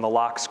from the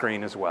lock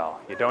screen as well.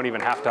 You don't even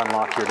have to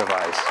unlock your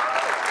device.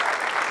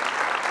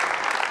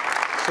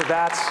 So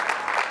that's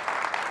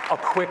a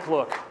quick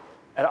look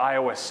at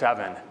iOS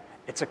 7.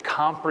 It's a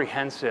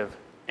comprehensive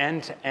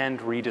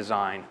end-to-end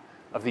redesign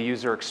of the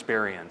user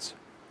experience.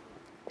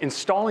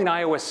 Installing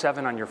iOS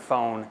 7 on your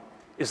phone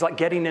is like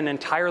getting an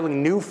entirely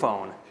new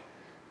phone,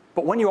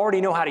 but one you already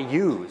know how to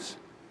use,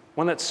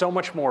 one that's so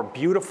much more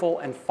beautiful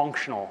and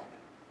functional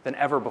than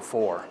ever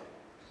before.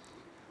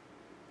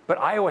 But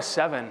iOS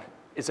 7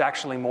 is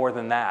actually more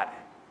than that.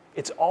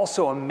 It's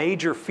also a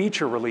major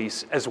feature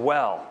release as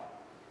well.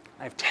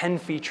 I have 10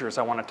 features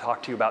I want to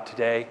talk to you about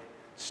today,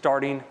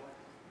 starting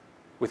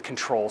with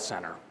Control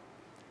Center.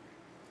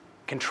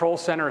 Control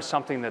Center is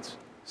something that's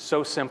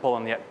so simple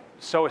and yet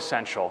so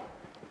essential.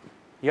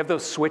 You have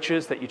those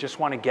switches that you just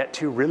want to get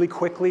to really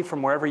quickly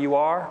from wherever you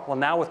are. Well,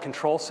 now with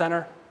Control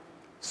Center,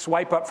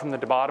 swipe up from the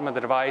bottom of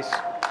the device,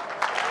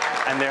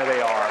 and there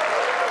they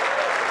are.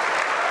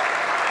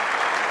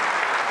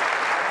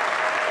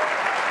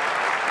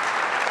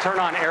 Turn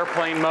on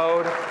airplane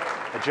mode,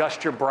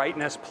 adjust your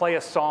brightness, play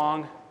a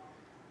song,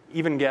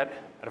 even get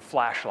a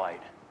flashlight.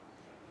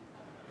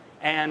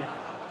 And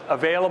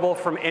available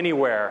from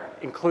anywhere,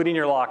 including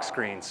your lock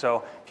screen.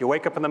 So if you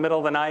wake up in the middle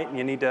of the night and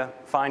you need to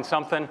find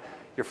something,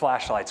 your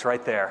flashlight's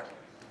right there.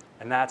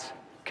 And that's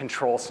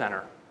Control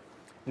Center.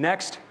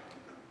 Next,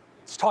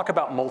 let's talk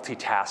about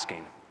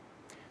multitasking.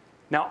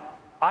 Now,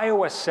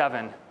 iOS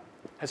 7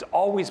 has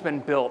always been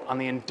built on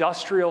the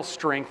industrial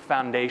strength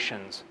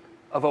foundations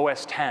of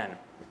OS X.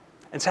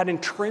 It's had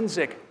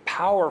intrinsic,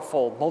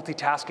 powerful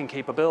multitasking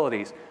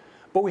capabilities.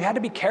 But we had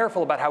to be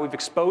careful about how we've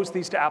exposed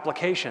these to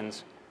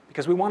applications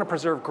because we want to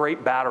preserve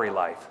great battery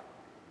life.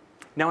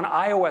 Now in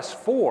iOS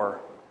 4,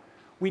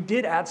 we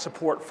did add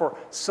support for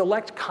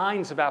select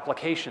kinds of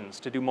applications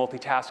to do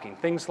multitasking,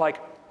 things like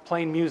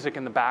playing music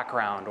in the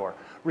background or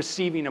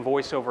receiving a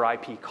voice over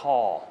IP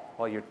call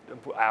while your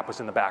app was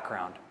in the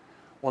background.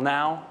 Well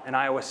now, in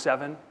iOS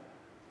 7,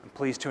 I'm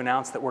pleased to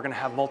announce that we're going to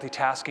have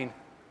multitasking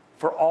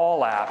for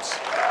all apps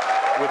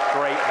with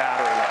great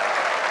battery life.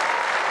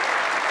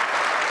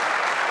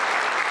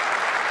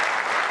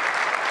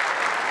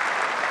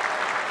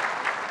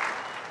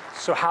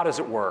 So how does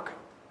it work?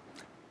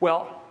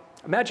 Well,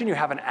 imagine you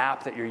have an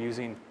app that you're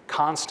using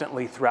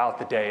constantly throughout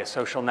the day, a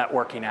social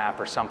networking app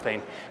or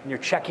something, and you're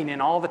checking in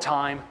all the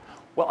time.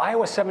 Well,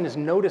 iOS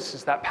 7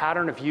 notices that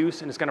pattern of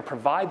use and is going to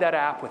provide that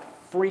app with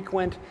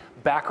frequent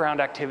background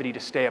activity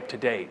to stay up to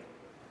date.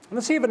 And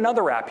let's say you have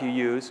another app you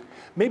use,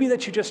 maybe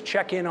that you just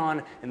check in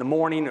on in the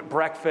morning at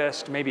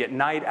breakfast, maybe at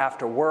night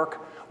after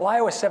work. Well,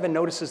 iOS 7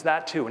 notices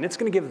that too, and it's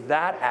going to give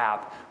that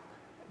app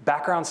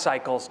background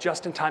cycles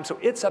just in time so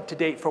it's up to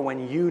date for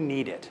when you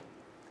need it.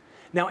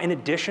 Now, in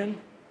addition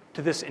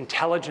to this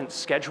intelligent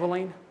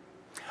scheduling,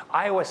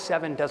 iOS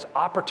 7 does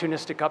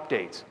opportunistic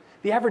updates.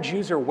 The average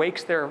user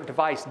wakes their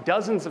device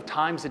dozens of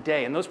times a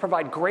day, and those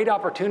provide great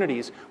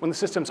opportunities when the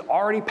system's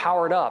already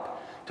powered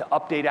up to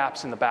update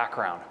apps in the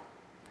background.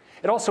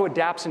 It also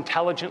adapts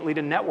intelligently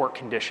to network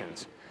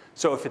conditions.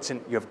 So if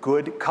you have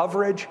good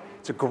coverage,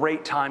 it's a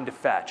great time to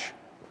fetch.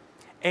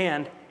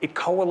 And it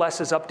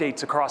coalesces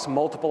updates across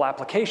multiple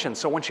applications.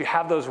 So once you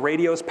have those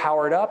radios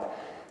powered up,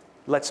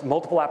 lets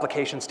multiple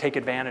applications take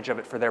advantage of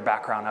it for their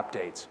background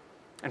updates.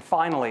 And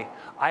finally,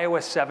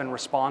 iOS 7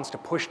 responds to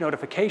push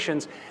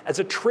notifications as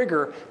a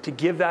trigger to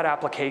give that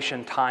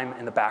application time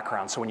in the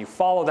background. So when you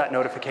follow that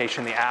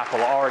notification, the app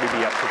will already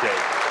be up to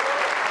date.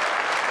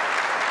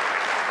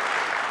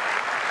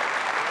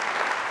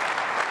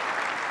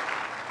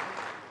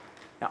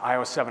 Now,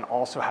 iOS 7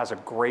 also has a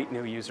great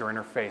new user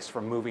interface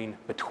for moving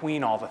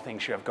between all the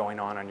things you have going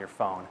on your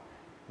phone.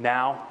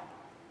 Now,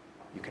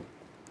 you can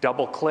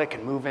double-click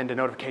and move into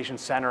Notification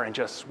Center and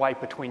just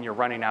swipe between your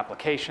running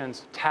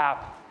applications,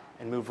 tap,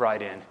 and move right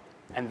in.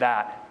 And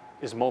that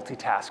is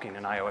multitasking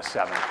in iOS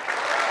 7.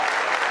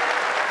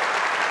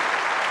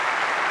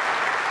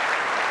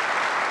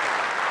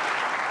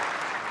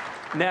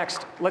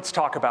 Next, let's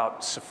talk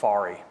about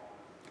Safari.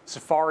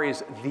 Safari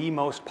is the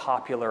most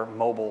popular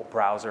mobile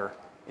browser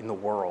in the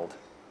world.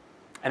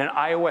 And in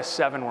iOS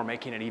 7, we're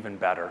making it even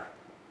better. It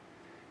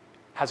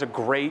has a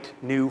great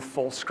new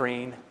full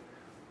screen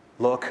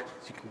look,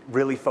 so you can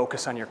really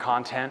focus on your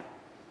content.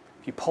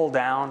 If you pull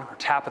down or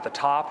tap at the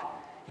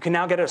top, you can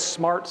now get a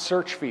smart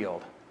search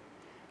field.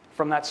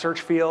 From that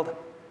search field,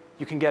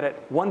 you can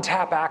get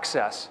one-tap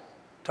access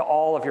to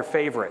all of your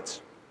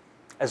favorites,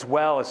 as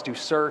well as do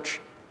search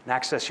and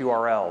access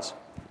URLs.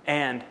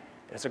 And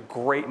it has a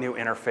great new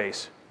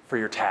interface for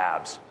your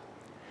tabs.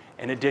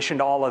 In addition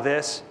to all of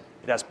this,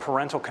 it has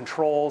parental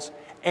controls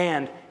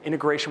and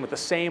integration with the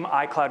same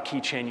iCloud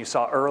keychain you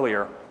saw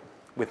earlier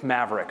with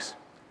Mavericks.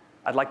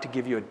 I'd like to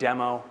give you a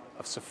demo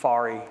of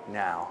Safari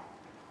now.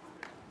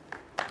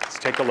 Let's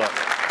take a look.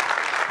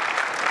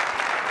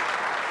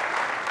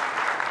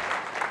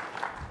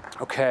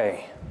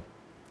 OK.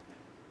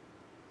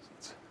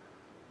 Let's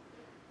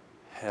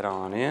head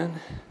on in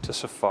to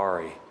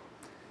Safari.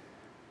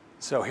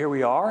 So here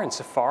we are in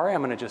Safari.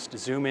 I'm going to just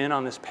zoom in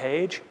on this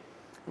page.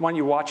 I want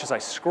you to watch as I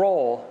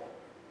scroll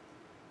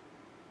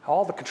how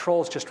all the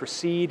controls just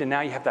recede, and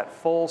now you have that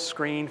full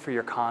screen for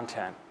your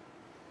content.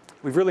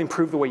 We've really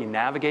improved the way you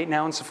navigate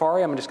now in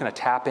Safari. I'm just going to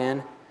tap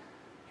in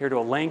here to a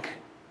link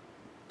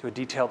to a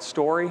detailed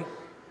story.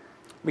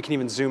 We can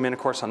even zoom in, of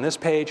course, on this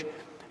page.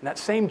 And that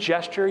same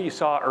gesture you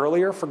saw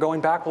earlier for going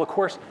back, well, of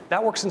course,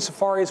 that works in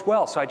Safari as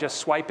well. So I just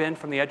swipe in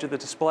from the edge of the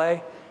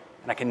display,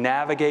 and I can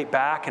navigate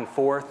back and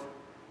forth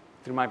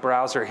through my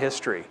browser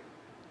history,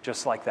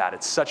 just like that.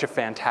 It's such a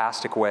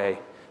fantastic way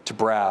to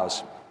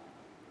browse.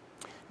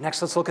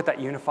 Next, let's look at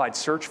that unified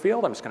search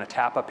field. I'm just going to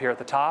tap up here at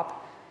the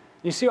top.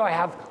 You see how I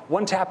have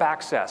one-tap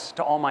access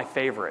to all my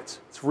favorites.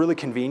 It's really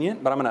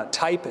convenient, but I'm going to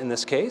type in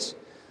this case.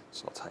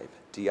 So I'll type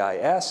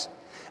DIS.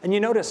 And you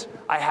notice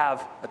I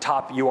have a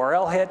top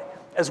URL hit,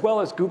 as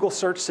well as Google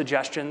search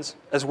suggestions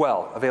as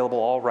well, available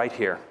all right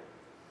here.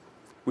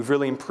 We've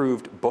really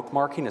improved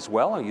bookmarking as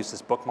well. I'll use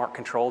this bookmark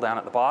control down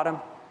at the bottom.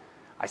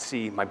 I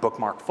see my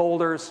bookmark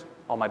folders,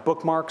 all my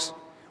bookmarks.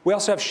 We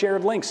also have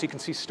shared links, so you can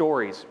see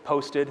stories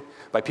posted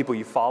by people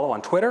you follow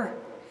on Twitter,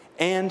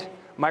 and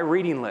my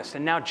reading list.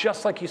 And now,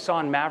 just like you saw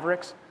in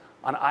Mavericks,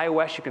 on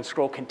iOS, you can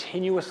scroll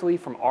continuously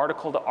from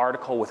article to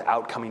article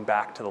without coming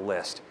back to the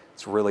list.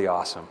 It's really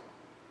awesome.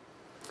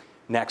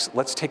 Next,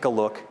 let's take a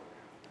look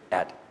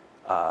at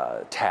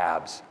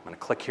tabs. I'm going to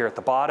click here at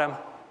the bottom,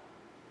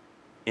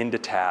 into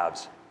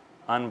tabs.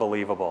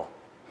 Unbelievable.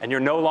 And you're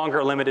no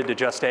longer limited to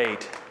just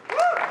 8.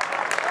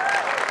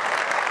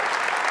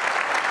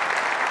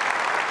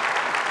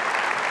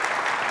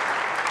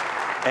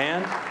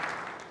 And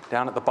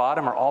down at the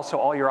bottom are also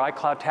all your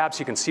iCloud tabs.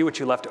 You can see what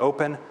you left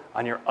open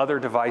on your other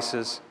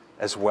devices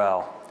as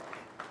well.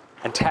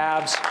 And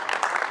tabs,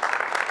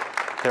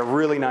 they're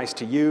really nice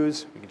to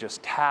use. You can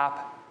just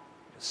tap,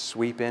 just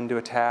sweep into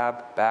a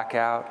tab, back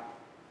out,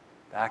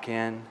 back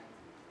in,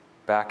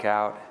 back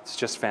out. It's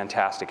just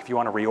fantastic. If you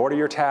want to reorder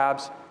your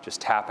tabs,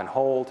 just tap and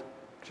hold.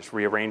 Just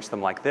rearrange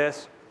them like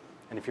this.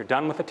 And if you're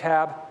done with a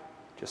tab,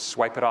 just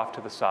swipe it off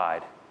to the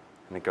side,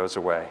 and it goes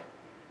away.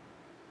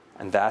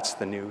 And that's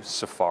the new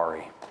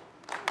Safari.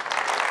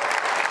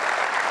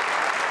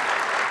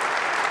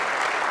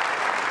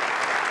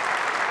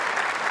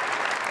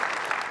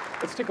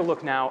 Let's take a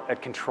look now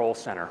at Control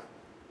Center.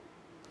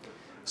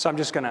 So I'm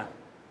just going to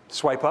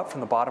swipe up from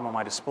the bottom of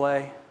my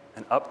display,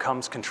 and up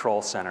comes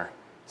Control Center.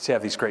 So you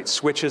have these great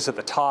switches at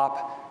the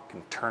top.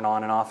 You can turn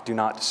on and off Do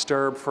Not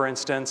Disturb, for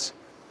instance.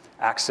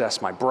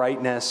 Access my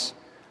brightness.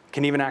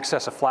 Can even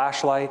access a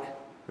flashlight,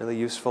 really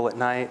useful at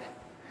night.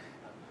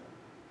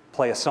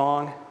 Play a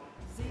song.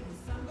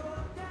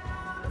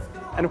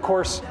 And of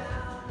course,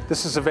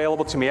 this is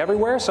available to me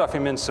everywhere. So if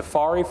I'm in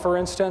Safari, for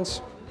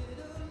instance,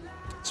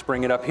 let's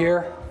bring it up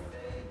here.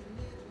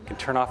 You can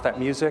turn off that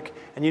music.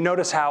 And you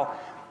notice how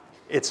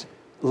it's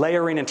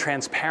layering and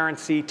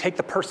transparency. Take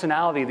the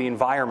personality of the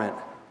environment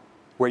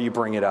where you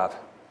bring it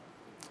up.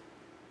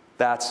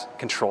 That's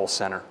Control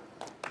Center.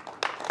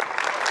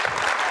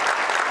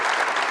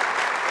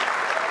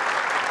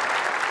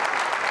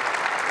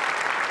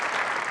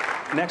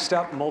 Next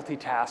up,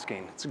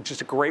 multitasking. It's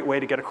just a great way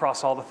to get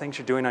across all the things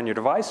you're doing on your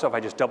device. So if I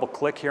just double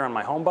click here on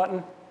my home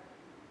button,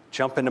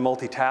 jump into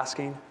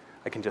multitasking,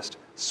 I can just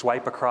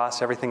swipe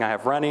across everything I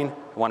have running.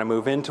 I want to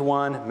move into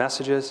one,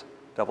 messages,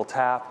 double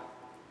tap,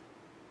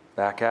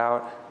 back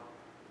out,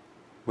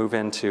 move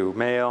into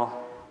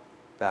mail,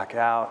 back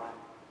out,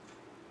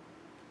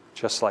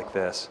 just like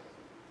this.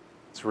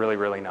 It's really,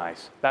 really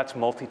nice. That's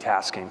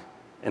multitasking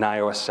in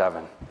iOS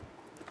 7.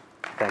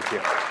 Thank you.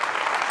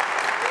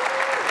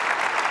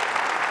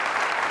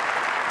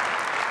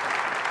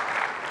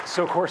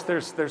 So of course,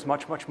 there's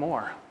much, much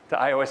more to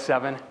iOS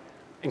 7,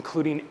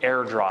 including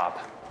AirDrop.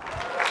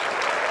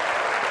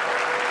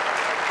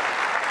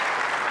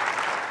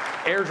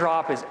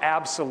 AirDrop is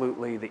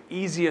absolutely the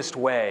easiest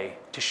way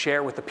to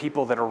share with the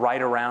people that are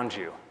right around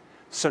you.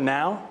 So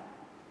now,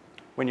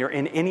 when you're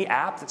in any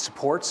app that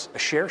supports a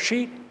share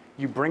sheet,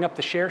 you bring up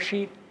the share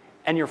sheet,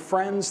 and your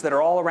friends that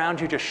are all around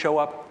you just show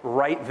up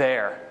right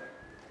there.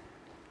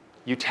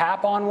 You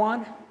tap on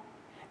one,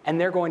 and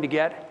they're going to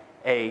get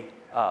a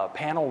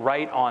panel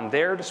right on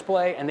their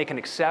display, and they can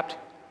accept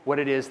what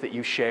it is that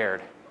you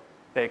shared.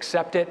 They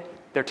accept it,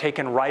 they're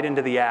taken right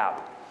into the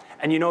app.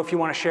 And you know, if you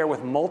want to share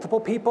with multiple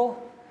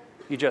people,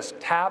 you just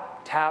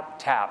tap, tap,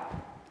 tap.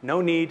 No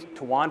need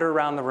to wander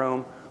around the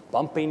room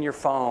bumping your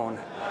phone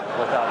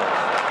with others.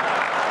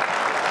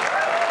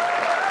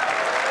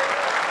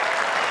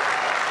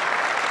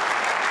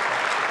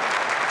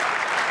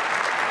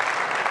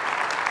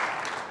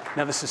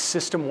 Now, this is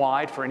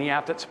system-wide for any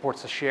app that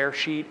supports a share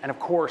sheet. And of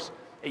course,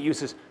 it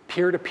uses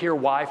peer-to-peer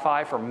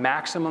Wi-Fi for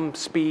maximum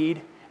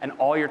speed, and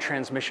all your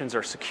transmissions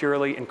are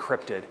securely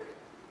encrypted.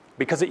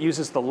 Because it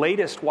uses the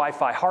latest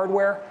Wi-Fi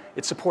hardware,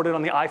 it's supported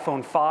on the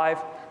iPhone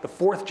 5, the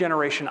 4th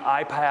generation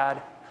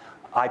iPad,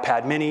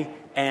 iPad mini,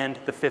 and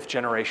the 5th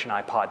generation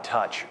iPod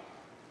Touch.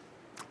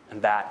 And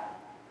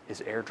that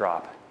is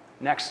AirDrop.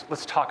 Next,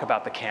 let's talk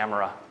about the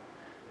camera.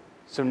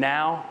 So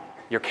now,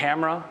 your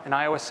camera in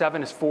iOS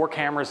 7 is 4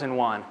 cameras in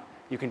one.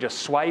 You can just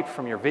swipe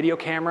from your video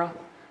camera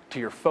to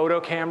your photo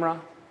camera,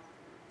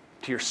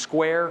 to your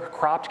square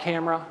cropped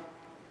camera,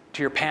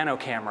 to your pano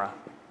camera.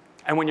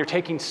 And when you're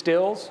taking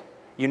stills,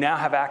 you now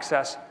have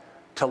access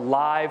to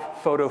live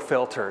photo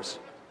filters,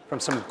 from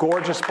some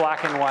gorgeous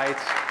black and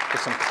whites to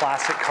some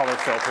classic color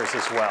filters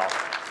as well.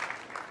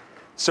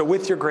 So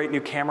with your great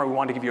new camera, we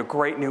want to give you a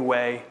great new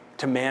way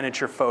to manage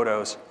your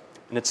photos,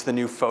 and it's the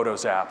new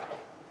Photos app.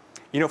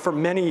 You know, for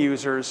many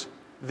users,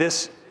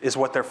 this is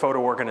what their photo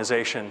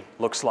organization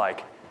looks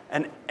like.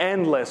 An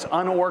endless,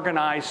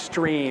 unorganized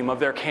stream of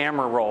their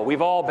camera roll.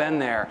 We've all been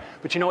there,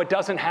 but you know, it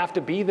doesn't have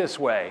to be this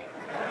way.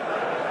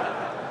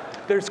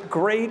 There's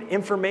great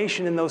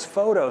information in those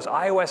photos.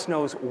 iOS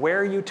knows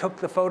where you took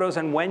the photos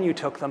and when you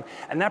took them,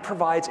 and that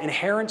provides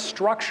inherent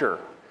structure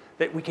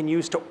that we can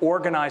use to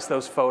organize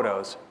those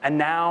photos. And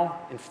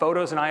now, in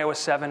Photos in iOS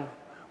 7,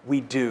 we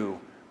do.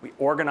 We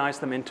organize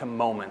them into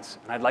moments,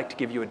 and I'd like to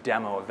give you a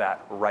demo of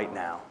that right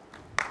now.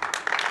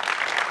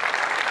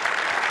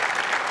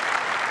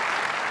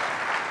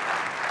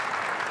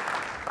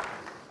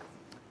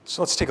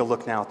 So let's take a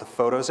look now at the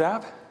Photos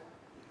app.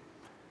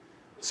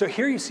 So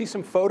here you see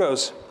some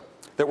photos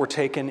that were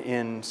taken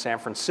in San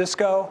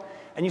Francisco,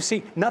 and you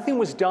see nothing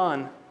was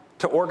done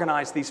to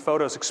organize these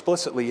photos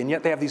explicitly, and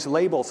yet they have these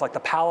labels like the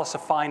Palace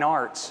of Fine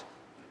Arts,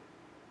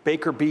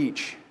 Baker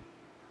Beach,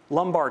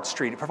 Lombard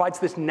Street. It provides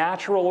this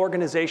natural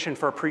organization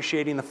for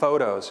appreciating the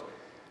photos.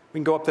 We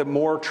can go up to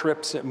more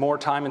trips, more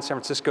time in San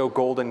Francisco,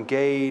 Golden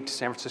Gate,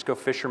 San Francisco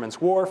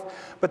Fisherman's Wharf,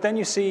 but then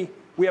you see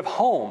we have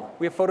home.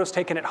 We have photos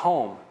taken at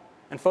home,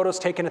 and photos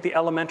taken at the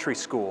elementary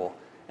school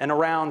and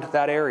around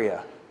that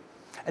area.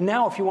 And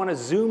now if you want to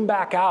zoom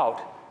back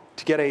out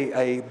to get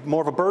a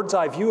more of a bird's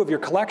eye view of your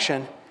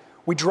collection,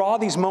 we draw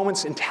these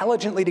moments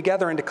intelligently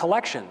together into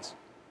collections.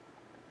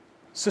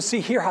 So see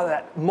here how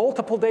that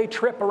multiple day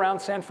trip around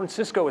San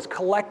Francisco is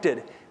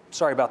collected.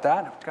 Sorry about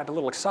that, I got a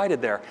little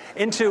excited there.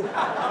 Into,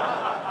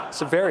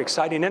 it's a very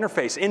exciting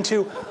interface,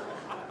 into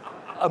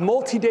a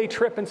multi-day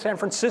trip in San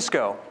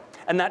Francisco.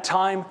 And that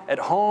time at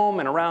home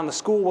and around the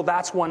school, well,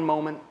 that's one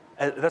moment,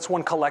 that's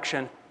one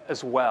collection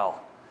as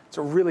well. It's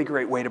a really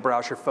great way to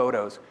browse your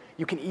photos.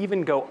 You can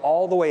even go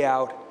all the way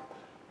out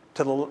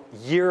to the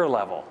year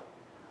level.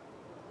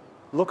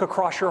 Look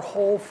across your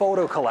whole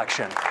photo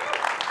collection.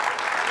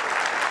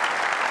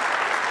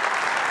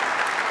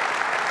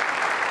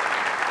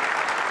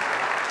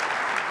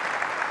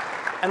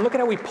 And look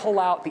at how we pull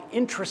out the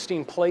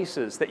interesting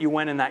places that you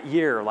went in that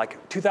year.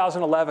 Like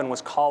 2011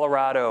 was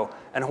Colorado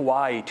and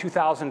Hawaii.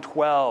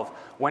 2012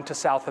 went to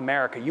South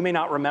America. You may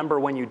not remember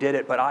when you did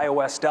it, but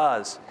iOS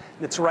does.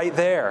 It's right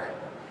there.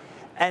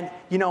 And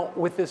you know,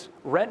 with this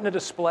Retina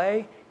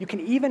display, you can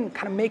even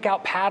kind of make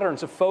out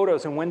patterns of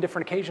photos and when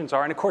different occasions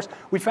are. And of course,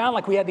 we found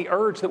like we had the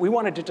urge that we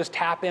wanted to just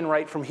tap in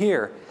right from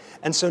here.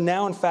 And so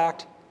now, in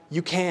fact,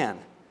 you can.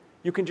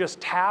 You can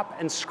just tap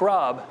and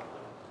scrub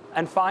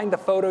and find the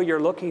photo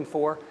you're looking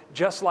for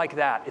just like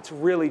that. It's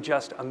really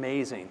just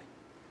amazing.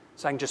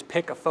 So I can just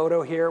pick a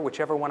photo here,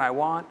 whichever one I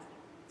want.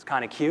 It's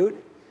kind of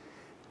cute.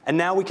 And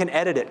now we can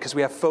edit it because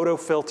we have photo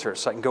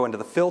filters. So I can go into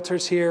the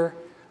filters here.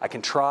 I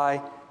can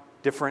try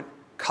different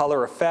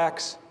color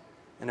effects.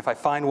 And if I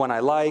find one I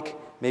like,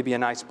 maybe a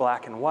nice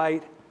black and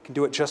white, I can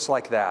do it just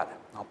like that.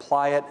 I'll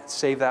apply it,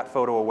 save that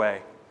photo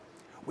away.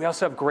 We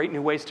also have great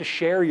new ways to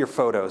share your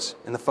photos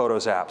in the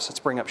Photos app. So let's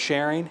bring up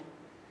sharing.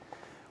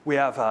 We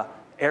have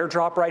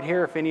AirDrop right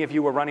here. If any of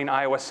you were running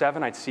iOS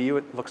 7, I'd see you.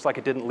 It looks like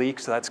it didn't leak,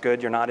 so that's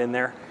good. You're not in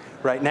there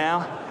right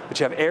now. But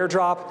you have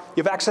AirDrop.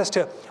 You have access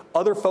to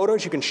other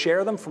photos. You can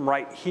share them from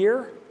right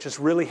here, which is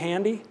really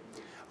handy.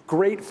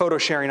 Great photo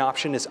sharing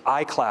option is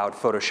iCloud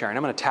photo sharing.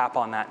 I'm going to tap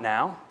on that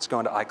now. Let's go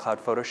into iCloud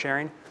photo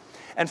sharing.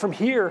 And from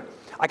here,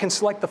 I can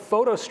select the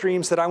photo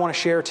streams that I want to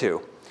share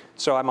to.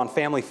 So I'm on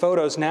family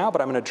photos now,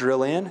 but I'm going to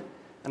drill in,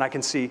 and I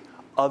can see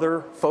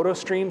other photo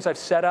streams I've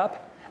set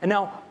up. And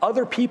now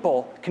other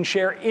people can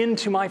share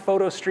into my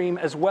photo stream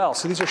as well.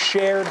 So these are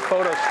shared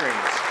photo streams.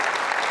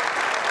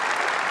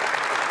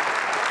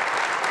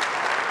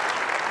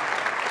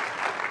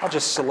 I'll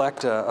just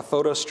select a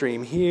photo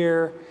stream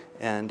here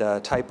and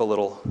type a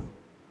little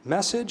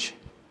message.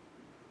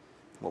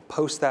 We'll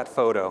post that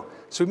photo.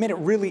 So we've made it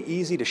really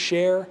easy to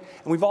share,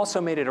 and we've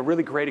also made it a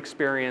really great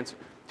experience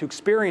to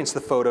experience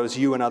the photos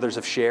you and others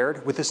have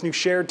shared with this new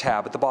Shared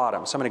tab at the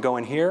bottom. So I'm going to go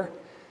in here.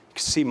 You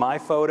can see my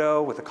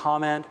photo with a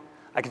comment.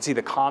 I can see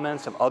the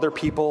comments of other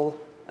people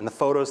and the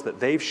photos that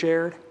they've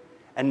shared.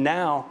 And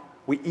now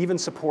we even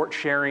support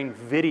sharing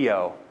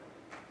video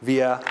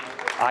via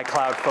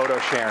iCloud photo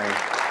sharing.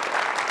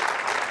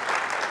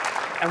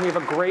 And we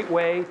have a great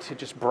way to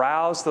just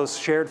browse those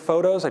shared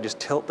photos. I just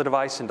tilt the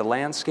device into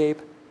landscape.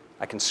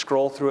 I can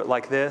scroll through it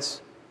like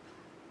this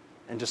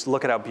and just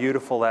look at how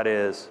beautiful that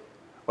is.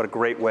 What a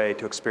great way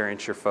to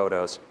experience your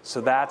photos.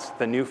 So that's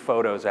the new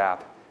Photos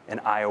app in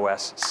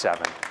iOS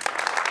 7.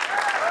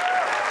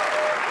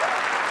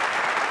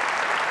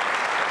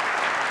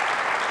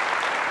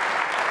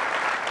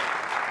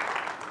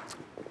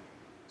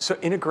 So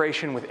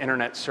integration with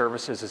internet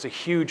services is a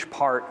huge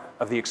part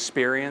of the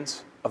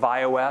experience of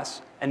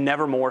iOS, and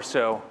never more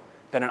so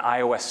than in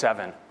iOS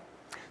 7.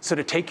 So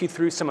to take you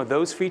through some of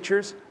those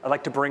features, I'd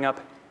like to bring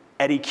up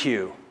Eddie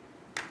Q.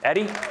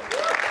 Eddie?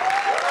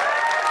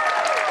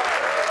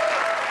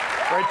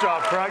 Great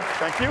job, Craig.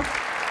 Thank you.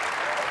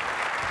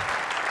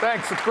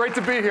 Thanks. It's great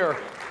to be here.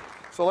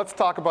 So let's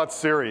talk about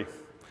Siri.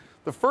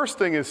 The first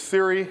thing is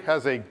Siri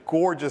has a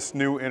gorgeous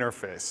new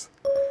interface.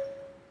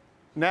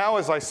 Now,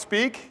 as I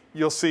speak,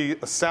 you'll see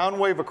a sound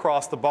wave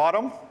across the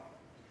bottom,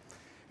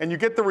 and you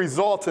get the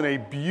results in a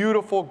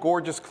beautiful,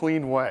 gorgeous,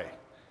 clean way.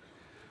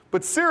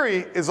 But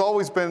Siri has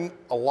always been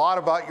a lot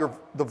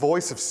about the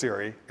voice of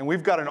Siri, and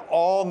we've got an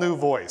all-new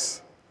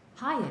voice.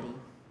 Hi, Eddie.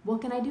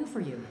 What can I do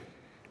for you?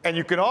 And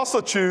you can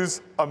also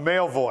choose a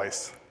male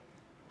voice.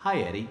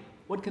 Hi, Eddie.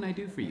 What can I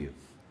do for you?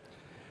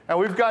 And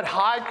we've got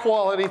high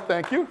quality,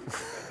 thank you.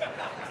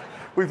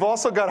 We've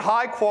also got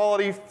high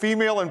quality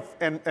female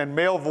and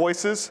male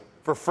voices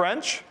for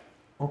French.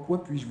 En quoi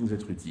puis-je vous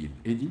être utile,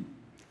 Eddie?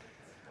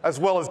 As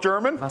well as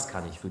German. Was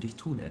kann ich für dich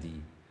tun,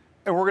 Eddie?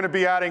 And we're going to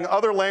be adding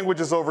other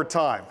languages over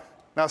time.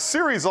 Now,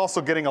 Siri is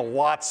also getting a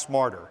lot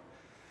smarter.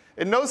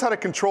 It knows how to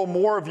control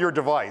more of your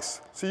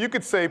device. So you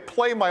could say,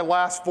 play my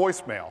last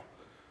voicemail,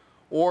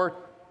 or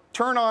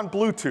turn on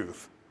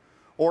Bluetooth,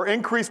 or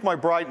increase my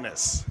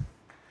brightness.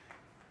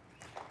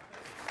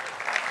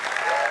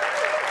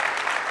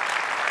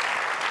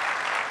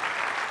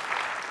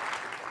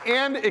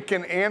 And it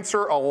can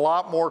answer a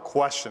lot more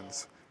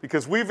questions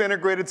because we've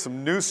integrated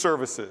some new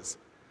services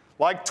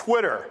like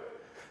Twitter,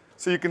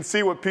 so you can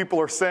see what people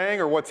are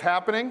saying or what's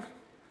happening.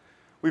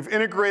 We've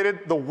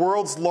integrated the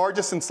world's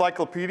largest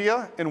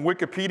encyclopedia in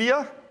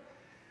Wikipedia,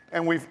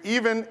 and we've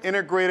even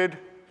integrated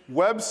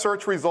web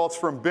search results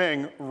from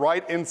Bing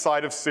right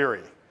inside of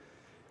Siri.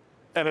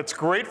 And it's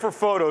great for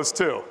photos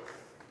too.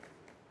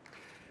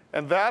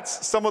 And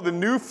that's some of the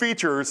new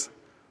features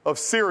of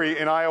Siri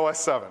in iOS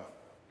 7.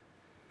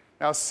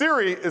 Now,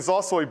 Siri is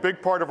also a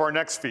big part of our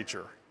next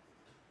feature,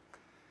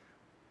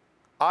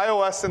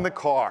 iOS in the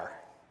car.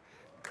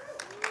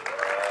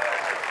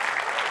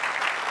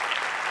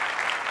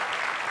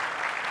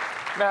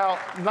 Now,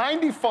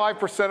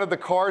 95% of the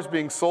cars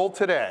being sold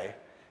today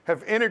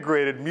have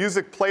integrated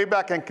music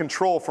playback and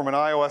control from an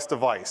iOS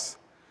device.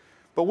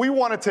 But we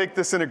want to take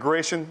this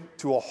integration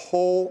to a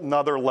whole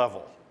nother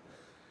level.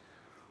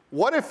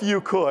 What if you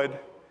could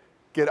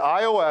get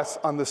iOS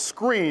on the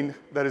screen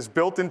that is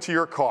built into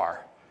your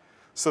car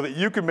so that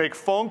you can make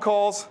phone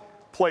calls,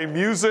 play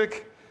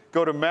music,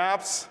 go to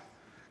Maps,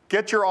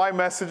 get your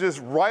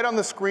iMessages right on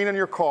the screen in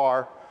your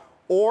car,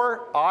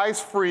 or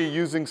eyes-free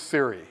using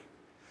Siri?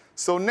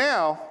 So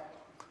now,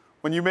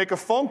 when you make a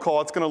phone call,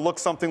 it's going to look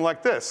something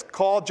like this.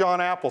 Call John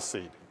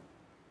Appleseed.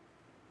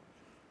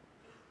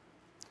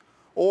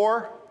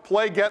 Or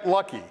play Get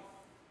Lucky.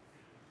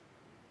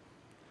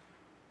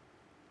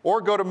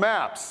 Or go to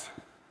Maps.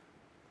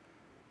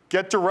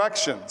 Get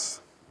directions.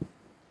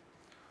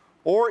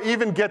 Or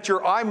even get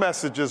your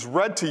iMessages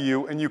read to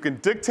you, and you can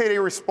dictate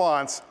a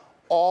response,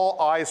 all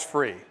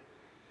eyes-free.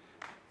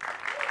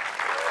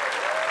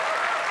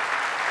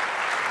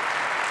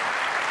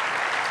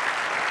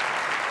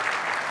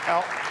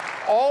 Now,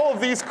 all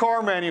of these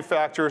car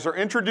manufacturers are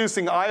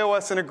introducing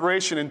iOS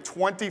integration in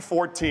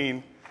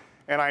 2014,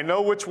 and I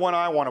know which one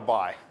I want to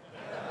buy.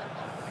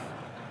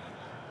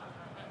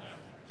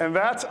 And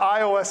that's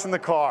iOS in the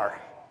car.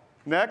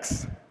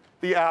 Next,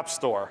 the App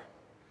Store.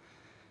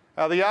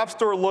 Now, the App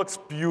Store looks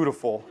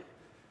beautiful.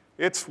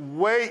 It's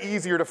way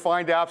easier to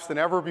find apps than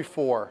ever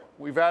before.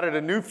 We've added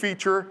a new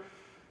feature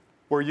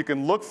where you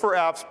can look for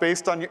apps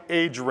based on your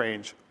age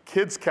range,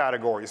 kids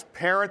categories.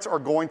 Parents are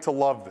going to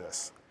love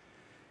this.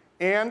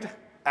 And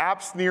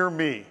apps near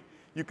me.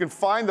 You can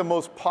find the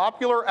most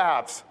popular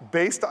apps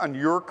based on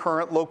your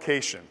current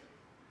location.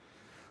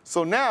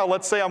 So now,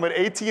 let's say I'm at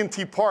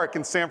AT&T Park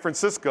in San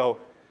Francisco,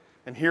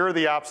 and here are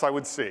the apps I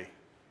would see.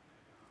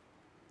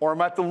 Or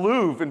I'm at the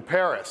Louvre in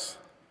Paris.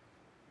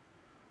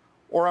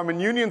 Or I'm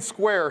in Union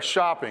Square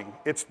shopping.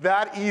 It's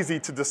that easy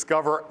to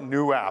discover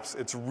new apps.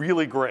 It's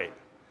really great.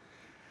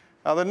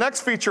 Now, the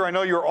next feature I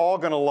know you're all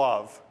going to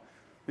love,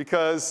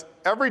 because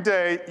every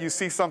day you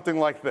see something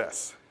like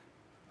this.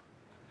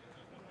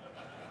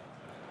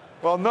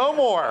 Well, no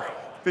more,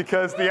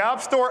 because the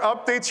App Store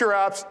updates your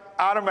apps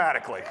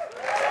automatically.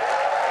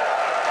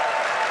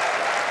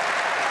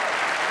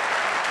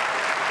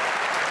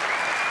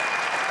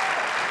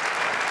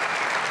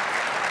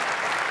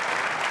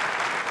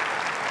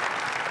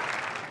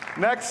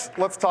 Next,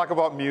 let's talk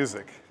about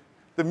music.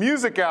 The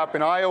Music app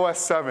in iOS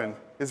 7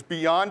 is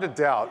beyond a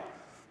doubt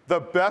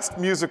the best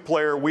music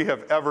player we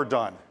have ever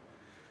done.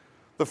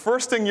 The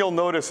first thing you'll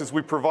notice is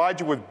we provide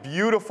you with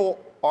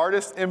beautiful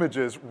artist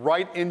images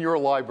right in your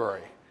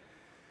library.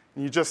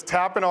 And you just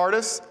tap an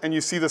artist and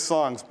you see the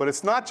songs. But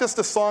it's not just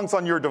the songs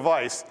on your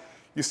device.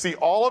 You see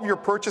all of your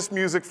purchased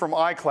music from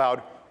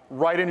iCloud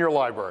right in your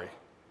library.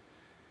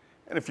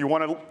 And if you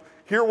want to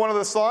hear one of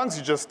the songs,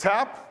 you just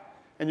tap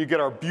and you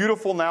get our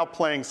beautiful Now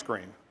Playing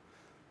screen.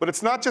 But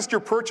it's not just your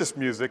purchased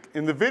music.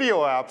 In the video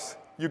apps,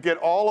 you get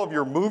all of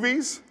your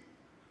movies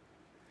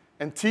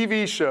and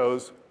TV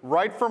shows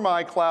right from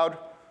iCloud,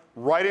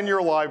 right in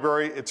your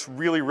library. It's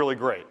really, really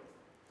great.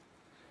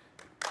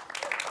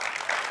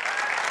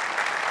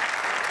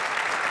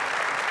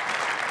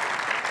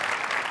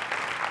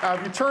 Now,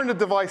 if you turn the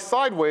device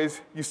sideways,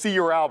 you see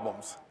your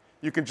albums.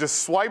 You can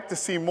just swipe to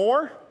see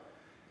more,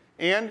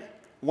 and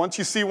once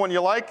you see one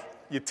you like,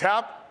 you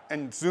tap,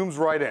 and it zooms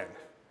right in.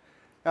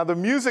 Now, the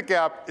Music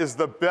app is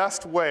the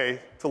best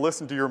way to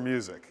listen to your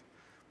music.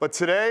 But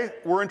today,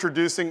 we're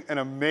introducing an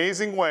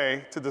amazing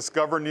way to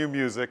discover new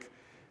music,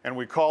 and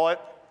we call it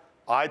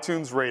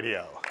iTunes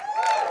Radio.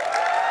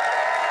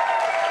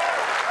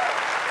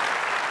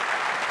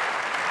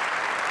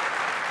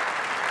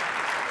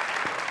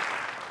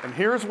 And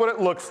here's what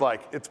it looks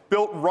like. It's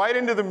built right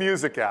into the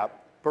Music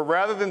app, but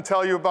rather than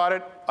tell you about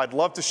it, I'd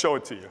love to show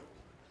it to you.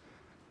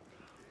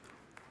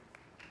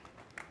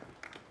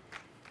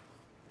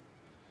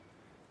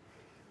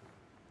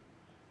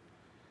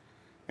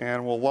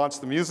 And we'll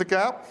launch the Music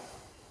app.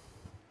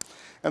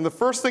 And the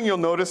first thing you'll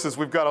notice is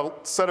we've got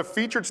a set of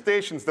featured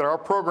stations that our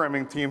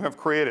programming team have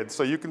created.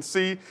 So you can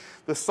see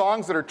the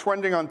songs that are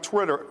trending on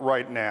Twitter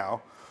right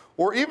now,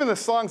 or even the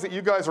songs that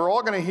you guys are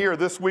all going to hear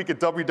this week at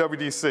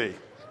WWDC.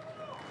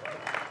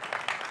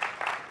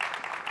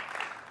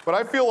 But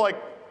I feel like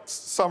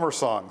summer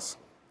songs.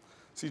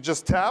 So you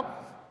just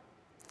tap.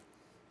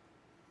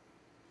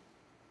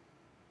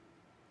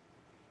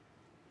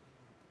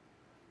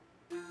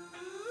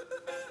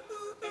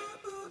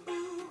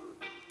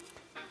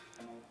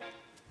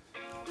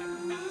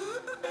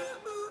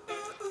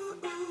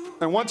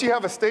 And once you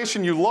have a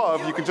station you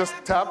love, you can just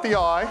tap the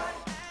eye,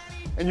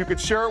 and you could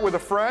share it with a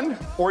friend,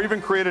 or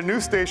even create a new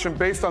station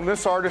based on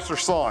this artist or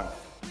song.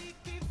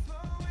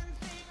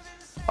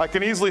 I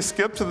can easily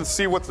skip to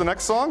see what's the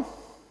next song.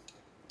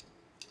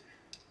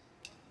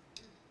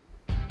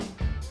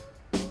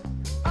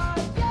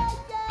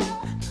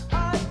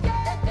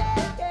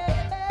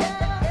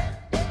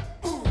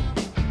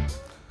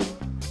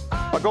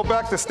 I'll go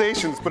back to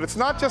stations, but it's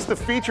not just the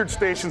featured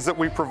stations that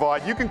we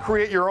provide. You can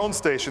create your own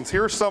stations.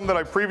 Here are some that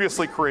I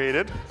previously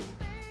created.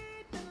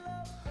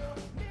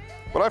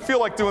 But I feel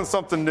like doing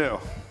something new.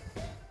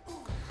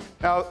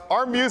 Now,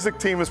 our music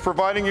team is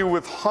providing you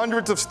with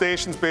hundreds of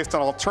stations based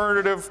on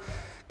alternative,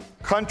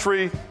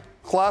 country,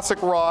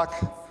 classic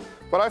rock,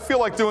 but I feel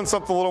like doing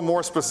something a little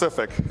more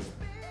specific.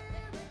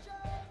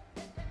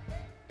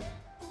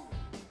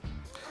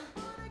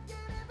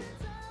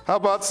 How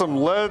about some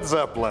Led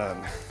Zeppelin?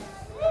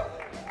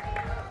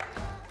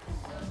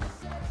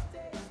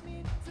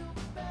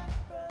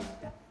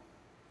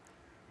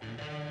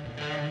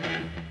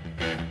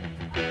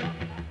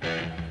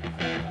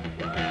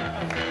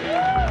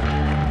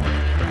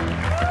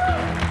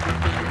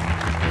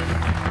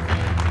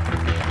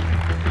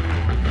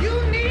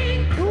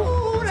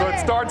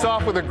 Starts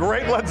off with a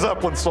great Led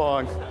Zeppelin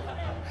song.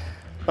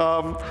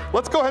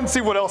 Let's go ahead and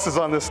see what else is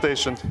on this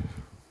station.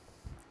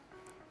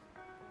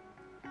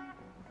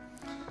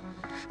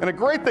 And a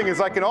great thing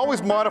is I can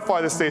always modify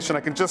the station.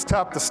 I can just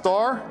tap the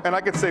star, and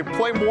I can say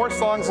play more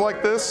songs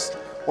like this,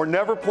 or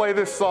never play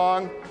this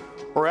song,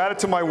 or add it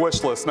to my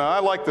wish list. Now I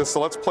like this, so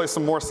let's play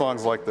some more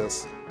songs like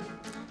this.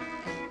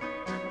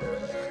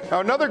 Now,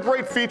 another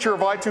great feature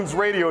of iTunes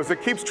Radio is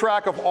it keeps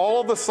track of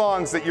all of the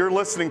songs that you're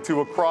listening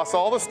to across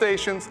all the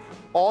stations,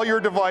 all your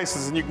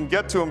devices, and you can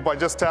get to them by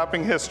just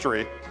tapping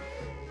history.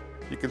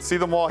 You can see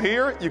them all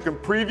here. You can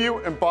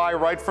preview and buy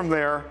right from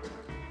there.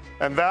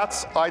 And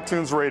that's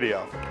iTunes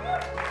Radio.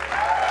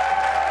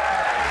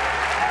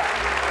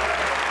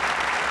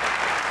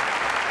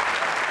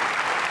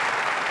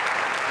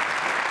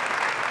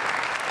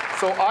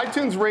 So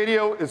iTunes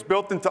Radio is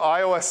built into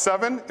iOS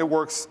 7. It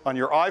works on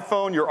your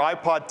iPhone, your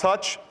iPod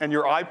Touch, and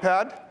your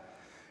iPad.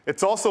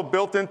 It's also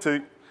built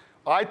into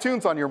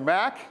iTunes on your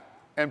Mac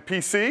and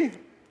PC,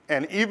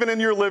 and even in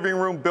your living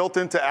room, built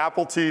into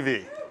Apple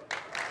TV.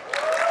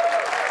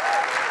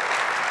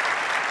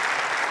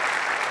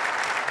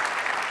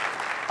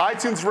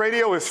 iTunes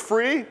Radio is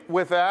free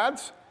with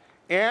ads,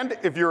 and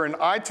if you're an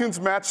iTunes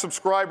Match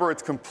subscriber,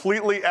 it's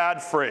completely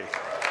ad-free.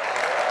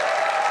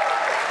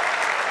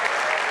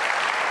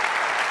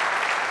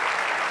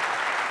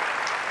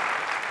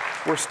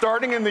 We're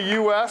starting in the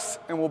US,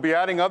 and we'll be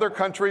adding other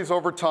countries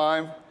over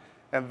time,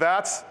 and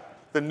that's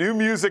the new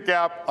Music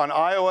app on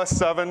iOS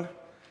 7.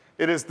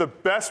 It is the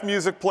best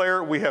music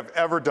player we have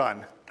ever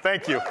done.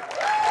 Thank you.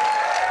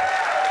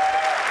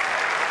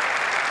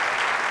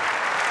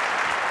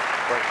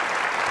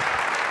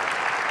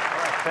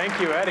 Thank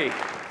you, Eddie.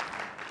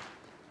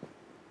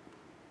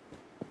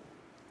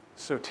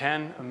 So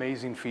 10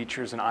 amazing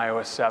features in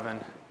iOS 7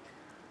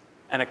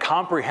 and a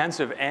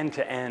comprehensive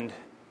end-to-end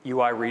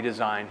UI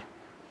redesign.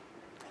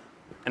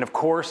 And of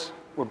course,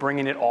 we're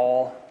bringing it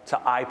all to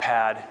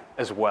iPad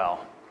as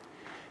well.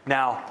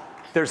 Now,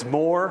 there's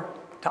more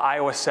to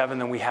iOS 7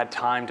 than we had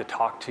time to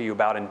talk to you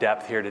about in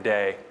depth here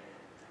today.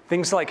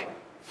 Things like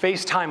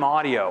FaceTime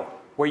audio,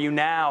 where you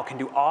now can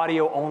do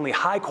audio-only,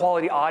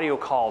 high-quality audio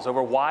calls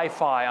over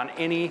Wi-Fi on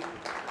any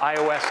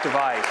iOS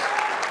device.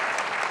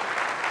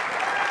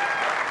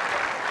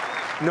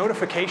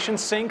 Notification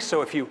sync,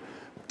 so if you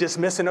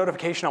dismiss a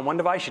notification on one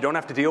device, you don't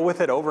have to deal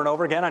with it over and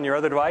over again on your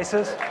other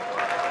devices.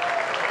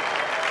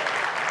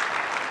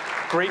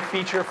 Great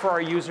feature for our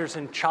users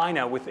in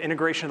China with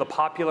integration of the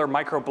popular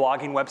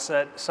microblogging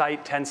website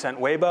 10-cent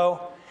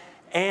Weibo.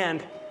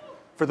 And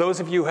for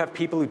those of you who have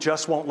people who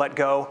just won't let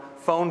go,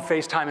 phone,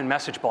 FaceTime, and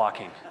message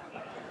blocking.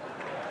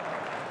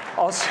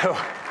 Also,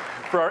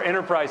 for our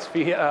enterprise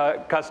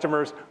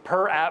customers,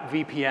 per app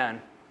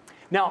VPN.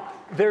 Now,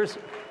 there's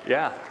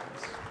a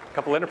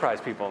couple enterprise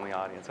people in the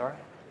audience, all right?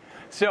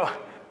 So,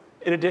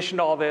 in addition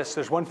to all this,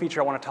 there's one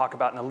feature I want to talk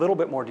about in a little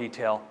bit more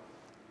detail,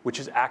 which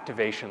is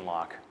activation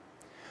lock.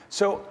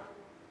 So,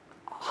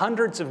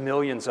 hundreds of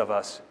millions of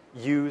us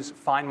use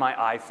Find My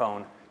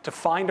iPhone to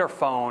find our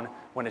phone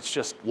when it's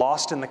just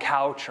lost in the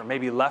couch or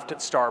maybe left at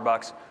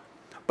Starbucks,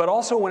 but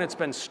also when it's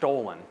been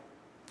stolen.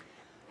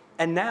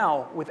 And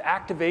now, with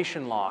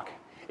activation lock,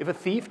 if a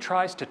thief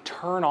tries to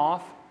turn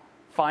off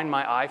Find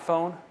My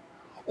iPhone,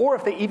 or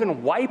if they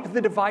even wipe the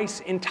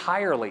device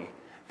entirely,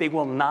 they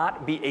will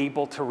not be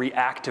able to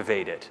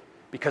reactivate it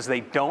because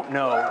they don't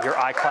know your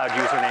iCloud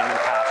username and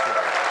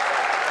password.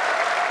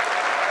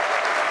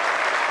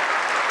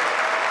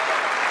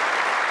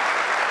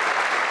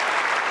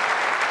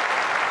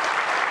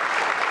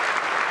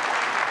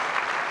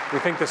 We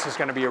think this is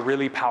going to be a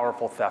really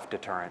powerful theft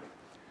deterrent.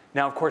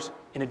 Now, of course,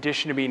 in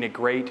addition to being a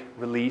great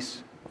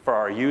release for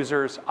our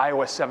users,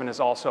 iOS 7 is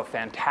also a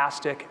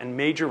fantastic and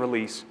major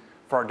release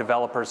for our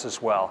developers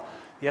as well.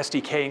 The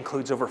SDK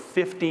includes over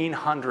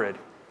 1,500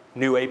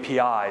 new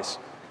APIs.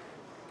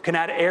 You can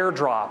add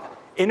AirDrop,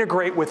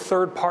 integrate with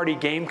third-party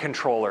game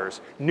controllers,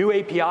 new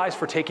APIs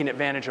for taking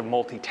advantage of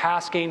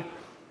multitasking,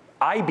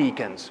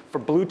 iBeacons for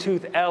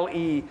Bluetooth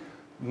LE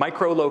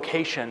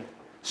micro-location,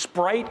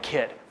 Sprite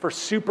Kit for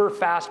super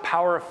fast,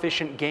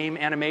 power-efficient game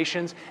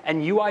animations,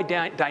 and UI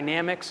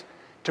dynamics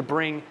to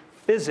bring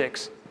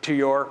physics to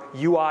your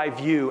UI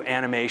view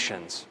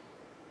animations.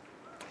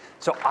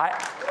 So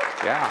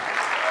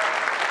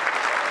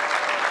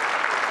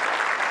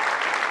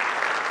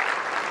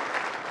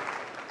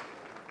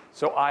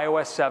So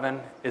iOS 7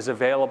 is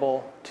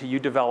available to you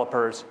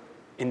developers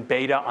in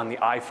beta on the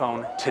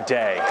iPhone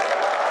today.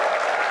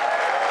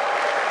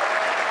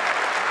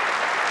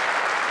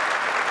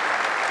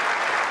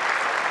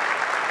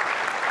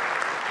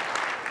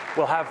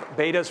 We'll have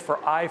betas for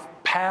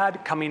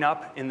iPad coming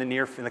up in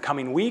the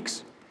coming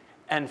weeks,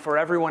 and for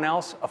everyone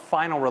else, a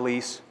final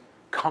release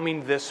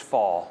coming this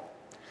fall.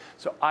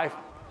 So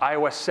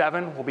iOS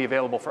 7 will be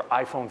available for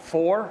iPhone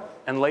 4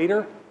 and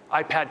later,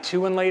 iPad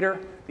 2 and later,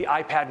 the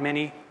iPad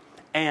mini,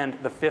 and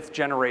the 5th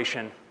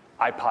generation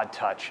iPod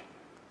Touch.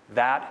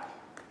 That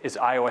is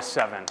iOS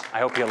 7. I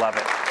hope you love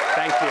it.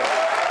 Thank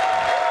you.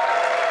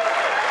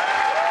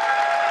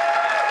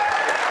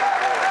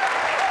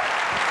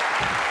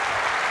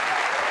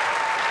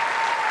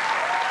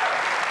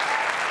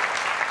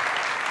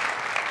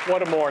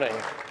 What a morning.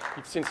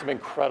 You've seen some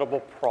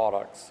incredible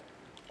products.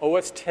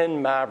 OS X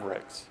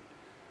Mavericks,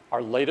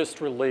 our latest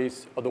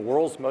release of the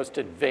world's most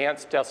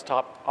advanced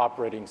desktop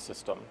operating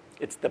system.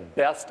 It's the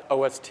best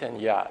OS X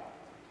yet.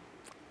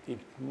 The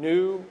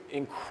new,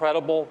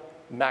 incredible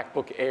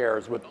MacBook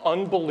Airs with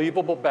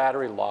unbelievable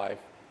battery life,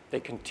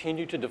 they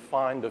continue to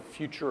define the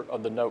future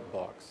of the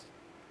notebooks.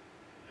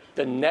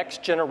 The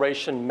next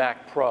generation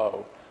Mac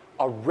Pro,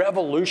 a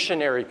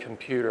revolutionary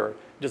computer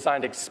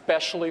designed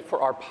especially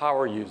for our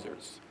power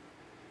users.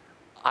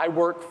 I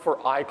work for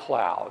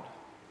iCloud.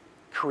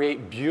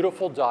 Create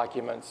beautiful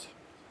documents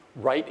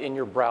right in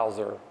your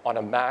browser on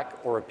a Mac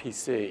or a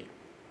PC.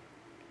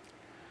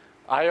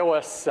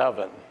 iOS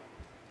 7.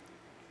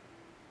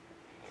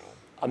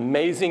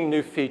 Amazing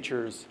new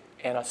features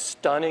and a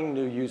stunning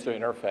new user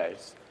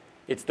interface.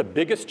 It's the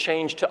biggest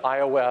change to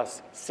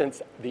iOS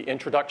since the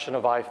introduction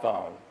of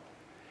iPhone.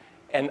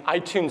 And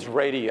iTunes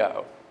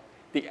Radio,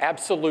 the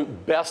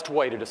absolute best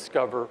way to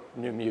discover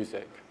new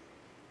music.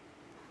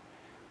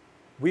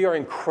 We are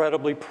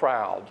incredibly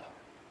proud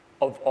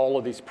of all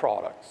of these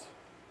products.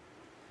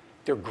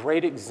 They're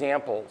great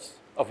examples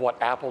of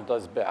what Apple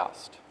does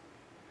best.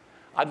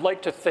 I'd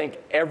like to thank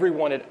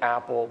everyone at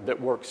Apple that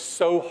works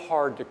so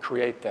hard to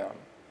create them.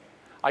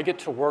 I get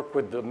to work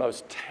with the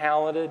most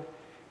talented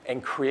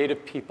and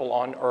creative people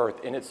on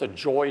earth, and it's a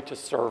joy to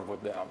serve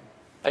with them.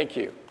 Thank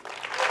you.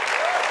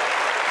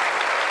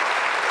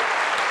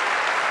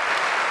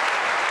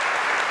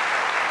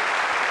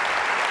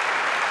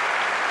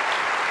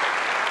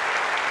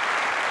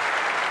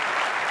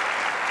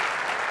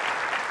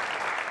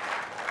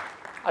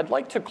 I'd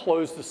like to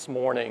close this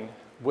morning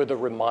with a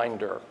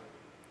reminder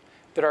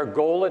that our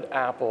goal at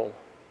Apple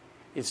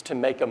is to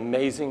make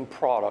amazing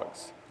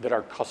products that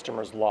our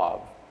customers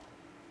love.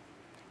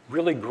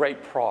 Really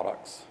great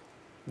products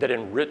that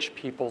enrich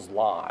people's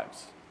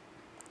lives.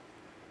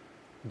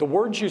 The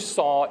words you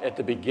saw at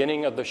the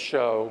beginning of the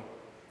show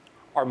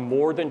are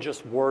more than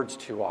just words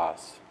to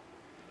us.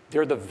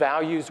 They're the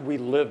values we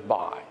live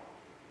by.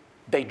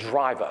 They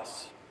drive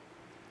us.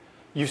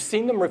 You've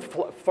seen them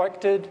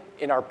reflected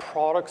in our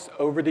products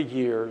over the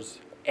years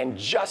and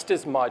just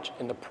as much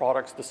in the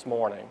products this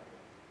morning.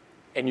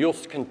 And you'll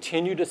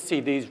continue to see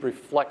these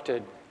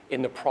reflected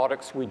in the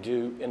products we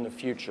do in the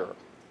future.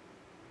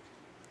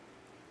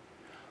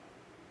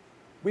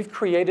 We've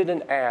created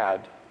an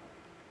ad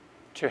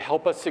to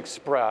help us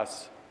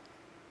express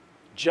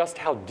just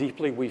how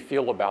deeply we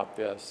feel about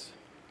this,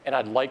 and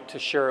I'd like to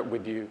share it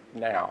with you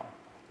now.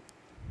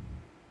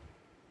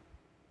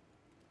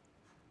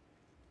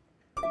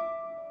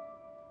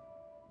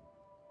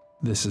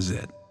 This is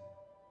it.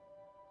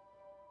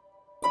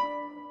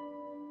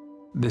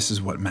 This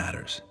is what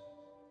matters.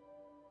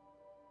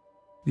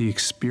 The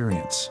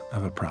experience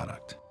of a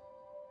product.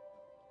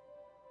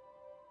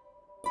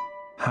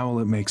 How will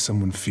it make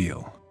someone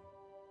feel?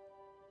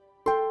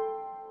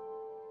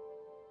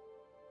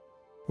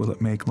 Will it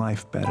make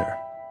life better?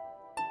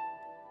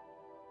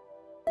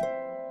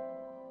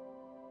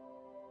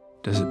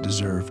 Does it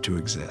deserve to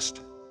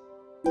exist?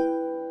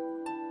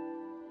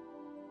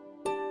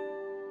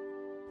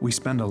 We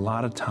spend a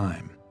lot of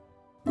time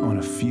on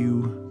a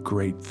few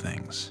great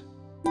things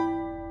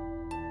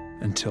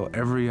until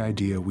every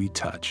idea we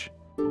touch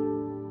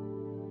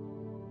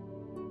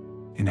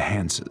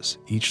enhances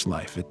each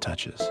life it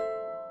touches.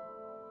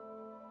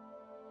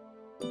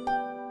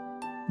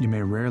 You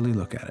may rarely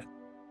look at it,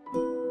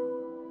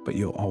 but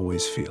you'll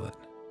always feel it.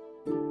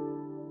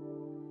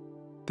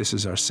 This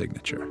is our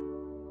signature,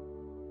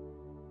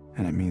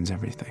 and it means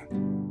everything.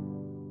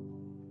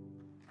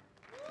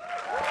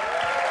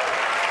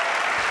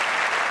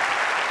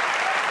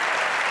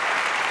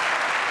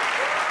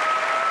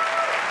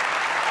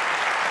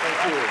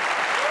 Thank you.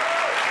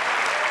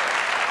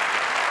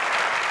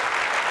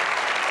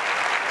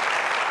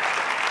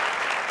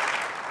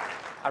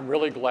 I'm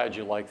really glad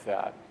you like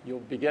that. You'll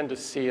begin to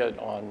see it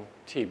on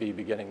TV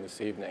beginning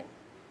this evening.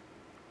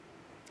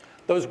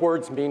 Those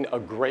words mean a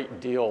great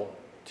deal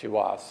to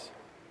us,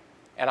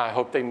 and I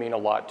hope they mean a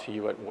lot to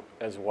you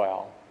as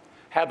well.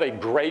 Have a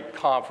great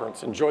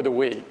conference. Enjoy the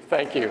week.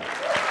 Thank you.